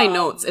 that's in my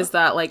notes, is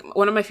that, like,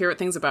 one of my favorite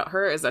things about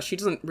her is that she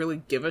doesn't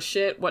really give a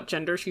shit what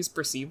gender she's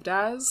perceived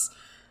as.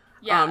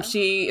 Yeah.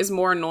 She is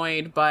more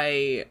annoyed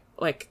by,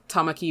 like,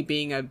 Tamaki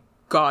being a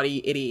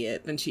gaudy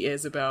idiot than she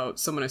is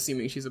about someone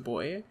assuming she's a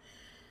boy.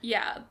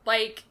 Yeah,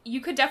 like,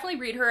 you could definitely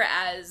read her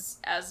as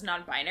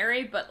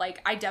non-binary, but, like,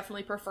 I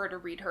definitely prefer to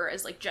read her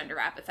as, like, gender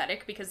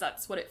apathetic, because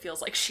that's what it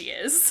feels like she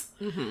is.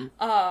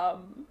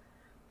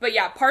 But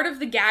yeah, part of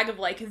the gag of,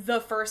 like, the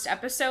first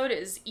episode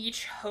is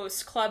each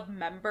host club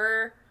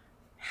member,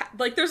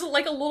 like, there's,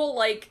 like, a little,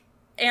 like,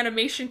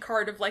 animation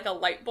card of, like, a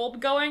light bulb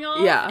going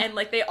on. Yeah. And,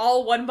 like, they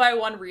all one by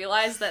one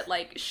realize that,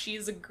 like,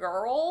 she's a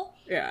girl.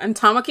 Yeah, and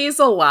Tamaki is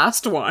the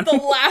last one. The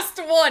last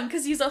one,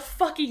 because he's a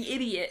fucking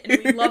idiot,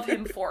 and we love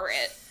him for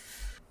it.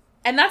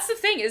 And that's the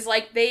thing, is,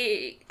 like,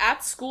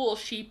 at school,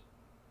 she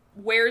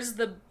wears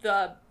the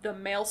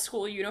male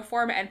school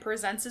uniform and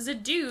presents as a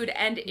dude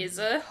and is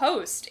a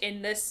host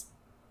in this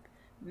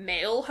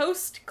male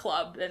host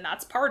club, and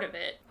that's part of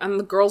it. And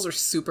the girls are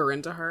super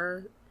into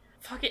her.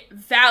 Fuck it,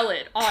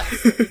 valid,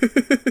 honestly.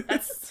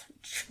 That's,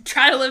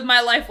 trying to live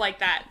my life like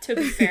that, to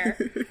be fair.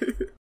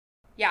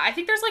 Yeah, I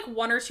think there's, like,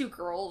 1 or 2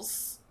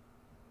 girls.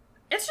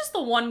 It's just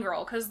the one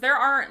girl, because there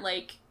aren't,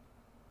 like,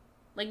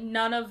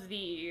 none of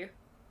the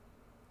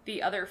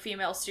other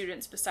female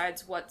students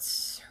besides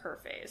what's her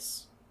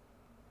face.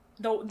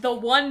 The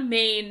one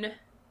main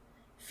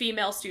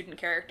female student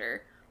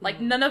character. Like,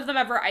 none of them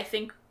ever, I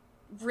think,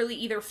 really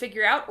either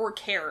figure out or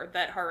care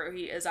that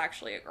Haruhi is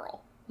actually a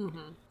girl.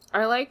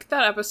 I like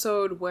that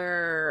episode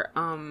where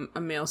a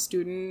male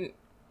student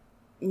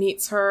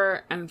meets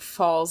her and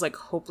falls, like,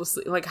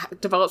 hopelessly,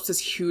 like, develops this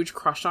huge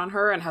crush on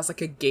her and has,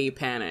 like, a gay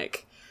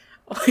panic.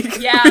 Like,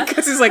 yeah.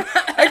 Because he's like,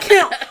 I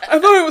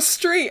thought I was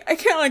straight. I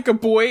can't like a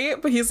boy.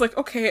 But he's like,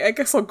 okay, I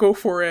guess I'll go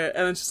for it.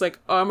 And then she's like,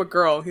 oh, I'm a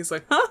girl. And he's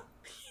like, huh?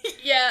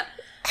 Yeah,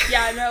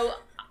 no,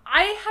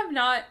 I have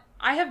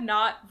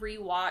not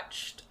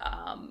rewatched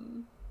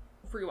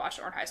rewatched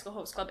Orange High School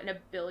Host Club in a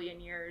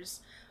billion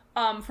years.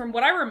 From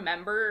what I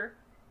remember,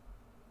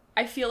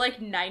 I feel like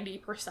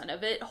 90%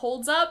 of it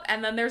holds up,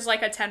 and then there's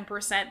like a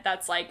 10%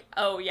 that's like,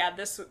 oh yeah,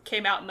 this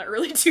came out in the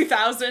early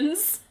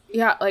 2000s.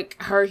 Yeah, like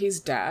Haruhi's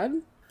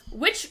dad.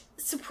 Which,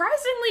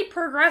 surprisingly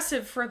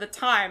progressive for the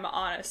time,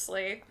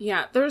 honestly.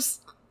 Yeah, there's,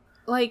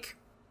 like,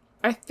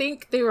 I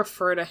think they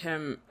refer to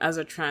him as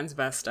a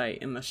transvestite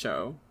in the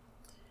show.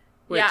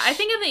 Which, yeah, I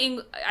think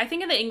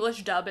in the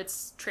English dub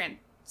it's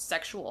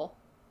transsexual.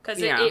 Because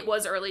it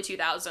was early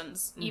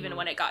 2000s, even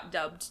when it got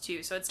dubbed,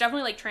 too. So it's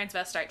definitely, like,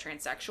 transvestite,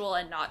 transsexual,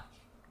 and not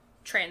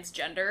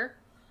transgender.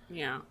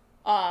 Yeah.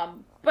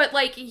 But,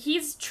 like, he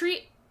still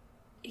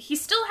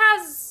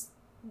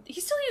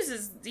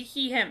uses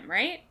he, him,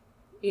 right?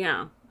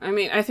 Yeah. I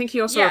mean, I think he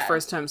also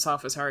refers to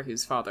himself as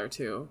Haruhi's father,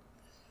 too.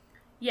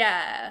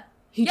 Yeah.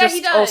 He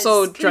does.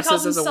 also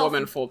dresses as a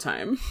woman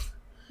full-time.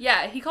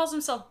 Yeah, he calls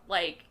himself,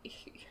 like...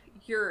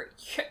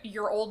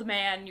 Your old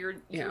man, your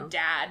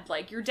dad,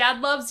 like, your dad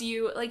loves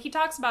you. Like, he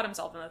talks about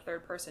himself in the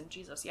third person.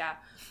 Jesus, yeah.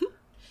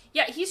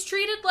 Yeah, he's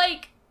treated,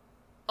 like,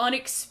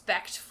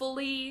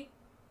 unexpectedly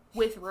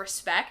with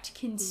respect,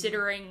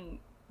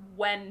 considering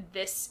when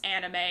this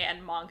anime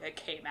and manga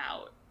came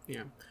out.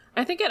 Yeah.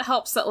 I think it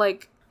helps that,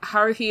 like,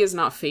 Haruhi is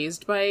not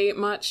fazed by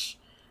much,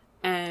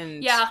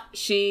 and I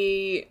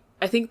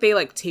think they,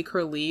 like, take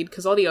her lead,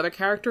 because all the other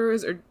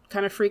characters are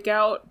kind of freak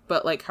out,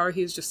 but, like,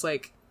 Haruhi's just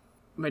like,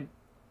 my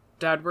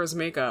dad wears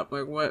makeup.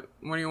 Like, what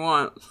do you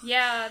want?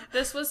 Yeah,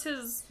 this was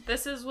his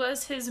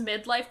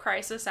midlife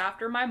crisis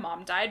after my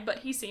mom died, but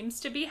he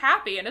seems to be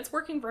happy and it's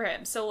working for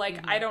him. So,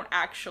 like, I don't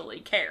actually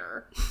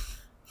care.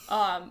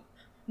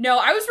 No,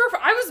 I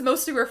was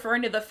mostly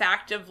referring to the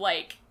fact of,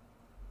 like,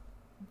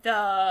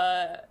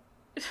 the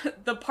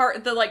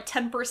like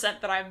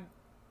 10% that I'm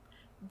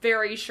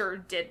very sure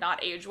did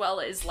not age well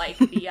is, like,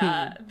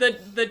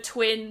 the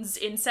twins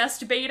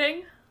incest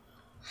baiting.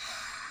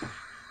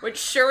 Which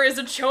sure is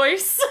a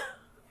choice.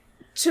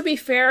 To be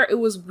fair, it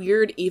was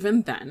weird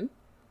even then.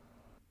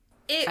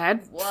 I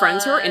had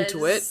friends who were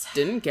into it,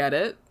 didn't get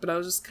it, but I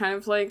was just kind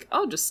of like,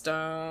 I'll just, we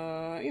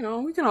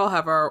can all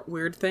have our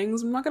weird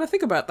things. I'm not gonna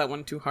think about that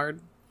one too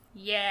hard.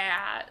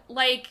 Yeah,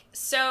 like,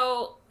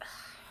 so,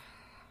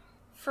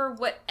 for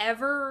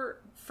whatever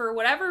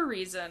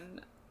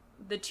reason,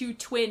 the two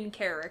twin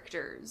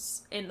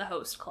characters in the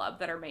host club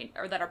that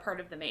are part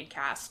of the main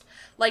cast,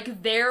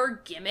 like,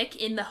 their gimmick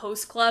in the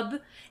host club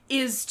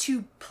is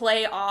to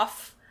play up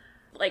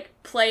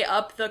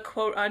the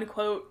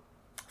quote-unquote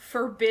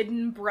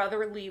forbidden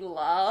brotherly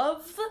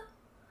love.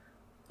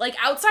 Like,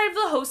 outside of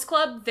the host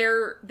club,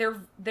 they're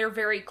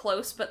very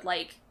close, but,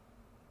 like,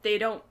 they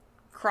don't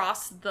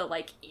cross the,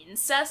 like,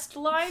 incest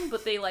line,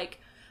 but they, like,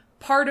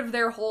 part of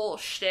their whole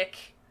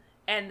shtick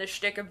and the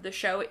shtick of the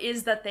show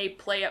is that they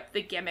play up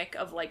the gimmick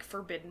of, like,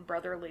 forbidden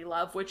brotherly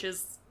love, which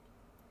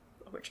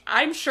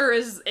I'm sure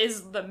is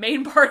the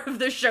main part of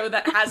the show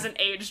that hasn't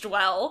aged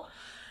well.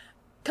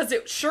 Because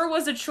it sure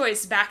was a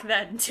choice back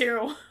then,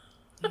 too.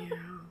 Yeah.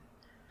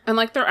 And,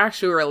 like, they're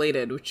actually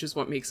related, which is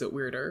what makes it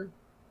weirder.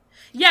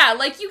 Yeah,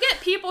 like, you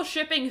get people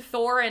shipping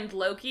Thor and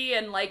Loki,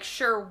 and, like,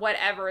 sure,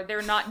 whatever,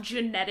 they're not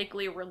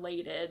genetically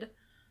related.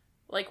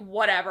 Like,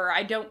 whatever,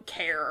 I don't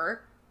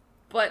care.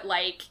 But,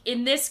 like,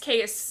 in this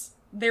case,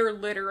 they're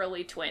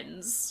literally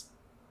twins.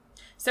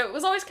 So it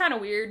was always kind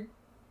of weird.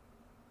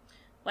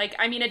 Like,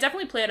 I mean, it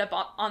definitely played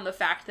up on the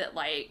fact that,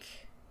 like,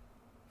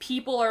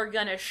 people are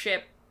gonna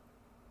ship,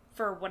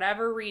 for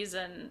whatever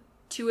reason,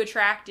 two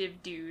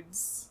attractive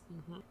dudes.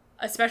 Mm-hmm.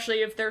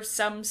 Especially if there's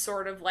some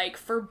sort of, like,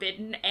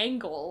 forbidden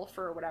angle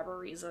for whatever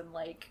reason.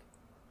 Like,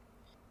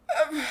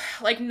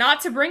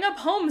 not to bring up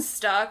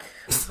Homestuck,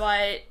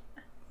 but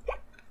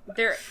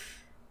there...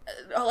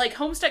 Like,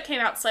 Homestuck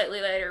came out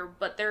slightly later,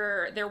 but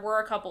there were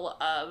a couple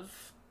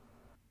of,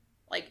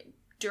 like,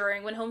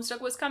 during when Homestuck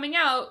was coming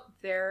out,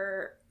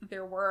 there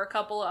were a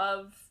couple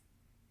of,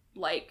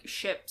 like,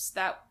 ships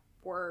that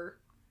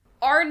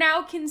are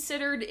now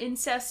considered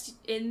incest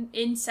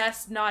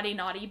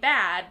naughty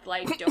bad.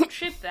 Like, don't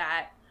ship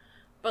that.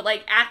 But,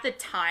 like, at the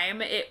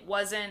time, it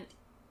wasn't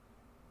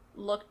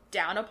looked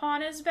down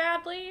upon as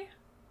badly.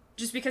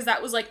 Just because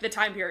that was, like, the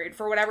time period.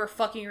 For whatever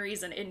fucking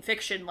reason, in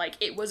fiction, like,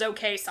 it was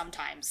okay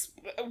sometimes.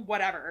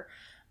 Whatever.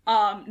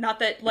 Not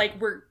that,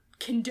 like, we're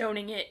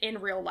condoning it in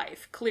real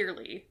life,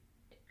 clearly.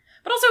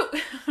 But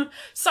also,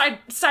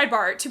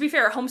 sidebar, to be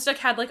fair, Homestuck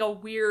had, like, a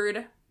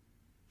weird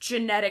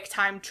genetic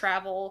time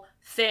travel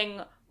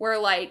thing where,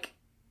 like,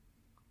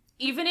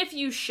 even if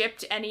you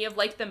shipped any of,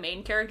 like, the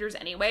main characters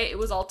anyway, it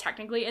was all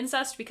technically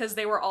incest because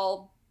they were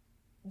all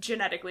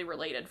genetically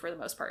related for the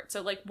most part.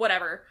 So, like,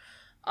 whatever.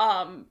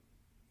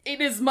 It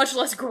is much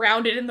less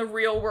grounded in the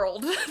real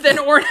world than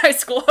Orange High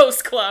School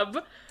Host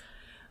Club.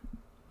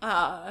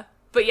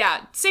 But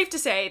yeah, safe to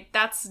say,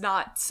 that's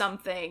not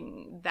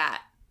something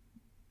that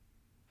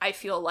I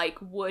feel like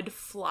would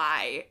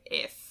fly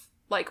if,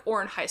 like,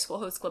 Orange High School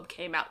Host Club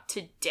came out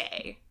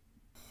today.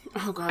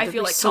 Oh god, I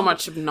feel like so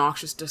much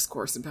obnoxious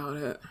discourse about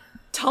it.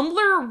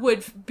 Tumblr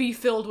would be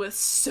filled with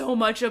so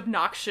much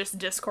obnoxious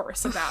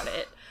discourse about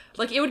it.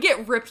 Like, it would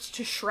get ripped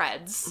to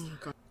shreds. Oh,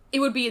 God. It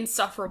would be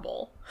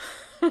insufferable.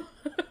 I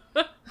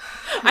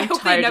I'm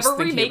hope they tired never just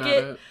thinking remake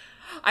about it.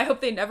 I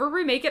hope they never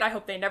remake it. I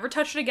hope they never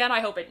touch it again.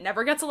 I hope it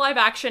never gets a live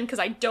action, because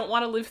I don't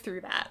want to live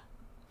through that.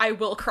 I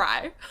will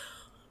cry.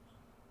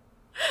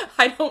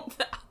 I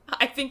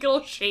think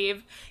it'll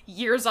shave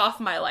years off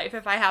my life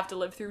if I have to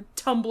live through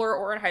Tumblr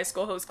or in High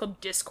School Host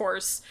Club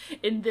discourse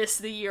in this,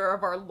 the year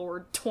of our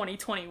Lord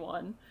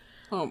 2021.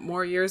 Oh,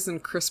 more years than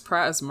Chris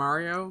Pratt as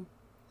Mario?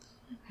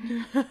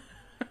 Oh,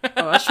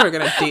 that's sure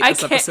gonna date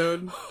this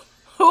episode.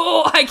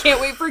 Oh, I can't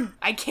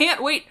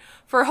wait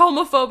for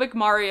homophobic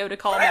Mario to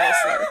call Metal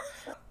Slur.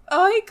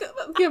 I like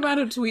the amount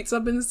of tweets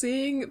I've been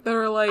seeing that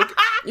are like,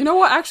 you know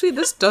what, actually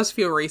this does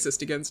feel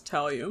racist against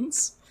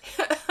Italians.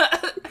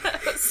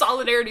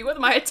 Solidarity with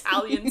my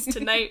Italians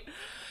tonight.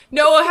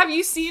 No, have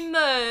you seen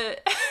the...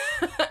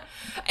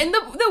 And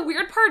the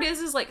weird part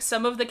is like,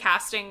 some of the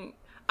casting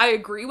I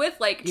agree with.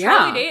 Like,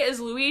 Charlie Day as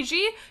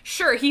Luigi,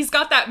 sure, he's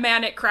got that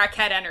manic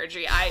crackhead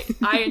energy. I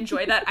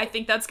enjoy that. I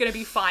think that's gonna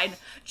be fine.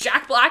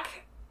 Jack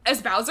Black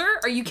as Bowser?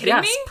 Are you kidding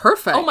me?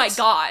 Perfect. Oh my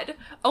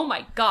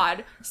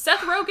god.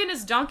 Seth Rogen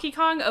as Donkey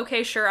Kong?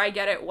 Okay, sure, I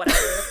get it,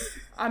 whatever.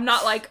 I'm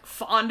not, like,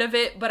 fond of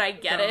it, but I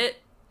get it.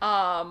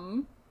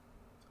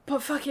 But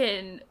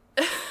fucking...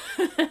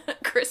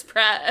 Chris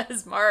Pratt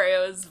as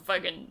Mario is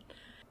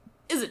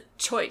a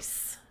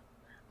choice,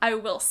 I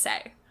will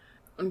say.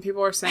 And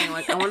people are saying,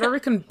 like, I wonder if we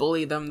can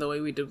bully them the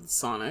way we did with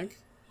Sonic.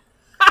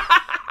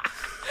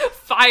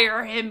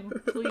 Fire him,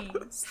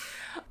 please.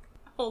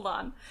 Hold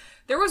on.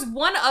 There was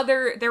one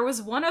other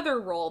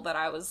role that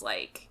I was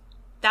like,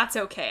 that's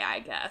okay, I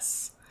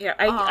guess. Yeah,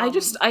 I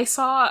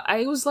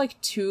was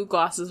like 2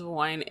 glasses of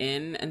wine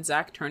in, and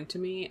Zach turned to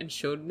me and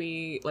showed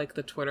me, like,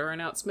 the Twitter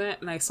announcement,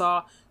 and I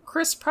saw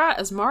Chris Pratt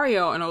as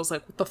Mario, and I was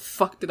like, what the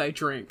fuck did I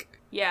drink?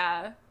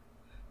 Yeah.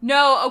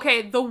 No,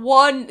 okay, the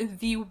one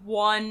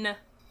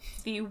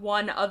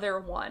other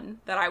one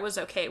that I was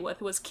okay with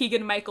was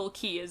Keegan-Michael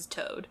Key as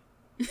Toad.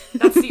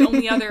 That's the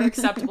only other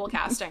acceptable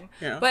casting.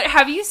 Yeah. But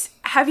have you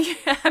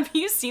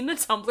seen the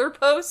Tumblr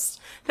post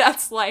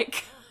that's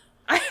like,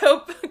 I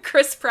hope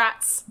Chris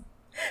Pratt's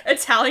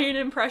Italian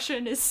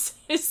impression is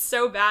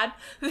so bad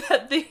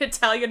that the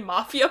Italian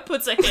mafia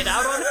puts a hit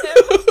out on him?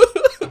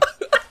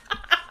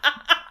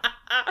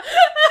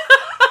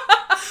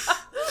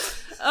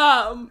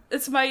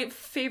 It's my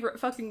favorite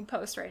fucking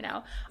post right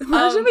now.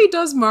 Imagine if he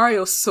does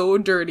Mario so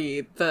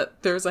dirty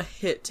that there's a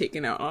hit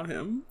taken out on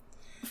him.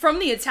 From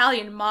the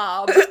Italian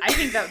mob. I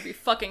think that would be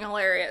fucking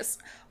hilarious.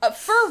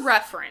 For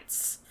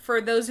reference, for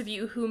those of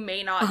you who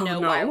may not know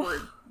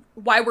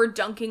why we're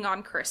dunking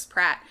on Chris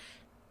Pratt,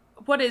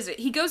 what is it?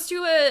 He goes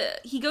to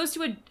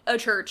a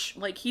church,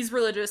 like, he's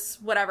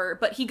religious, whatever,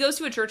 but he goes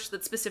to a church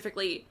that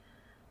specifically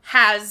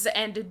has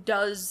in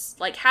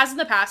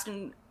the past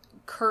and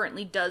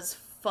currently does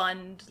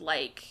fund,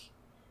 like,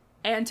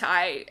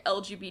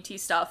 anti-LGBT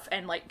stuff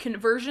and, like,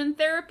 conversion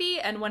therapy.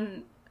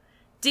 And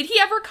did he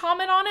ever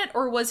comment on it,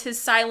 or was his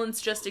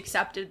silence just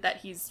accepted that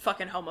he's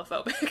fucking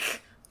homophobic?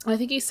 I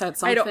think he said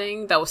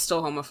something that was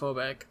still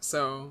homophobic,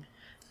 so...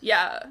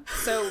 Yeah,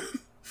 so,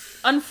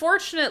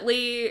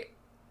 unfortunately,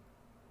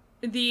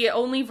 the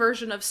only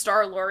version of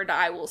Star-Lord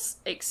I will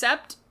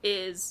accept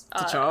is...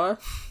 T'Challa?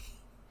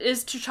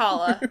 Is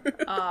T'Challa.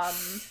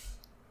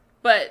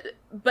 But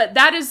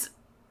that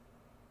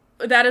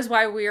is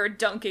why we are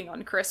dunking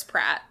on Chris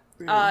Pratt.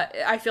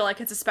 I feel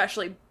like it's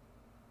especially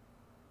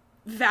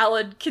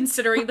valid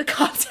considering the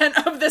content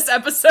of this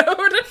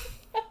episode.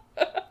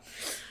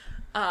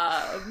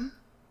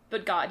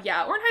 But God,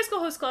 yeah. Or in High School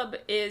Host Club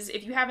is,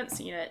 if you haven't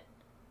seen it,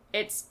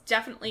 it's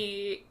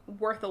definitely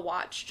worth a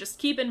watch. Just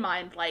keep in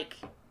mind, like,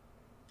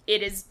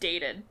 it is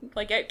dated.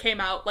 Like, it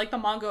came out, like, the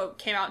manga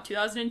came out in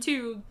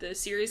 2002, the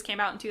series came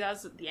out in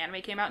 2000, the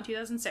anime came out in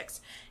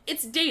 2006.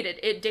 It's dated.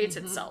 It dates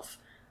itself.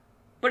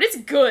 But it's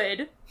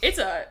good. It's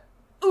a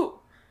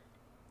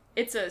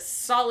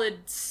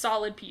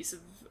solid piece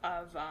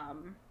of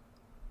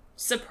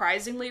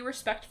surprisingly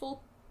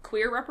respectful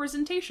queer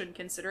representation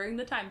considering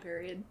the time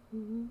period.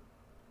 Mm-hmm.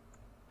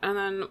 And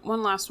then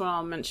one last one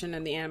I'll mention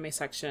in the anime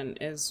section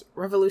is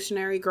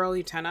Revolutionary Girl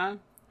Utena.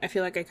 I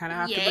feel like I kind of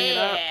have to bring it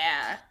up.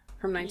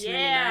 From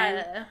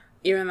 1999. Yeah.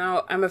 Even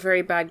though I'm a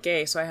very bad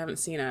gay, so I haven't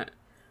seen it.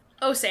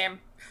 Oh, same.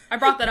 I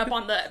brought that up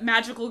on the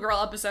Magical Girl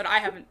episode. I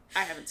haven't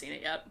seen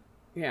it yet.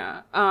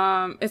 Yeah.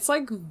 It's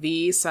like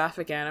the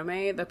sapphic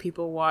anime that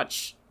people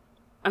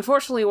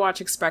unfortunately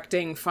watch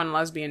expecting fun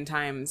lesbian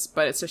times,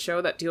 but it's a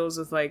show that deals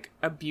with, like,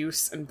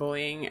 abuse and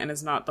bullying and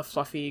is not the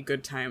fluffy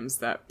good times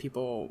that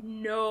people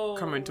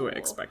come into it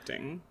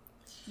expecting.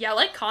 Yeah,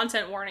 like,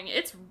 content warning,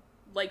 it's,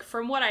 like,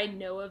 from what I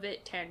know of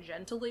it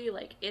tangentially,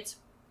 like, it's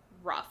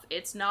rough.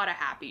 It's not a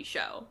happy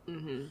show.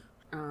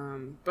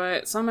 Mm-hmm. But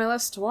it's on my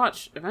list to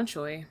watch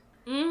eventually.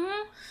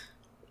 Mm-hmm.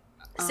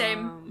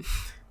 Same.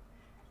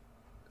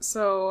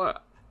 So,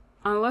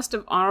 on a list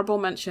of honorable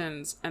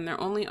mentions, and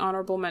they're only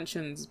honorable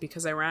mentions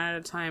because I ran out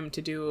of time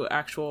to do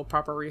actual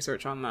proper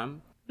research on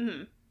them.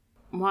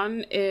 Mm-hmm.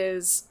 One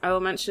is, I will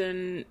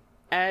mention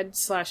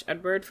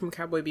Ed/Edward from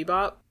Cowboy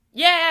Bebop.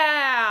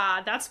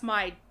 Yeah, that's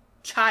my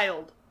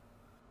child.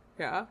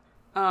 Yeah.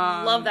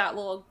 Love that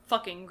little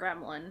fucking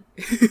gremlin.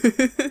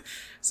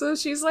 So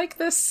she's like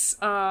this,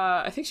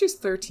 I think she's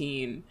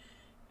 13,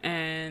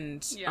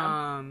 and,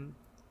 Yeah.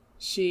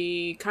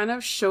 she kind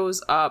of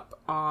shows up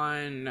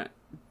on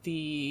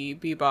the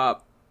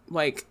Bebop,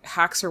 like,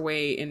 hacks her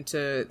way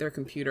into their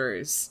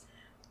computers,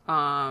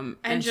 And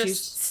just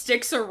she's,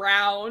 sticks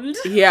around.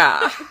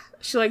 yeah,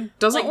 she, like,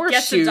 doesn't Like, wear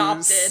gets shoes.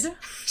 adopted.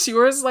 She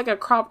wears, like, a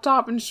crop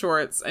top and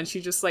shorts, and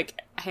she just,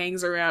 like,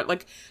 hangs around,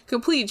 like,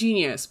 complete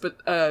genius, but,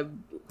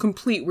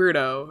 complete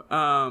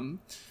weirdo.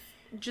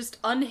 Just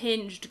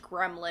unhinged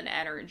gremlin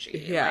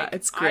energy. Yeah, Like,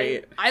 it's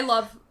great. I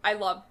love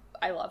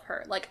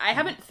her. Like, I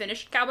haven't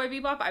finished Cowboy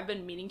Bebop. I've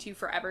been meaning to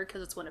forever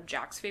because it's one of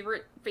Jack's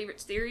favorite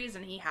series,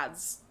 and he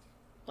has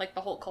like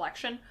the whole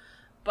collection.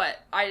 But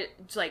I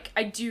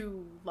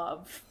do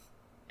love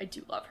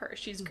her.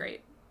 She's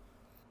great.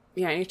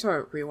 Yeah, I need to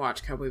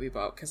rewatch Cowboy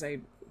Bebop because I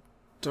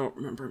don't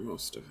remember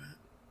most of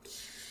it.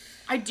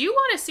 I do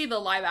want to see the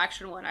live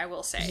action one. I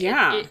will say.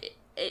 Yeah.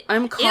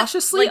 I'm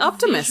cautiously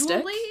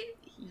optimistic.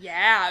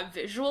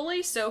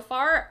 Visually so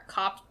far,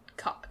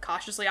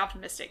 cautiously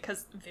optimistic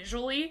because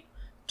visually,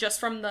 just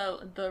from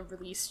the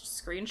released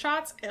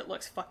screenshots, it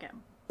looks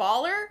fucking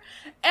baller,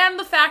 and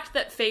the fact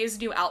that Faye's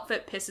new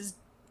outfit pisses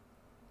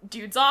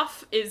dudes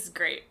off is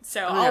great.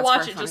 So I'll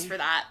watch it just for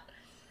that.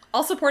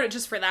 I'll support it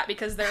just for that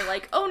because they're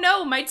like, oh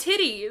no, my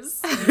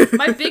titties,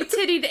 my big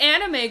tittied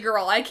anime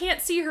girl. I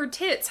can't see her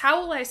tits.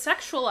 How will I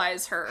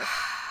sexualize her?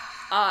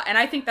 And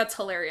I think that's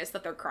hilarious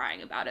that they're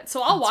crying about it.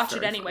 So I'll watch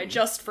it anyway,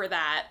 just for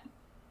that.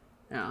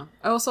 Yeah.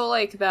 I also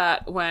like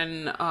that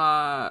when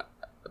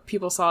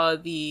people saw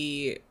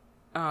the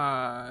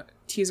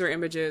teaser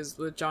images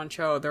with John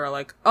Cho, they were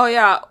like, oh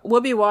yeah,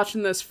 we'll be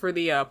watching this for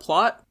the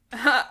plot.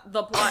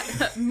 The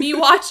plot. me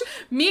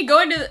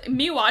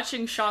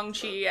watching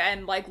Shang-Chi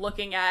and like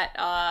looking at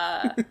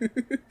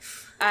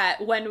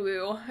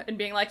Wenwu and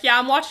being like, yeah,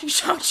 I'm watching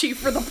Shang-Chi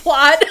for the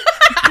plot.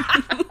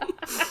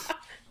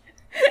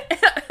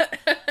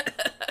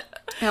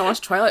 Yeah, I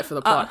watched Twilight for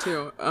the plot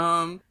too.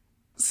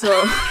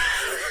 So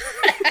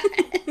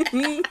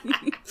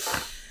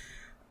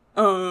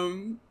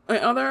my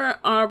other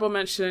honorable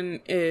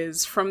mention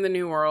is From the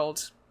New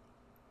World.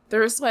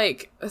 There's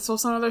like, it's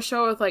also another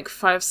show with like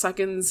 5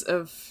 seconds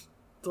of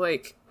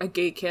like a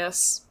gay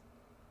kiss,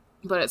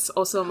 but it's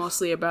also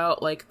mostly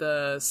about like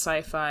the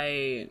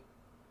sci-fi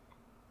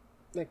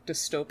like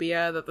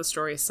dystopia that the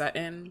story is set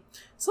in.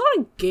 It's not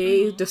a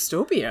gay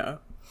dystopia.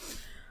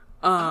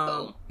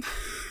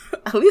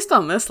 At least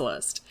on this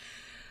list.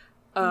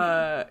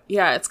 Yeah,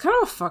 it's kind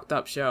of a fucked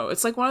up show.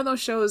 It's like one of those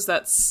shows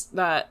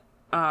that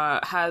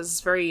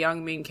has very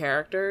young main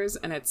characters,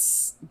 and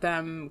it's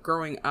them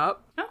growing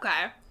up.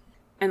 Okay.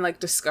 And like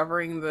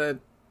discovering the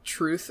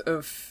truth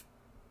of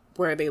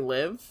where they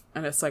live,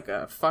 and it's like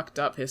a fucked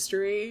up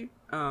history.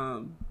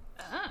 Oh.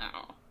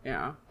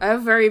 Yeah. I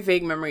have very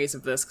vague memories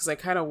of this because I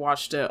kind of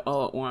watched it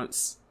all at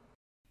once.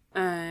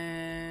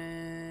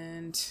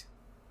 And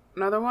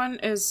another one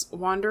is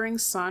Wandering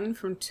Sun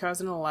from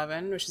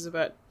 2011, which is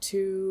about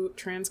 2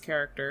 trans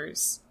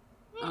characters.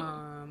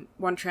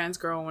 One trans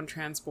girl, one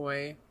trans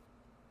boy.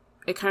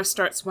 It kind of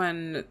starts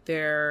when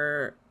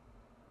they're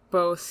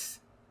both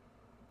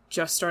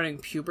just starting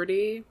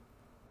puberty.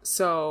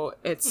 So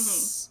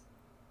it's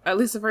at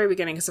least the very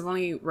beginning, because I've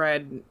only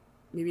read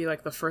maybe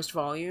like the first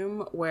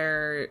volume,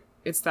 where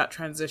it's that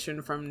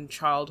transition from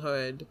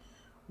childhood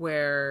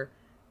where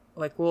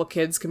like little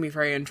kids can be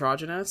very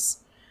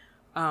androgynous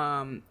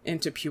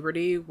into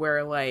puberty,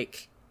 where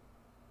like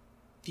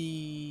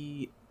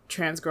the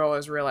trans girl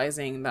is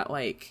realizing that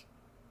like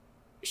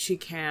she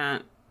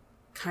can't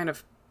kind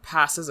of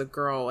pass as a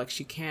girl, like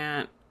she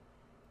can't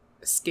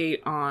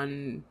skate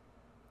on.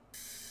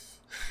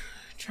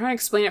 Trying to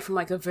explain it from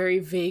like a very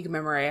vague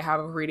memory I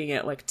have of reading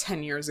it like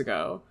 10 years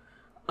ago.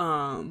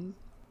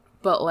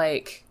 But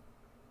like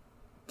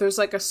there's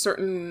like a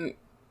certain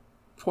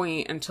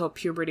point until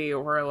puberty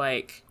where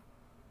like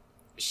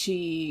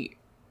she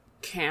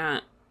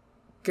can't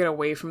get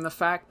away from the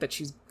fact that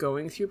she's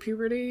going through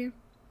puberty.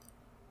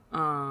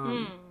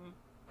 And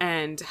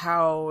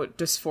how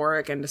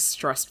dysphoric and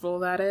distressful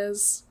that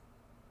is.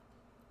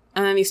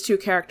 And then these 2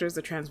 characters,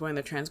 the trans boy and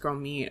the trans girl,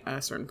 meet at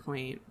a certain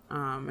point,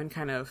 and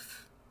kind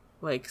of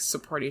like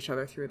support each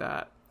other through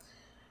that.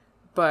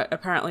 But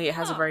apparently it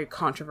has a very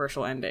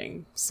controversial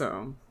ending,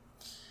 so.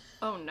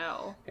 Oh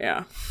no.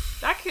 Yeah.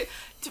 That could.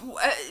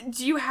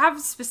 Do you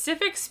have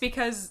specifics?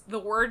 Because the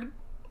word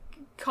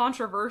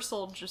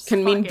controversial just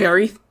can mean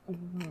very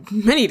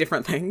many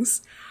different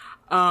things.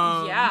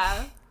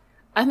 Yeah.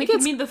 I think it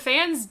could mean the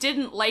fans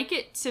didn't like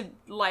it to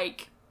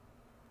like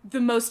the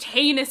most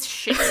heinous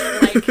shit,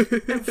 like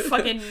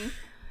fucking.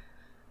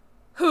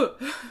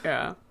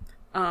 Yeah.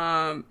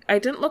 I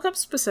didn't look up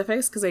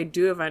specifics because I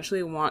do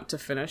eventually want to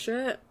finish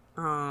it.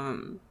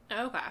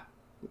 Okay.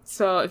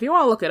 So if you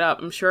want to look it up,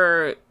 I'm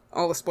sure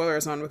all the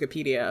spoilers on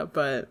Wikipedia,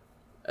 but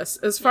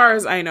as far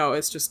as I know,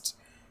 it's just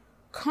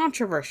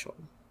controversial.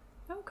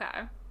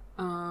 Okay.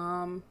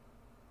 And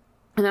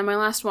And then my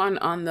last one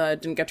on the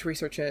didn't get to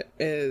research it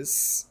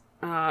is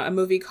a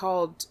movie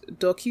called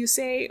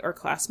Dokyusei, or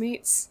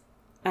Classmates.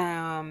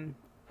 And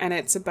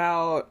it's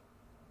about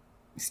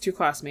these two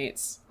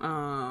classmates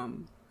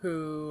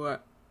who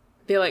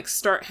they like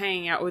start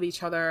hanging out with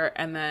each other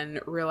and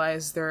then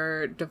realize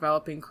they're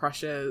developing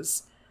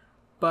crushes,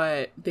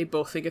 but they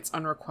both think it's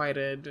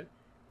unrequited,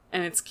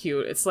 and it's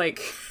cute. It's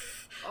like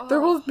they're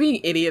both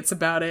being idiots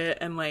about it,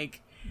 and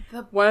like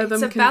one of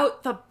them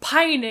about the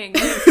pining.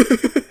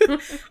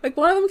 Like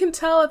one of them can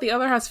tell that the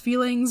other has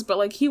feelings, but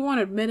like he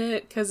won't admit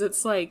it because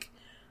it's like,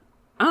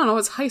 I don't know,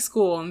 it's high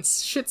school and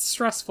shit's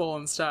stressful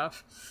and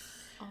stuff.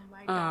 Oh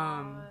my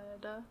god.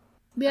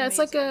 Yeah, amazing. It's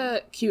like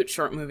a cute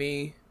short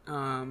movie,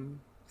 kind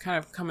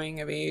of coming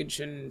of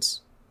age and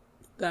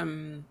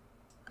them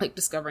like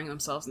discovering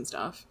themselves and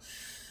stuff.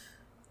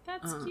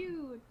 That's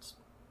cute.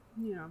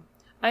 Yeah.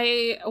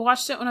 I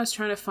watched it when I was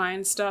trying to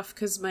find stuff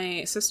because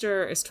my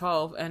sister is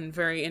 12 and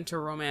very into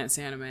romance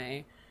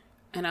anime,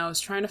 and I was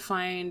trying to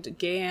find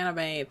gay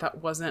anime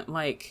that wasn't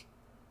like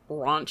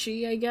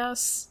raunchy, I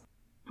guess.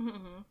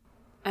 Mm-hmm.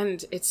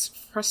 And it's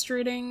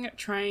frustrating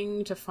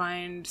trying to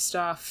find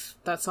stuff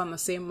that's on the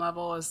same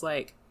level as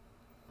like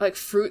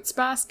Fruits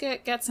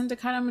Basket gets into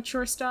kind of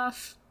mature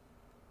stuff.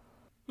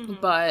 Mm-hmm.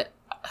 But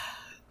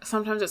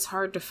sometimes it's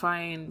hard to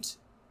find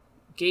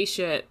gay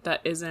shit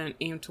that isn't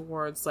aimed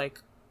towards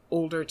like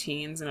older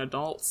teens and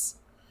adults.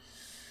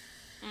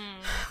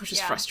 Which is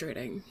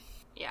frustrating.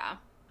 Yeah.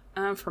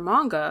 For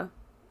manga,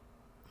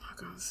 oh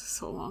god, this is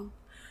so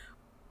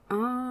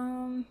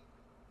long.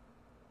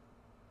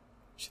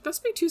 Should this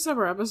be 2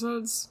 separate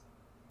episodes?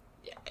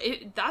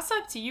 That's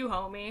up to you,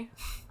 homie.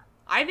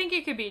 I think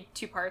it could be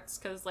 2 parts,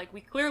 because, like,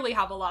 we clearly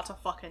have a lot to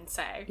fucking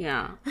say.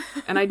 Yeah.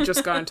 And I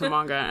just got into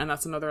manga, and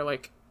that's another,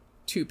 like,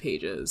 2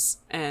 pages.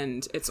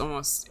 And it's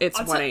 1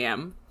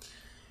 a.m.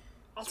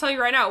 I'll tell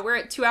you right now, we're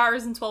at 2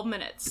 hours and 12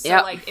 minutes. So,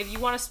 yep. like, if you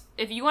want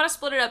to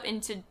split it up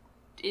into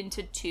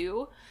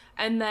 2,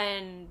 and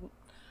then...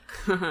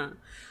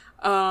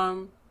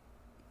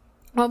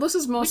 Well, this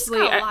is mostly...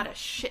 We just got a lot of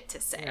shit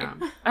to say. Yeah.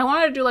 I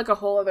wanted to do, like, a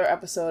whole other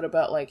episode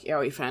about, like,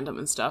 yaoi fandom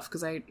and stuff,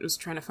 because I was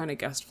trying to find a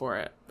guest for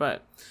it,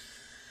 but...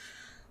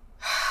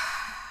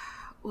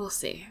 we'll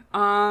see.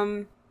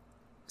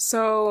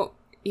 So,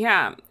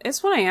 yeah,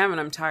 it's 1 a.m. and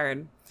I'm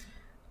tired.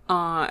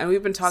 And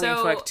we've been talking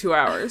for, like, 2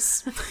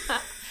 hours.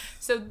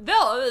 So,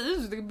 this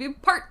is going to be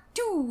part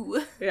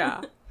 2!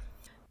 Yeah.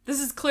 This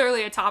is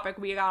clearly a topic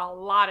we got a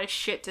lot of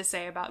shit to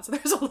say about, so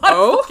there's a lot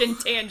of fucking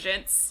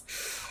tangents.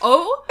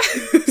 Oh,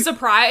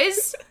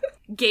 surprise!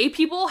 Gay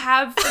people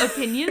have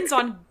opinions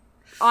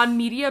on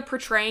media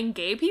portraying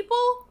gay people?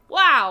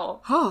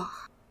 Wow.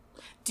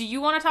 Do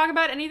you want to talk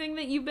about anything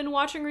that you've been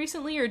watching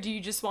recently, or do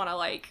you just want to,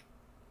 like,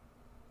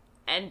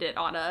 end it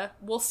on a,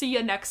 we'll see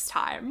you next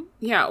time?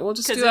 Yeah, we'll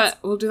just do that.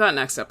 We'll do that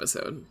next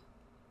episode.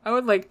 I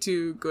would like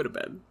to go to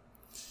bed.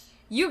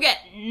 You get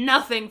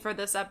nothing for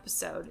this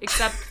episode,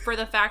 except for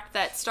the fact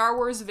that Star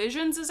Wars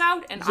Visions is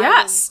out, and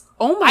yes!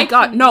 Oh my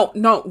god,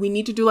 no, we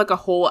need to do, like, a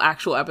whole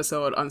actual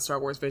episode on Star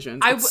Wars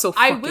Visions. It's so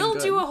fucking good. I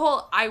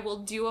will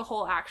do a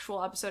whole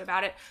actual episode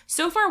about it.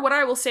 So far, what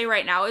I will say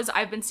right now is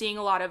I've been seeing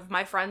a lot of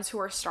my friends who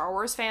are Star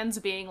Wars fans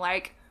being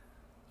like,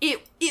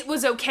 it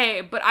was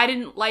okay, but I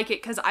didn't like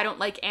it because I don't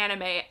like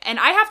anime. And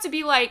I have to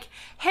be like,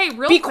 hey,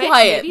 be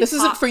quiet. This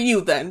isn't for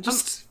you, then.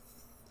 Just...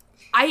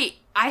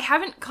 I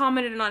haven't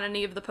commented on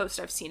any of the posts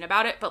I've seen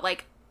about it, but,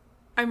 like,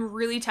 I'm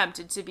really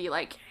tempted to be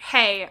like,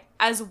 hey,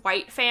 as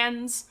white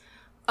fans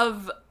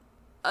of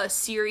a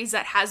series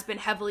that has been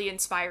heavily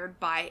inspired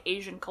by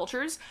Asian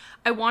cultures,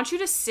 I want you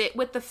to sit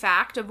with the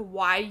fact of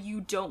why you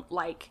don't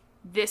like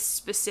this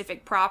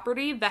specific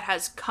property that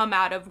has come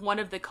out of one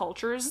of the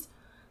cultures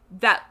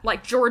that,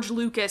 like, George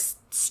Lucas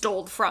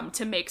stole from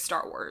to make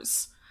Star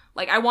Wars.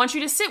 Like, I want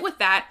you to sit with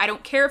that. I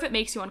don't care if it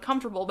makes you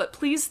uncomfortable, but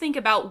please think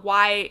about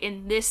why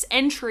in this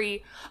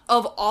entry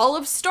of all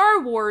of Star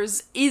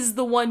Wars is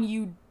the one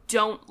you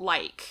don't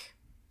like.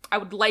 I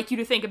would like you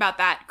to think about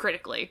that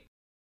critically.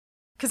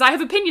 Because I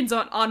have opinions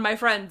on my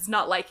friends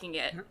not liking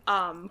it.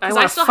 I want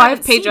a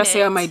 5-page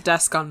essay on my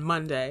desk on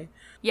Monday.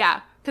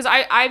 Yeah, because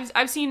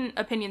I've seen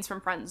opinions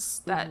from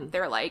friends that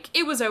they're like,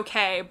 it was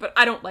okay, but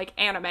I don't like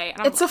anime.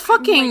 And it's a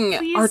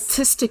fucking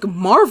artistic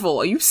marvel.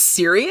 Are you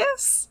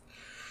serious?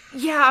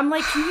 Yeah, I'm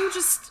like, can you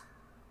just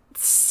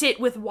sit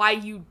with why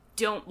you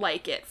don't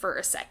like it for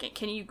a second?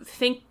 Can you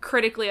think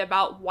critically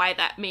about why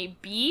that may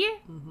be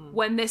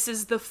when this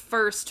is the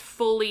first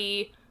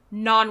fully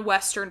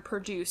non-Western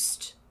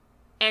produced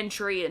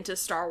entry into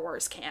Star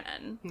Wars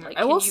canon? Like,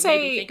 can you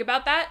maybe think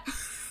about that?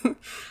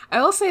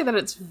 I will say that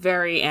it's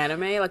very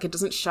anime. Like, it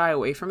doesn't shy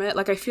away from it.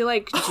 Like, I feel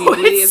like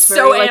Ghibli is very,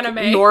 so anime.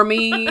 Like,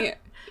 normie,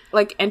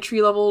 like,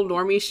 entry-level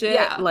normie shit.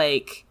 Yeah.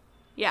 Like...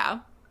 Yeah.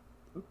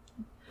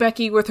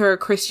 Becky with her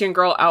Christian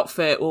girl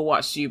outfit will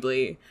watch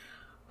Ghibli.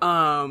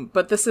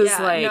 But this is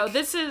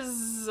this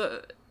is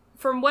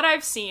from what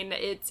I've seen,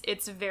 it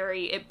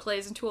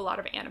plays into a lot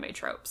of anime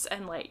tropes,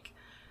 and like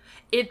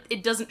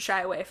it doesn't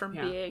shy away from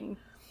being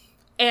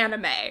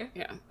anime.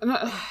 Yeah.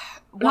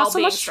 While Not so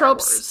being much Star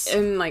tropes Wars.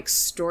 in, like,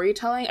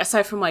 storytelling,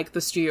 aside from, like,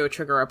 the Studio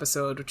Trigger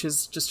episode, which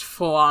is just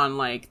full on,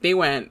 like, they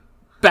went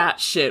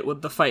batshit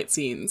with the fight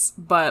scenes.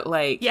 But,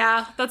 like...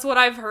 Yeah, that's what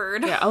I've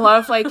heard. Yeah, a lot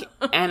of, like,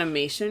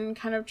 animation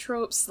kind of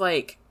tropes,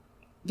 like,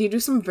 they do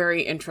some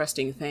very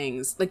interesting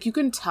things. Like, you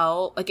can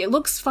tell, like, it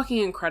looks fucking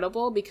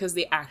incredible because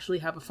they actually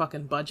have a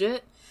fucking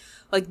budget.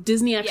 Like,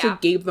 Disney actually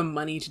gave them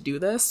money to do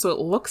this, so it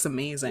looks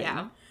amazing.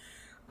 Yeah.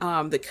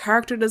 The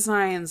character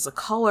designs, the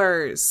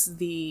colors,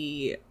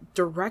 the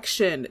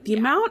direction, the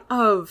amount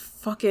of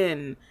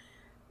fucking,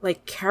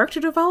 like, character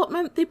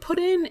development they put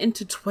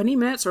into 20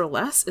 minutes or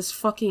less is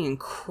fucking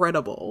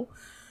incredible.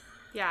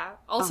 Yeah.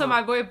 Also,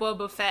 my boy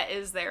Boba Fett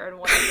is there in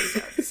one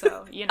episode,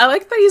 so, you know. I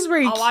like that he's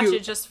very I'll cute. watch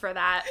it just for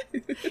that.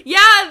 Yeah,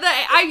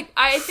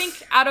 I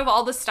think out of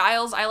all the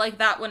styles, I like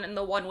that one and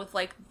the one with,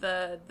 like,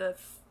 the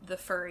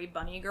furry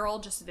bunny girl,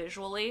 just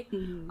visually.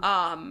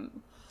 Mm-hmm.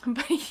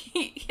 But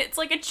it's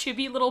like a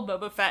chibi little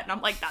Boba Fett, and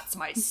I'm like, that's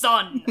my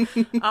son.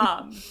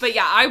 But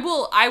yeah, I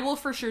will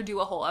for sure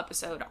do a whole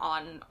episode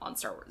on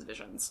Star Wars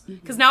Visions,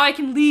 because now I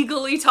can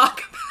legally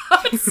talk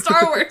about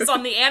Star Wars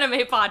on the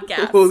anime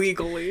podcast.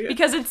 Legally.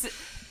 Because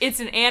it's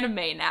an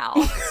anime now,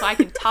 so I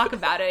can talk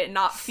about it and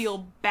not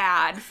feel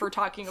bad for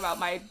talking about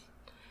my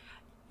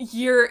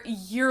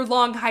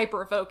year-long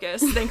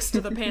hyper-focus thanks to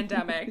the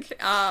pandemic.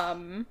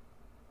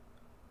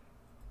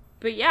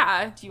 But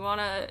yeah, do you want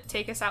to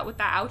take us out with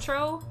that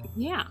outro?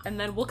 Yeah. And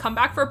then we'll come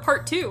back for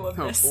part 2 of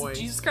this. Boy.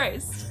 Jesus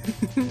Christ.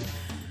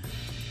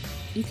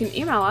 You can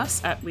email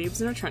us at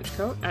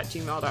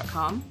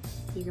leavesinatrenchcoat@gmail.com.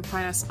 You can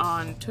find us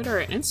on Twitter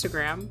and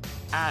Instagram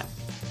at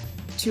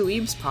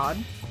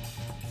 2weebspod.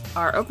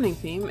 Our opening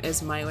theme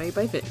is My Way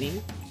by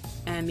Whitney,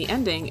 and the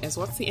ending is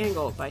What's the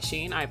Angle by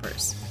Shane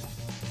Ivers.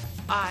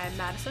 I'm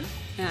Madison.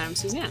 And I'm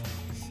Suzanne.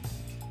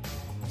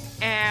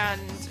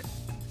 And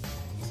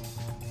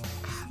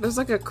There's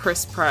like a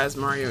Chris Pratt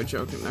Mario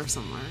joke in there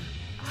somewhere.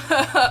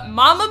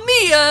 Mamma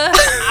Mia!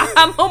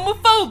 I'm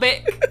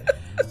homophobic!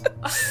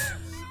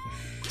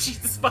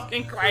 Jesus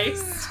fucking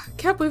Christ.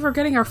 Can't believe we're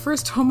getting our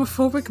first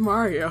homophobic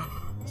Mario.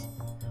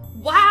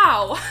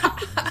 Wow!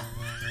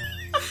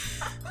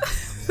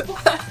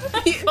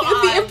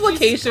 The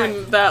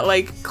implication that,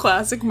 like,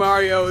 classic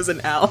Mario is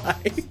an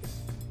ally.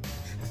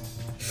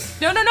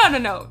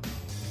 No.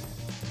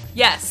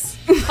 Yes.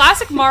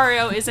 Classic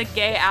Mario is a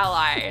gay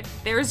ally.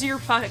 There's your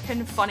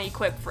fucking funny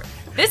quip for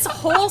this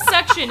whole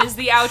section is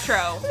the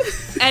outro.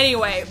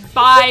 Anyway,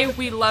 bye.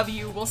 We love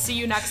you. We'll see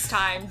you next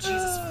time.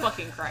 Jesus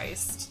fucking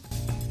Christ.